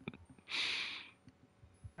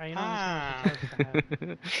 Alright, you know Ah. how much intelligence I have.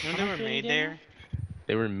 You know How they much were do I made need, there?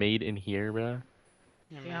 They were made in here, bruh.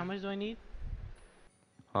 Yeah, Yeah, how man. much do I need?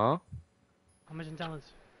 Huh? How much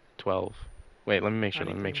intelligence? 12. Wait, let me make I sure.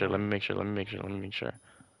 Let need me make three sure. more. Let me make sure. Let me make sure. Let me make sure.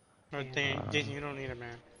 Bro, Damn. Jason, you don't need it,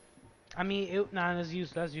 man. I mean, nah, that's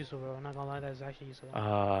useful, bro. I'm not gonna lie, that's actually useful.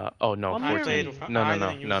 Oh no, Well, 14. Mary. No,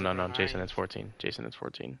 didn't use it, bro. Jason, I it's 14. Jason, it's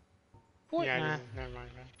 14. Yeah, Nah, never mind,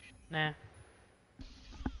 man. nah.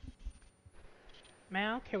 Man,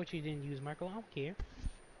 I don't care what you didn't use, Marco. I don't care.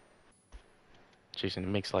 Jason, it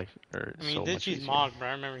makes life I mean, so he did much cheese easier. Mog, bro.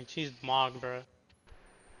 I remember he cheesed Mog, bro. What are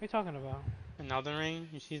you talking about? In Elden Ring,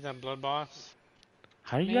 you cheesed that blood boss.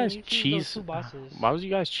 How do you Man, guys you cheese those cheese? two bosses. Why was you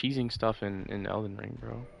guys cheesing stuff in Elden Ring,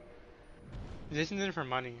 bro? Jason did it for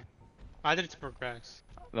money. I did it to progress.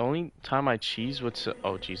 The only time I cheese was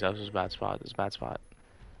oh jeez, that was a bad spot. This is a bad spot.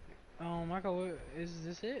 Oh, Marco, is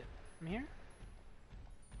this it? I'm here?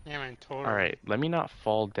 Yeah, man, totally. All right, let me not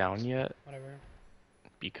fall down yet Whatever.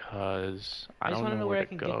 because I just don't wanna know know where I to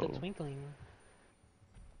can go. get the twinkling.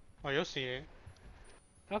 Oh, you'll see it.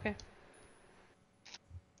 Okay.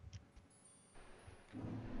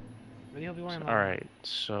 Really hope you weren't All right,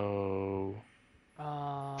 so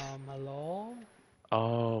hello?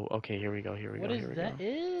 oh okay, here we go. Here we What go. is Here we that? go.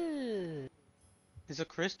 Is It's a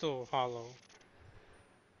crystal hollow.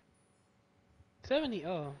 70.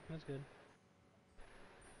 Oh, that's good.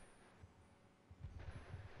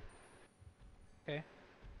 Okay.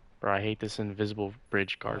 Bro, I hate this invisible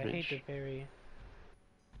bridge Oh, I hate garbage. the fairy.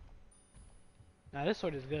 Nah, this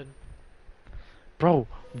sword is good. Bro,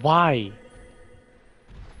 why?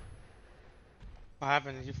 What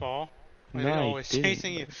happened? Did you fall? No, I Oh, it's didn't.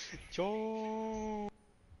 chasing you. Yo.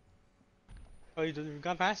 Oh, you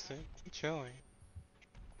got past it. Keep chilling.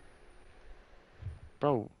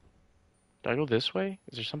 Bro, do I go this way?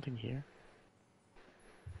 Is there something here?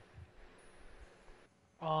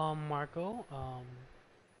 Marco,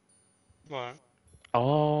 What?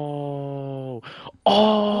 Oh,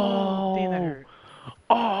 damn, that oh, hurt.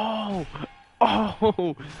 oh,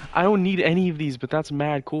 oh! I don't need any of these, but that's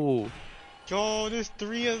mad cool. Yo, there's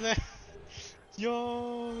 3 of them.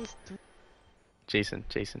 Yo, there's 3. Jason.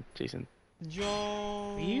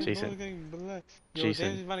 Yo, You? Jason. Bro's getting blessed. Yo, Jason.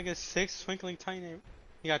 Dan's about to get 6 twinkling tiny.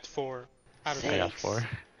 He got 4 out of I got 6. 4.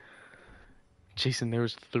 Jason, there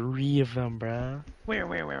was 3 of them, bruh. Where?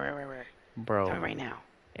 Bro, Tell me right now.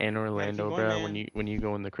 and Orlando, keep going, bruh. man. When you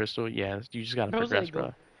go in the crystal, yeah, you just gotta Bro's progress, like, go.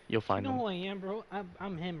 bruh. You'll You find know them. who I am, bro?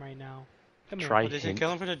 I'm him right now. Come Try here. Jason, hint.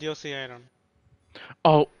 kill him for the DLC item.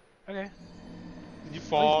 Oh, Okay. Did you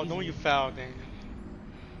fall? easy. No, you fell, Daniel.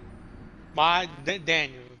 Why,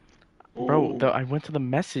 Daniel? bro, I went to the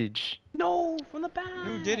message. No, from the back.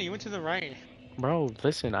 You did it. You went to the right. Bro,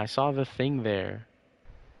 listen, I saw the thing there.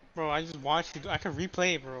 Bro, I just watched you. I can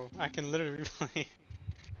replay it, bro. I can literally replay it.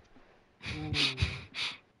 Ooh.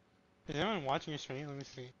 Is anyone watching your stream? Let me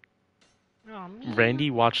see. Oh, man.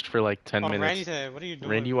 Randy watched for like 10 Oh, minutes. Randy said, what are you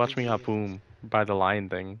doing? Randy watched me Big hop G?" boom by the lion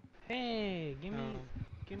thing. Hey, give me Oh.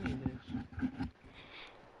 this.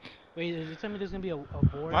 Wait, is it telling me there's gonna be a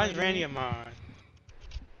board? Why right is Randy here? a mod?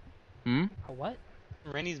 Hmm? A what?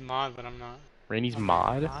 Randy's mod, but I'm not. Randy's Okay,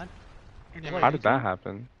 mod? mod? And Yeah, what, How did that YouTube?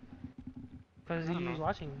 happen? Because I he don't was know.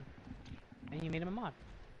 watching, and you made him a mod.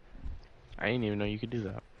 I didn't even know you could do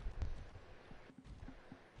that.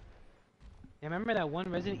 Yeah, remember that one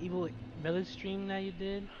Resident Evil Village stream that you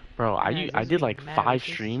did? Bro, Yeah, I it's did being like mad 5 racist.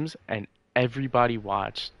 streams and everybody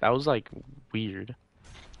watched. That was like weird.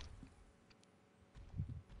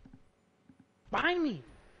 Behind me!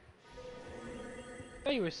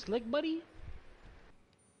 Thought you were slick, buddy?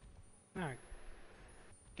 Alright.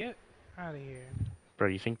 Get out of here. Bro,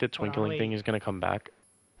 you think the twinkling thing wait. is gonna come back?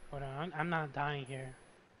 Hold on, I'm not dying here.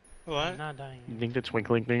 I'm What? not dying You here. think the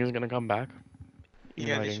twinkling thing is gonna come back? Even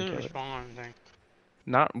Yeah, though I they didn't should kill it. respawn, I think.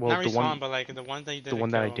 Not well. Not The respawn, one, but like the ones that you the didn't one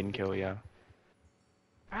that I kill, didn't they kill. come. Yeah.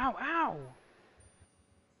 Ow, ow!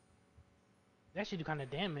 That should do kind of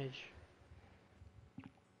damage.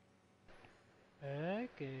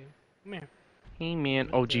 Okay. Come here. Hey man.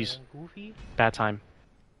 Oh Mr. jeez. Goofy. Bad time.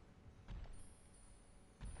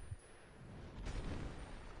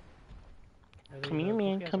 Come here,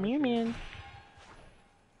 man. Goofy has Come here, archery. man.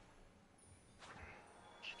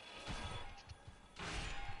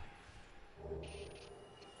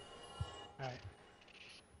 Alright.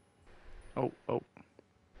 Oh, oh.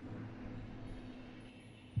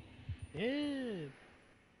 Yeah.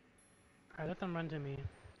 Alright, let them run to me.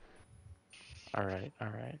 All right, all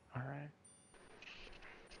right, all right.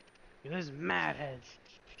 Yo, this is mad heads.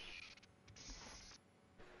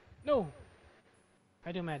 No!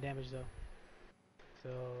 I do mad damage though. So.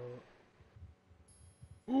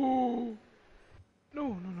 Ooh! No,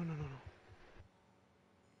 no, no, no, no, no.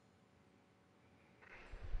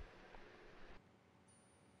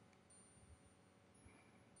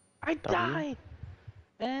 I W? died!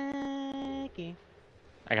 Okay.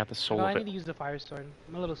 I got the soul No, I of need it. to use the fire sword.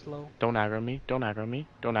 I'm a little slow. Don't aggro me. Don't aggro me.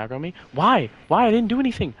 Don't aggro me. Why? Why? I didn't do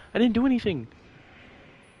anything. I didn't do anything.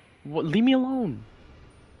 What? Leave me alone.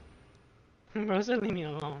 Bro, so leave me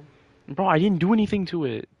alone. Bro, I didn't do anything to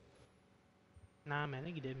it. Nah, man, I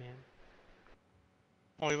think you did, man.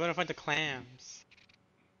 Oh, you better fight the clams.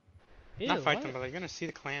 Ew, Not fight what? them, but like, you're gonna see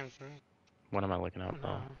the clams, right? What am I looking at, Oh,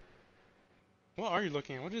 bro? nah. What are you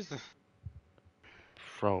looking at? What is the?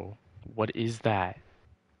 Bro, what is that?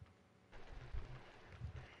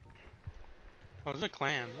 Oh, those are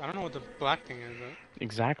clams. I don't know what the black thing is. But...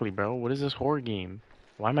 Exactly, bro. What is this horror game?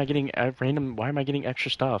 Why am I getting random? Why am I getting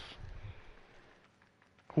extra stuff?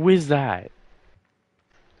 Who is that?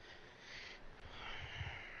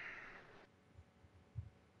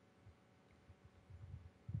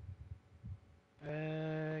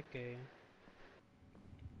 Okay.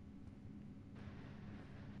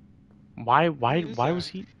 Why? What Why? is Why that? was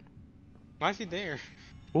he? Why is he there?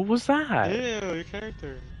 What was that? Ew, your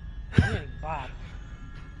character. I'm getting bopped.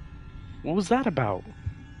 What was that about?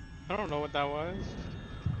 I don't know what that was.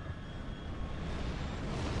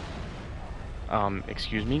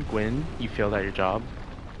 Excuse me, Gwen. You failed at your job.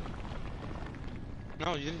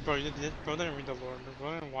 No, you didn't, bro. You didn't, bro didn't read the lore.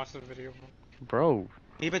 Bro didn't watch the video. Bro.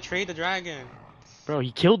 He betrayed the dragon. Bro,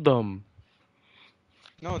 he killed them.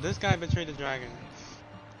 No, this guy betrayed the dragon.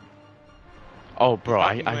 Oh, bro,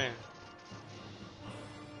 He's helping Gwen.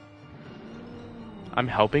 I'm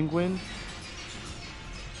helping Gwen.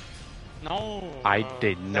 No. I bro.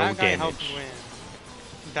 did no that guy helped damage. Gwen.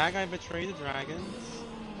 That guy betrayed the dragons.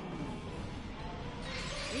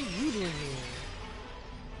 What are you doing here?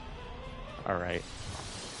 All right.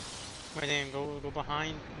 Wait, damn, go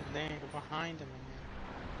behind. Damn, go behind him.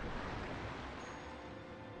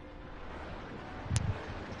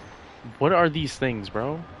 What are these things,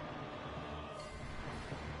 bro?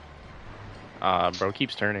 Bro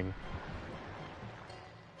keeps turning.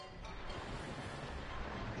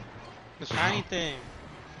 The shiny thing.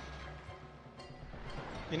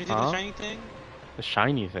 You need to do Huh? the shiny thing? The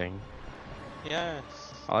shiny thing. Yes.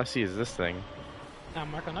 All I see is this thing. Nah,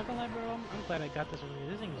 Mark, I'm not gonna lie, bro. I'm glad I got this one.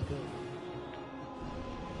 This thing is good.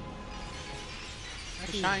 The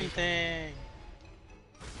Actually, shiny thing.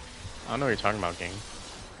 I don't know what you're talking about, gang.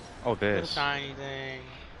 Oh, The this. shiny thing.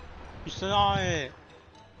 You saw it.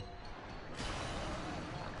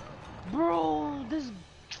 Bro, this.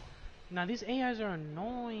 Now these AIs are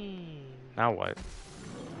annoying. Now what?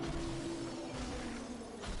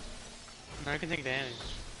 Now I can take damage.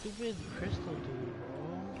 Stupid crystal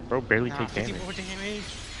dude, Bro barely Nah, take damage. 54 damage.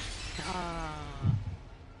 Ah.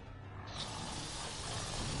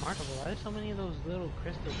 Remarkable. Why are so many of those little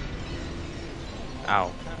crystal dudes?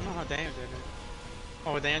 Ow. I don't know how damage did it.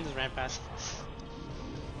 Oh, Dan just ran past.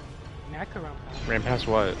 I mean, I could run past Ran past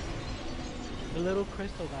what? the little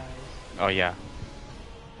crystal guys. Oh, yeah.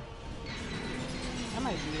 I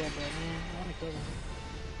might do that, but man, I wanna kill them.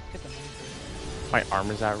 Get the main thing. My arm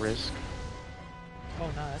is at risk. Oh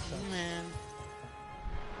no, that sucks. Man.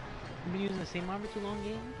 You've been using the same armor too long,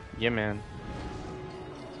 game? Yeah, man.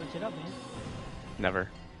 Switch it up, man. Never.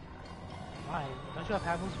 Why? Don't you have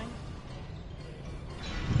Pablo swing?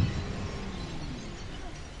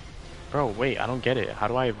 Bro, wait, I don't get it. How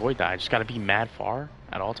do I avoid that? I just gotta be mad far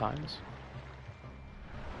at all times?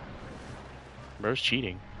 Bro's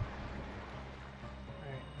cheating.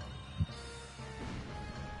 Alright.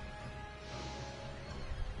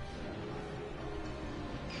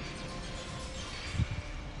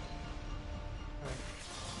 Alright.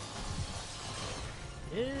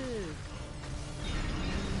 Ew.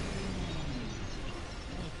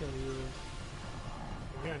 Let me kill you.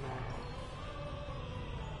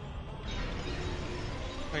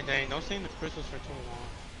 Hey, Dane, don't stay in the crystals for too long.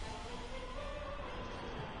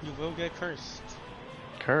 You will get cursed.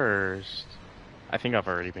 Cursed. I think I've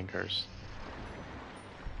already been cursed.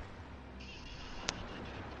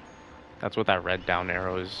 That's what that red down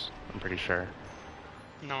arrow is, I'm pretty sure.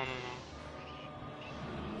 No.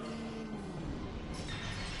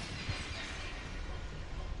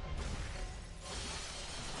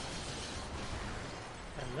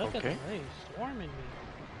 And look at Okay. them, they swarming me.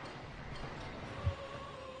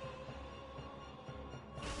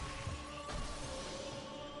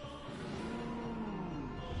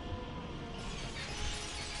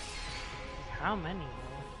 How many, bro?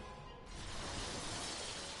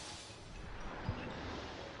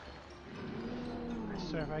 I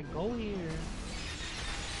swear, if I go here...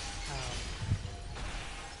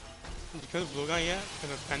 Did you kill the blue guy yet? For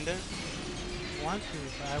the pendant? I want to,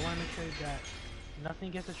 but I want to make sure that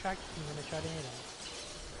nothing gets attracted to me when I try to hit him.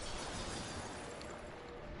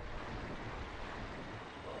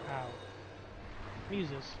 Ow. Let me use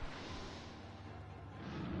this.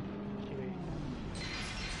 Okay, wait.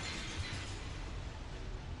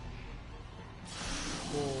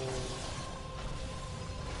 Whoa.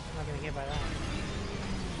 I'm not gonna get by that.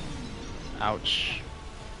 Ouch.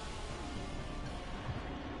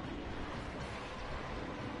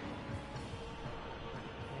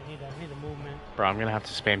 I need the movement. Bro, I'm gonna have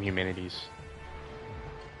to spam humanities.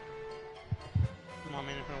 Come on,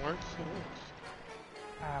 man, if it works, it works.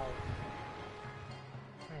 Ow.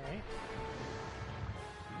 Alright.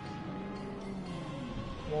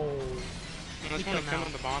 Whoa. I just want to kindle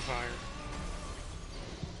the bonfire.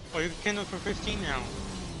 Oh, you can kindle for 15 now.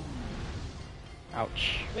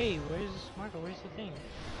 Ouch. Wait, where's Marco? Where's the thing?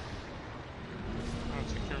 Oh,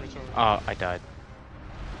 secure resource. I died.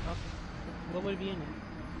 Okay. What would be in it?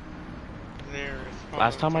 There.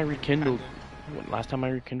 Last time I something rekindled, pendant. last time I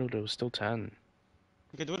rekindled, it was still 10.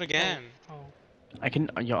 You can do it again. Oh. I can,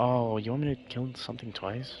 oh, you want me to kill something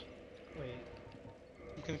twice? Wait.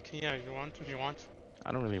 You can, yeah, if you want to.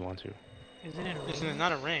 I don't really want to. Isn't it a It's ring?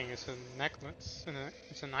 not a ring, it's a necklace, and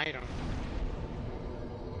it's an item.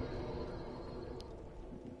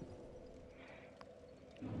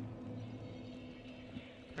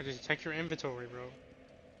 Or just check your inventory, bro.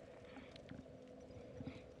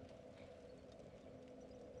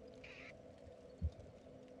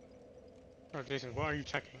 Oh, Jason, what are you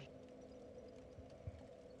checking?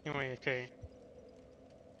 Anyway, okay.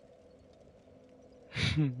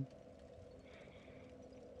 Come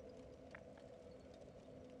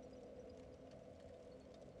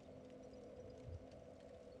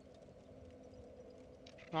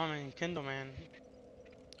on, man, Kindle, man.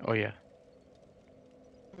 Oh yeah.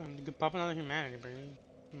 You could pop another humanity, bro.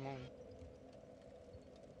 Come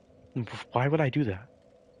on. Why would I do that?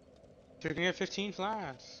 So you can get 15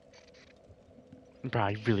 flasks. Bro,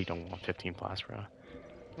 I really don't want 15 plus, bro.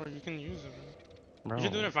 Or you can use it. Bro, You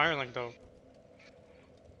should do it in Firelink, though.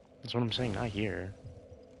 that's what I'm saying, not here.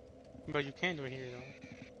 But you can do it here, though.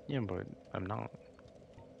 Yeah, but I'm not.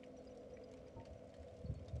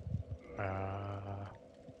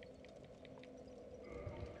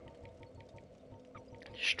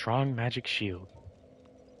 Strong magic shield.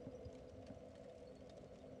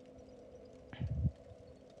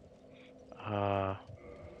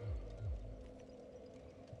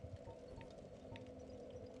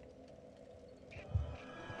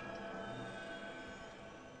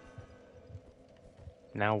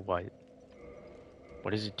 Now what?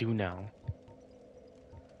 What does it do now?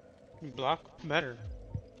 You block better.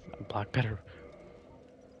 Block better.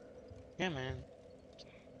 Yeah, man.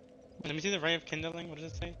 Let me see the right of kindling. What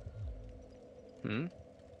does it say? Hmm?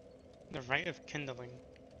 The right of kindling.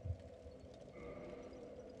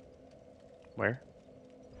 Where?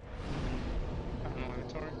 I don't know,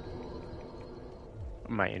 inventory.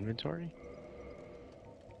 My inventory?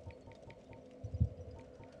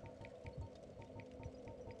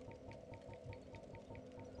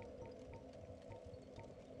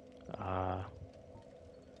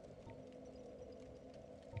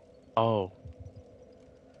 Oh.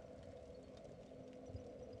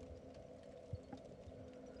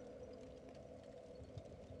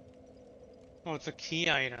 Oh, it's a key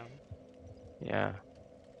item. Yeah.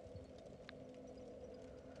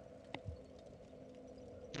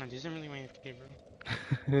 Oh, these are really my FP,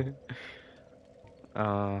 bro.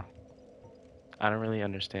 I don't really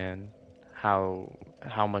understand how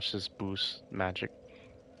much this boosts magic,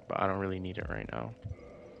 but I don't really need it right now.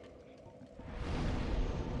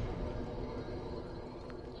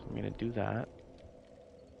 So I'm gonna do that.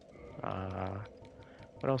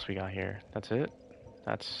 What else we got here? That's it?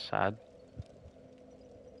 That's sad.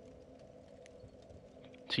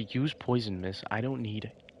 To use poison mist, I don't need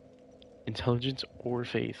Intelligence or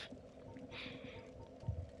faith?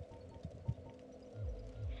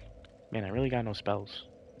 Man, I really got no spells.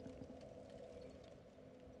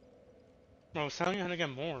 Bro, I was telling you how to get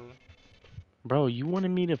more. Bro, you wanted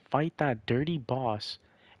me to fight that dirty boss.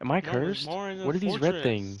 Am I No, there's cursed? more in the What are these red fortress.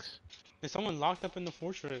 things? There's someone locked up in the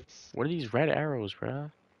fortress. What are these red arrows,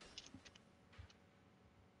 bruh?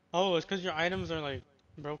 Oh, it's because your items are like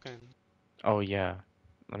broken. Oh yeah.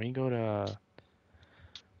 Let me go to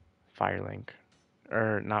Firelink.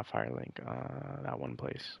 Or not Firelink, that one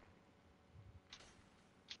place.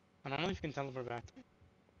 I don't know if you can teleport back.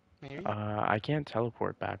 Maybe? I can't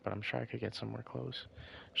teleport back, but I'm sure I could get somewhere close.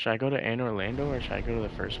 Should I go to Anne Orlando or should I go to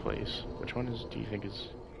the first place? Which one do you think is...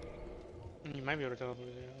 You might be able to teleport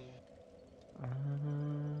there.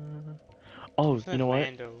 Uh... Oh, What's you that know what?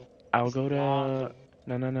 Lando? I'll It's go long to...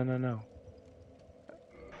 though. No.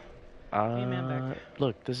 Hey man, back.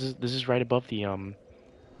 Look, this is right above the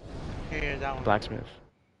Here, that one. blacksmith.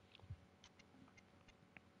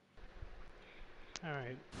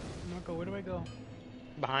 Alright. Marco, where do I go?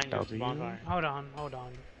 Behind you, it's a W? bonfire. Hold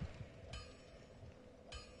on.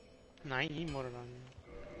 Nah, I need more than you.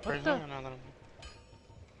 What First the? one, no.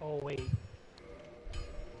 Oh, wait.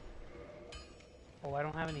 Oh, I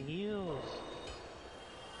don't have any heals.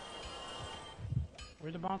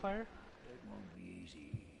 Where's the bonfire?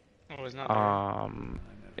 Oh, it's not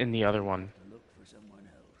there. In the other one.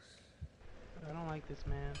 I don't like this,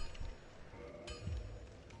 man.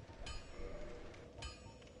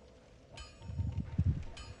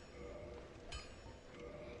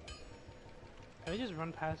 Can I just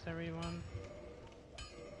run past everyone?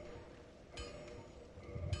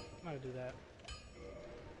 I'm gonna do that.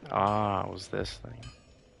 It was this thing.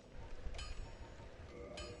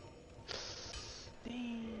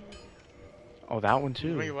 Damn. Oh, that one Where are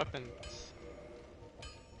too. your weapons?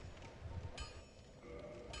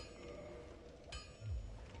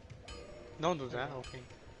 Don't do that, okay.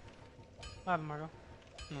 What happened, Marco?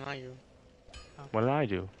 No, not you. What did I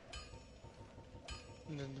do?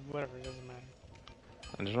 Whatever, it doesn't matter.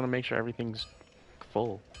 I just want to make sure everything's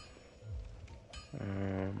full. Go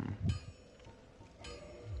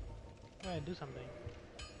ahead, do something.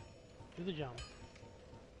 Do the jump.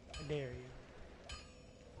 I dare you.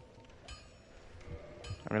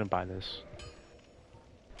 I'm gonna buy this.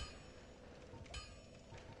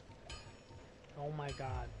 Oh my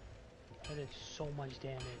god. That is so much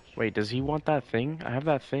damage. Wait, does he want that thing? I have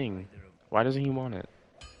that thing. Why doesn't he want it?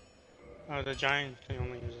 The giant can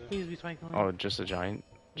only use it. Please be twinkling. Oh, just a giant?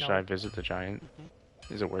 No. Should I visit the giant?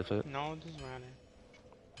 Is it worth it? No, it doesn't matter.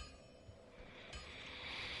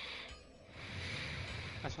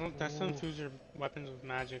 That's to infuse your weapons with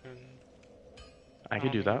magic and... I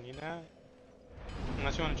could don't do think that. you need that.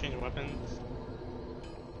 Unless you want to change your weapons.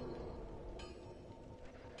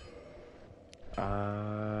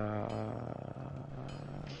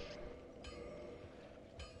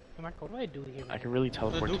 Hey Marco, what do I do here? I can really The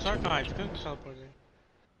teleport Duke's to so many Archives, you giants. could teleport there.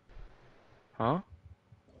 Huh?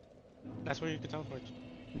 That's where you could teleport to.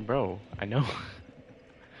 Bro, I know.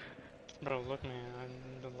 Bro, look man,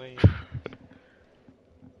 I'm delayed.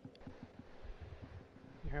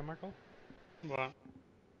 You hear Marco? What?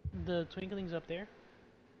 The twinkling's up there.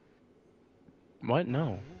 What?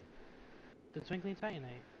 No. The twinkling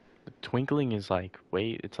titanite. The twinkling is like,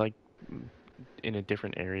 wait, it's like in a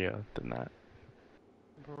different area than that.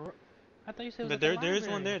 Bro, I thought you said it was But at the there is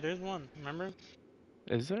one library. there, there's one, remember?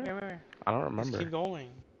 Is there? Where? I don't Just remember. keep going.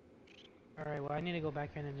 Alright, well I need to go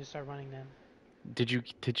back in and just start running then. Did you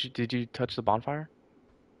touch the bonfire?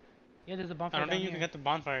 Yeah, there's a I bonfire don't down think you here. can get the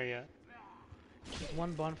bonfire yet. There's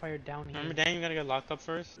one bonfire down here. Remember Dan, you gotta get locked up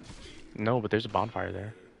first? No, but there's a bonfire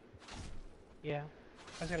there. Yeah.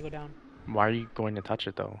 I just gotta go down. Why are you going to touch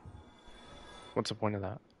it though? What's the point of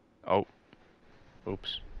that? Oh.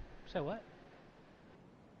 Oops. Say what?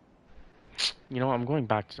 You know what? I'm going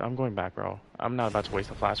back, bro. I'm not about to waste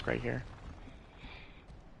a flask right here.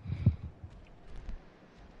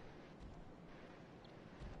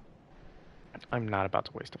 I'm not about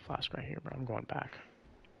to waste a flask right here, bro. I'm going back.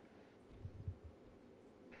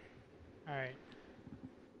 Alright.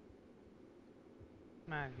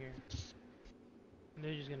 I'm out of here.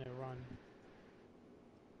 They're just gonna run.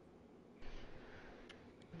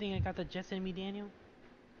 You think I got the jets in me, Daniel?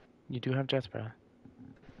 You do have jets, bro.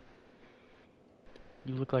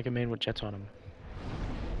 You look like a man with jets on him.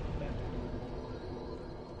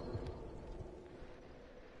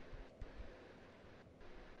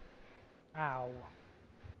 Ow.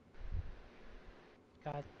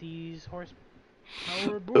 Got these horse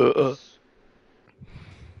power boots.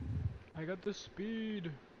 I got the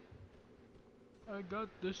speed. I got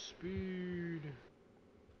the speed.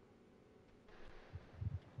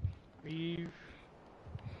 Breathe.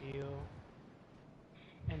 Heal.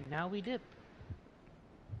 And now we dip.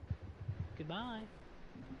 Goodbye.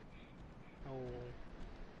 Oh.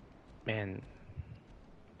 Man,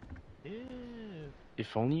 Dip.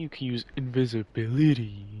 if only you could use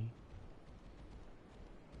invisibility.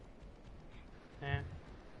 Eh.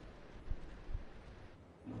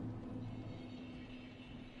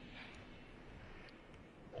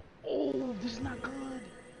 Oh, this is not good.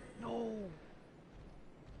 No.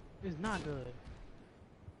 It's not good.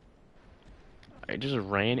 I just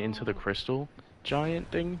ran into the crystal giant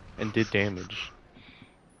thing and did damage.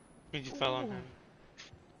 You just fell on him.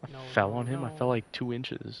 I No, fell no, on him. I no. fell like 2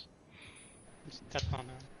 inches. You stepped on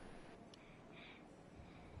him.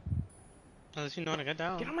 Unless you know how to get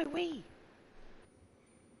down. Get on my way.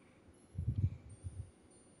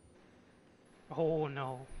 Oh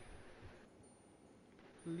no.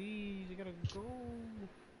 Please, I gotta go.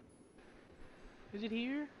 Is it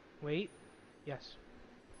here? Wait. Yes.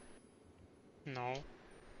 No.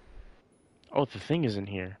 Oh, the thing isn't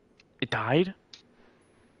here. It died?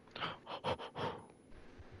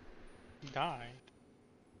 You die.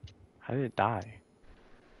 How did it die?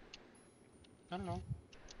 I don't know.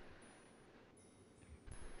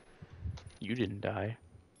 You didn't die.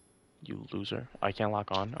 You loser. I can't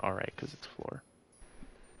lock on? Alright, because it's floor.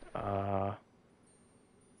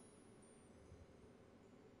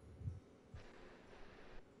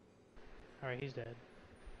 Alright, he's dead.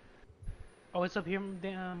 Oh, it's up here,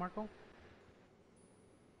 Marco?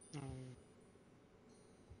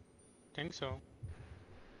 Think so.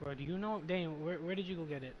 Bro, do you know? Daniel, where did you go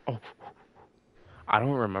get it? Oh. I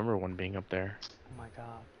don't remember one being up there. Oh my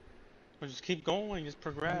god. Well, just keep going. Just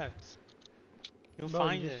progress. You'll Bro,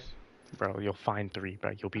 find you it. Bro, you'll find 3,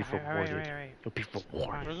 bro. You'll be rewarded. Alright. You'll be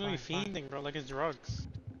rewarded. Bro's only fine. fiending, bro. Like it's drugs.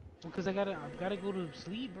 Well, cause I gotta go to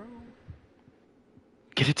sleep, bro.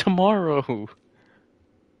 Get it tomorrow.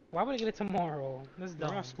 Why would I get it tomorrow? That's We're dumb.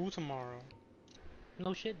 gonna have school tomorrow.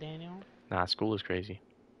 No shit, Daniel. Nah, school is crazy.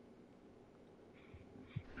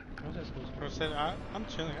 What's that supposed to Bro said, I'm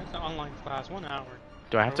chilling. That's an online class. 1 hour.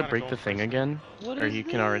 Do I have We're to gonna break go the thing first. again? What Or is you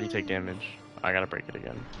can already take this? damage? I gotta break it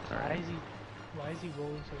again. Why Alright. is he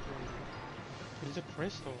rolling so crazy? It's a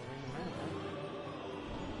crystal. I mean, man.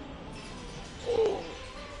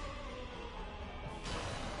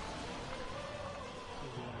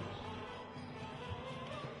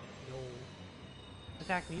 No.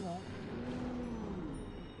 Attack me, won't.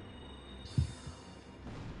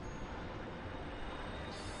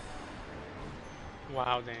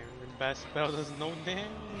 Wow, damn. The best spell does no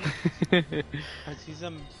damage. Cause he's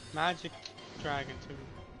a magic dragon too.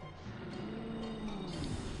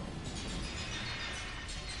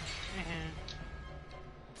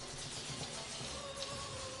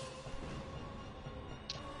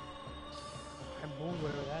 I boomed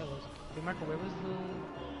wherever that was. Hey, Marco, where was the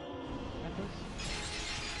necklace?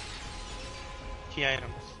 Key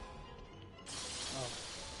items. Oh.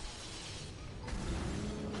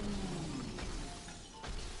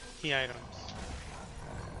 Key items.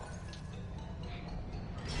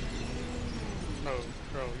 Bro,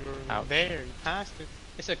 you're Ouch. there. You passed it.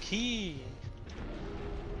 It's a key.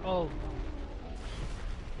 Oh.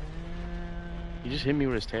 He just hit me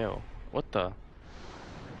with his tail. What the?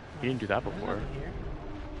 He didn't do that There's before. nothing here.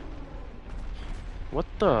 What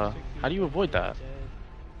the? How do you avoid that?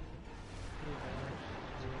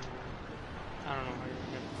 I don't know how you're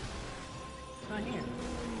gonna It's not here.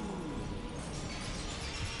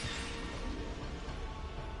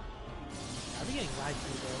 I'll be getting lied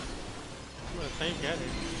to, bro. Well, if they get it.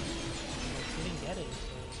 We didn't get it, so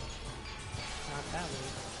not that way.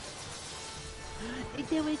 Is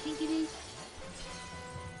that what I think it is?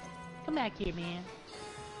 Come back here, man.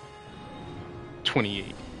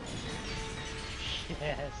 28.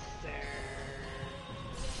 Yes, sir.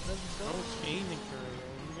 Let's go. No speeding for it.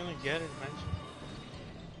 You're gonna get it eventually.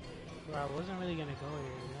 Bro, I wasn't really gonna go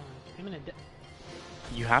here, to be honest. I'm gonna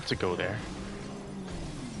You have to go there.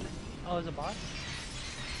 Oh, is a boss?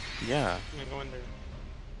 Yeah. You're gonna go in there.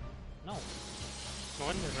 No. Go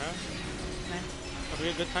in there, bro. Man. It'll be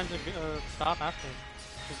a good time to stop after.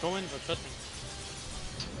 Just go in, bro. Trust me.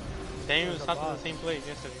 Daniel There's a stopped at boss. the same place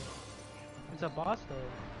yesterday. It's a boss, though.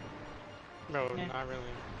 Bro, Yeah. not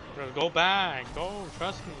really. Bro, go back. Go.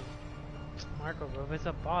 Trust me. Marco, bro, if it's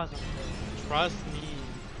a boss, I'm good. Trust me.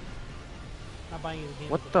 I'm not buying you the game.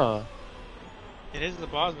 What the? It is the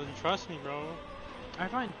boss, but trust me, bro.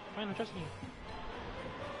 Alright, fine. Fine, I'm trusting you.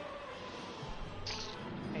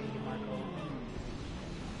 Hey, Marco.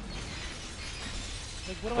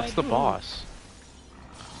 Like, what do What's I the do? boss?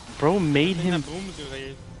 Bro made Thing him. that Boom do that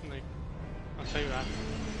you're, like, I'll tell you after.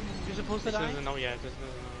 You're supposed to This die? doesn't know yet. This doesn't know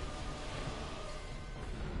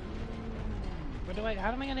Where do I?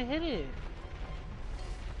 How am I gonna hit it?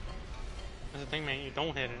 That's the thing, man. You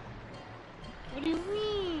don't hit it. What do you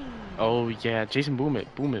mean? Oh yeah, Jason, boom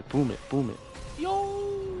it, boom it, boom it, boom it. Yo!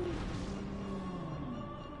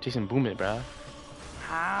 Jason, boom it, bruh.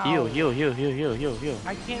 How? Heal, heal, heal, heal, heal, heal, heal.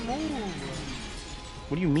 I can't move.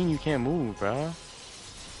 What do you mean you can't move, bruh?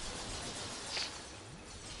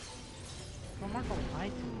 Bro, Marco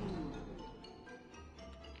lied to me.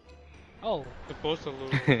 Oh, Supposed to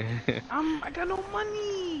lose. I got no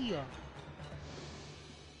money. Oh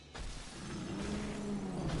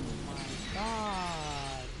my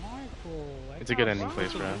god, Marco. It's a good ending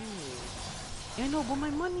place, bro. Yeah, no, but my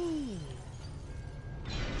money.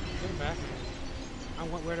 Get back.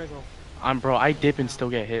 Where do I go? Bro, I dip and still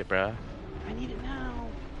get hit, bruh. I need it now.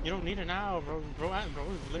 You don't need it now, bro. Bro is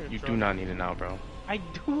literally You do drunk. not need it now, bro. I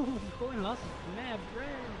do. Bro, I lost mad bread.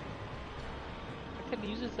 I could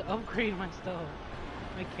use it to upgrade my stuff.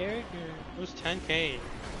 My character. It was 10k.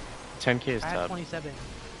 10k is I had top. 27.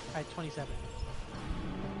 I had 27.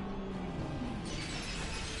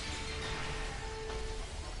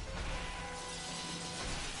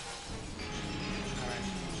 Alright.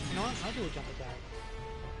 You know what? I'll do a jump attack.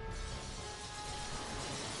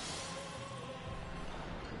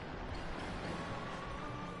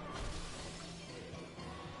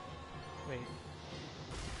 Wait.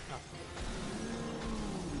 Oh.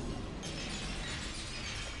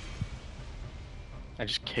 I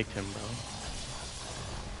just kicked him, bro.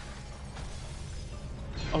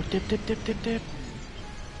 Oh, dip, dip, dip, dip, dip.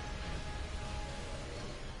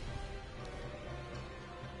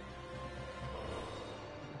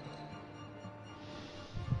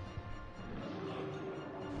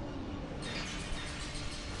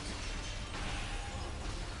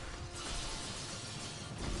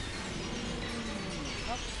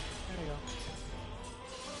 Oh, there we go.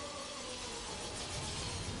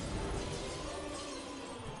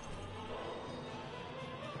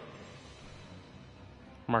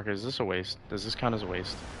 Mark, is this a waste? Does this count as a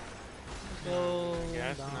waste? Go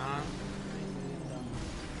Guess down. not.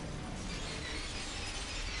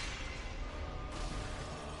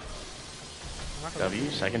 I'm not gonna W,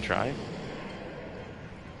 second try.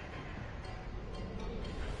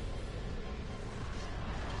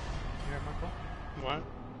 Here, Marco. What?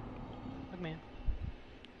 Look, man.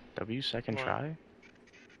 W, second What? try.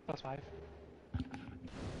 +5.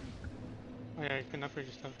 Oh yeah, you can upgrade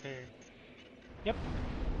your stuff there. Yep.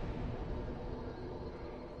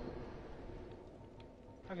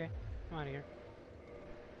 Okay, I'm out of here.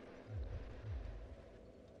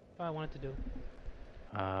 What I wanted to do.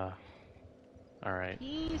 Alright.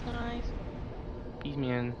 He's nice. Peace,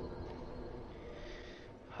 man.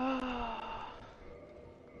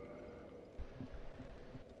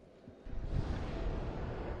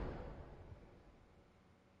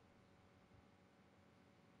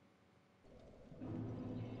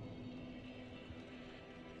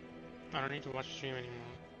 I don't need to watch the stream anymore.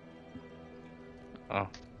 Oh.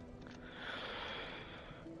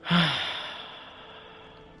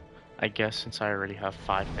 I guess since I already have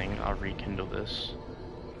 5 things, I'll rekindle this.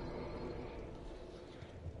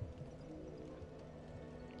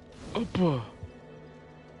 Oppa!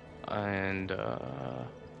 And,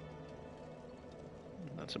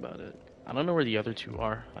 that's about it. I don't know where the other 2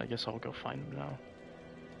 are. I guess I'll go find them now.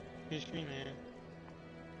 Your screen, man.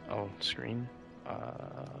 Oh, screen?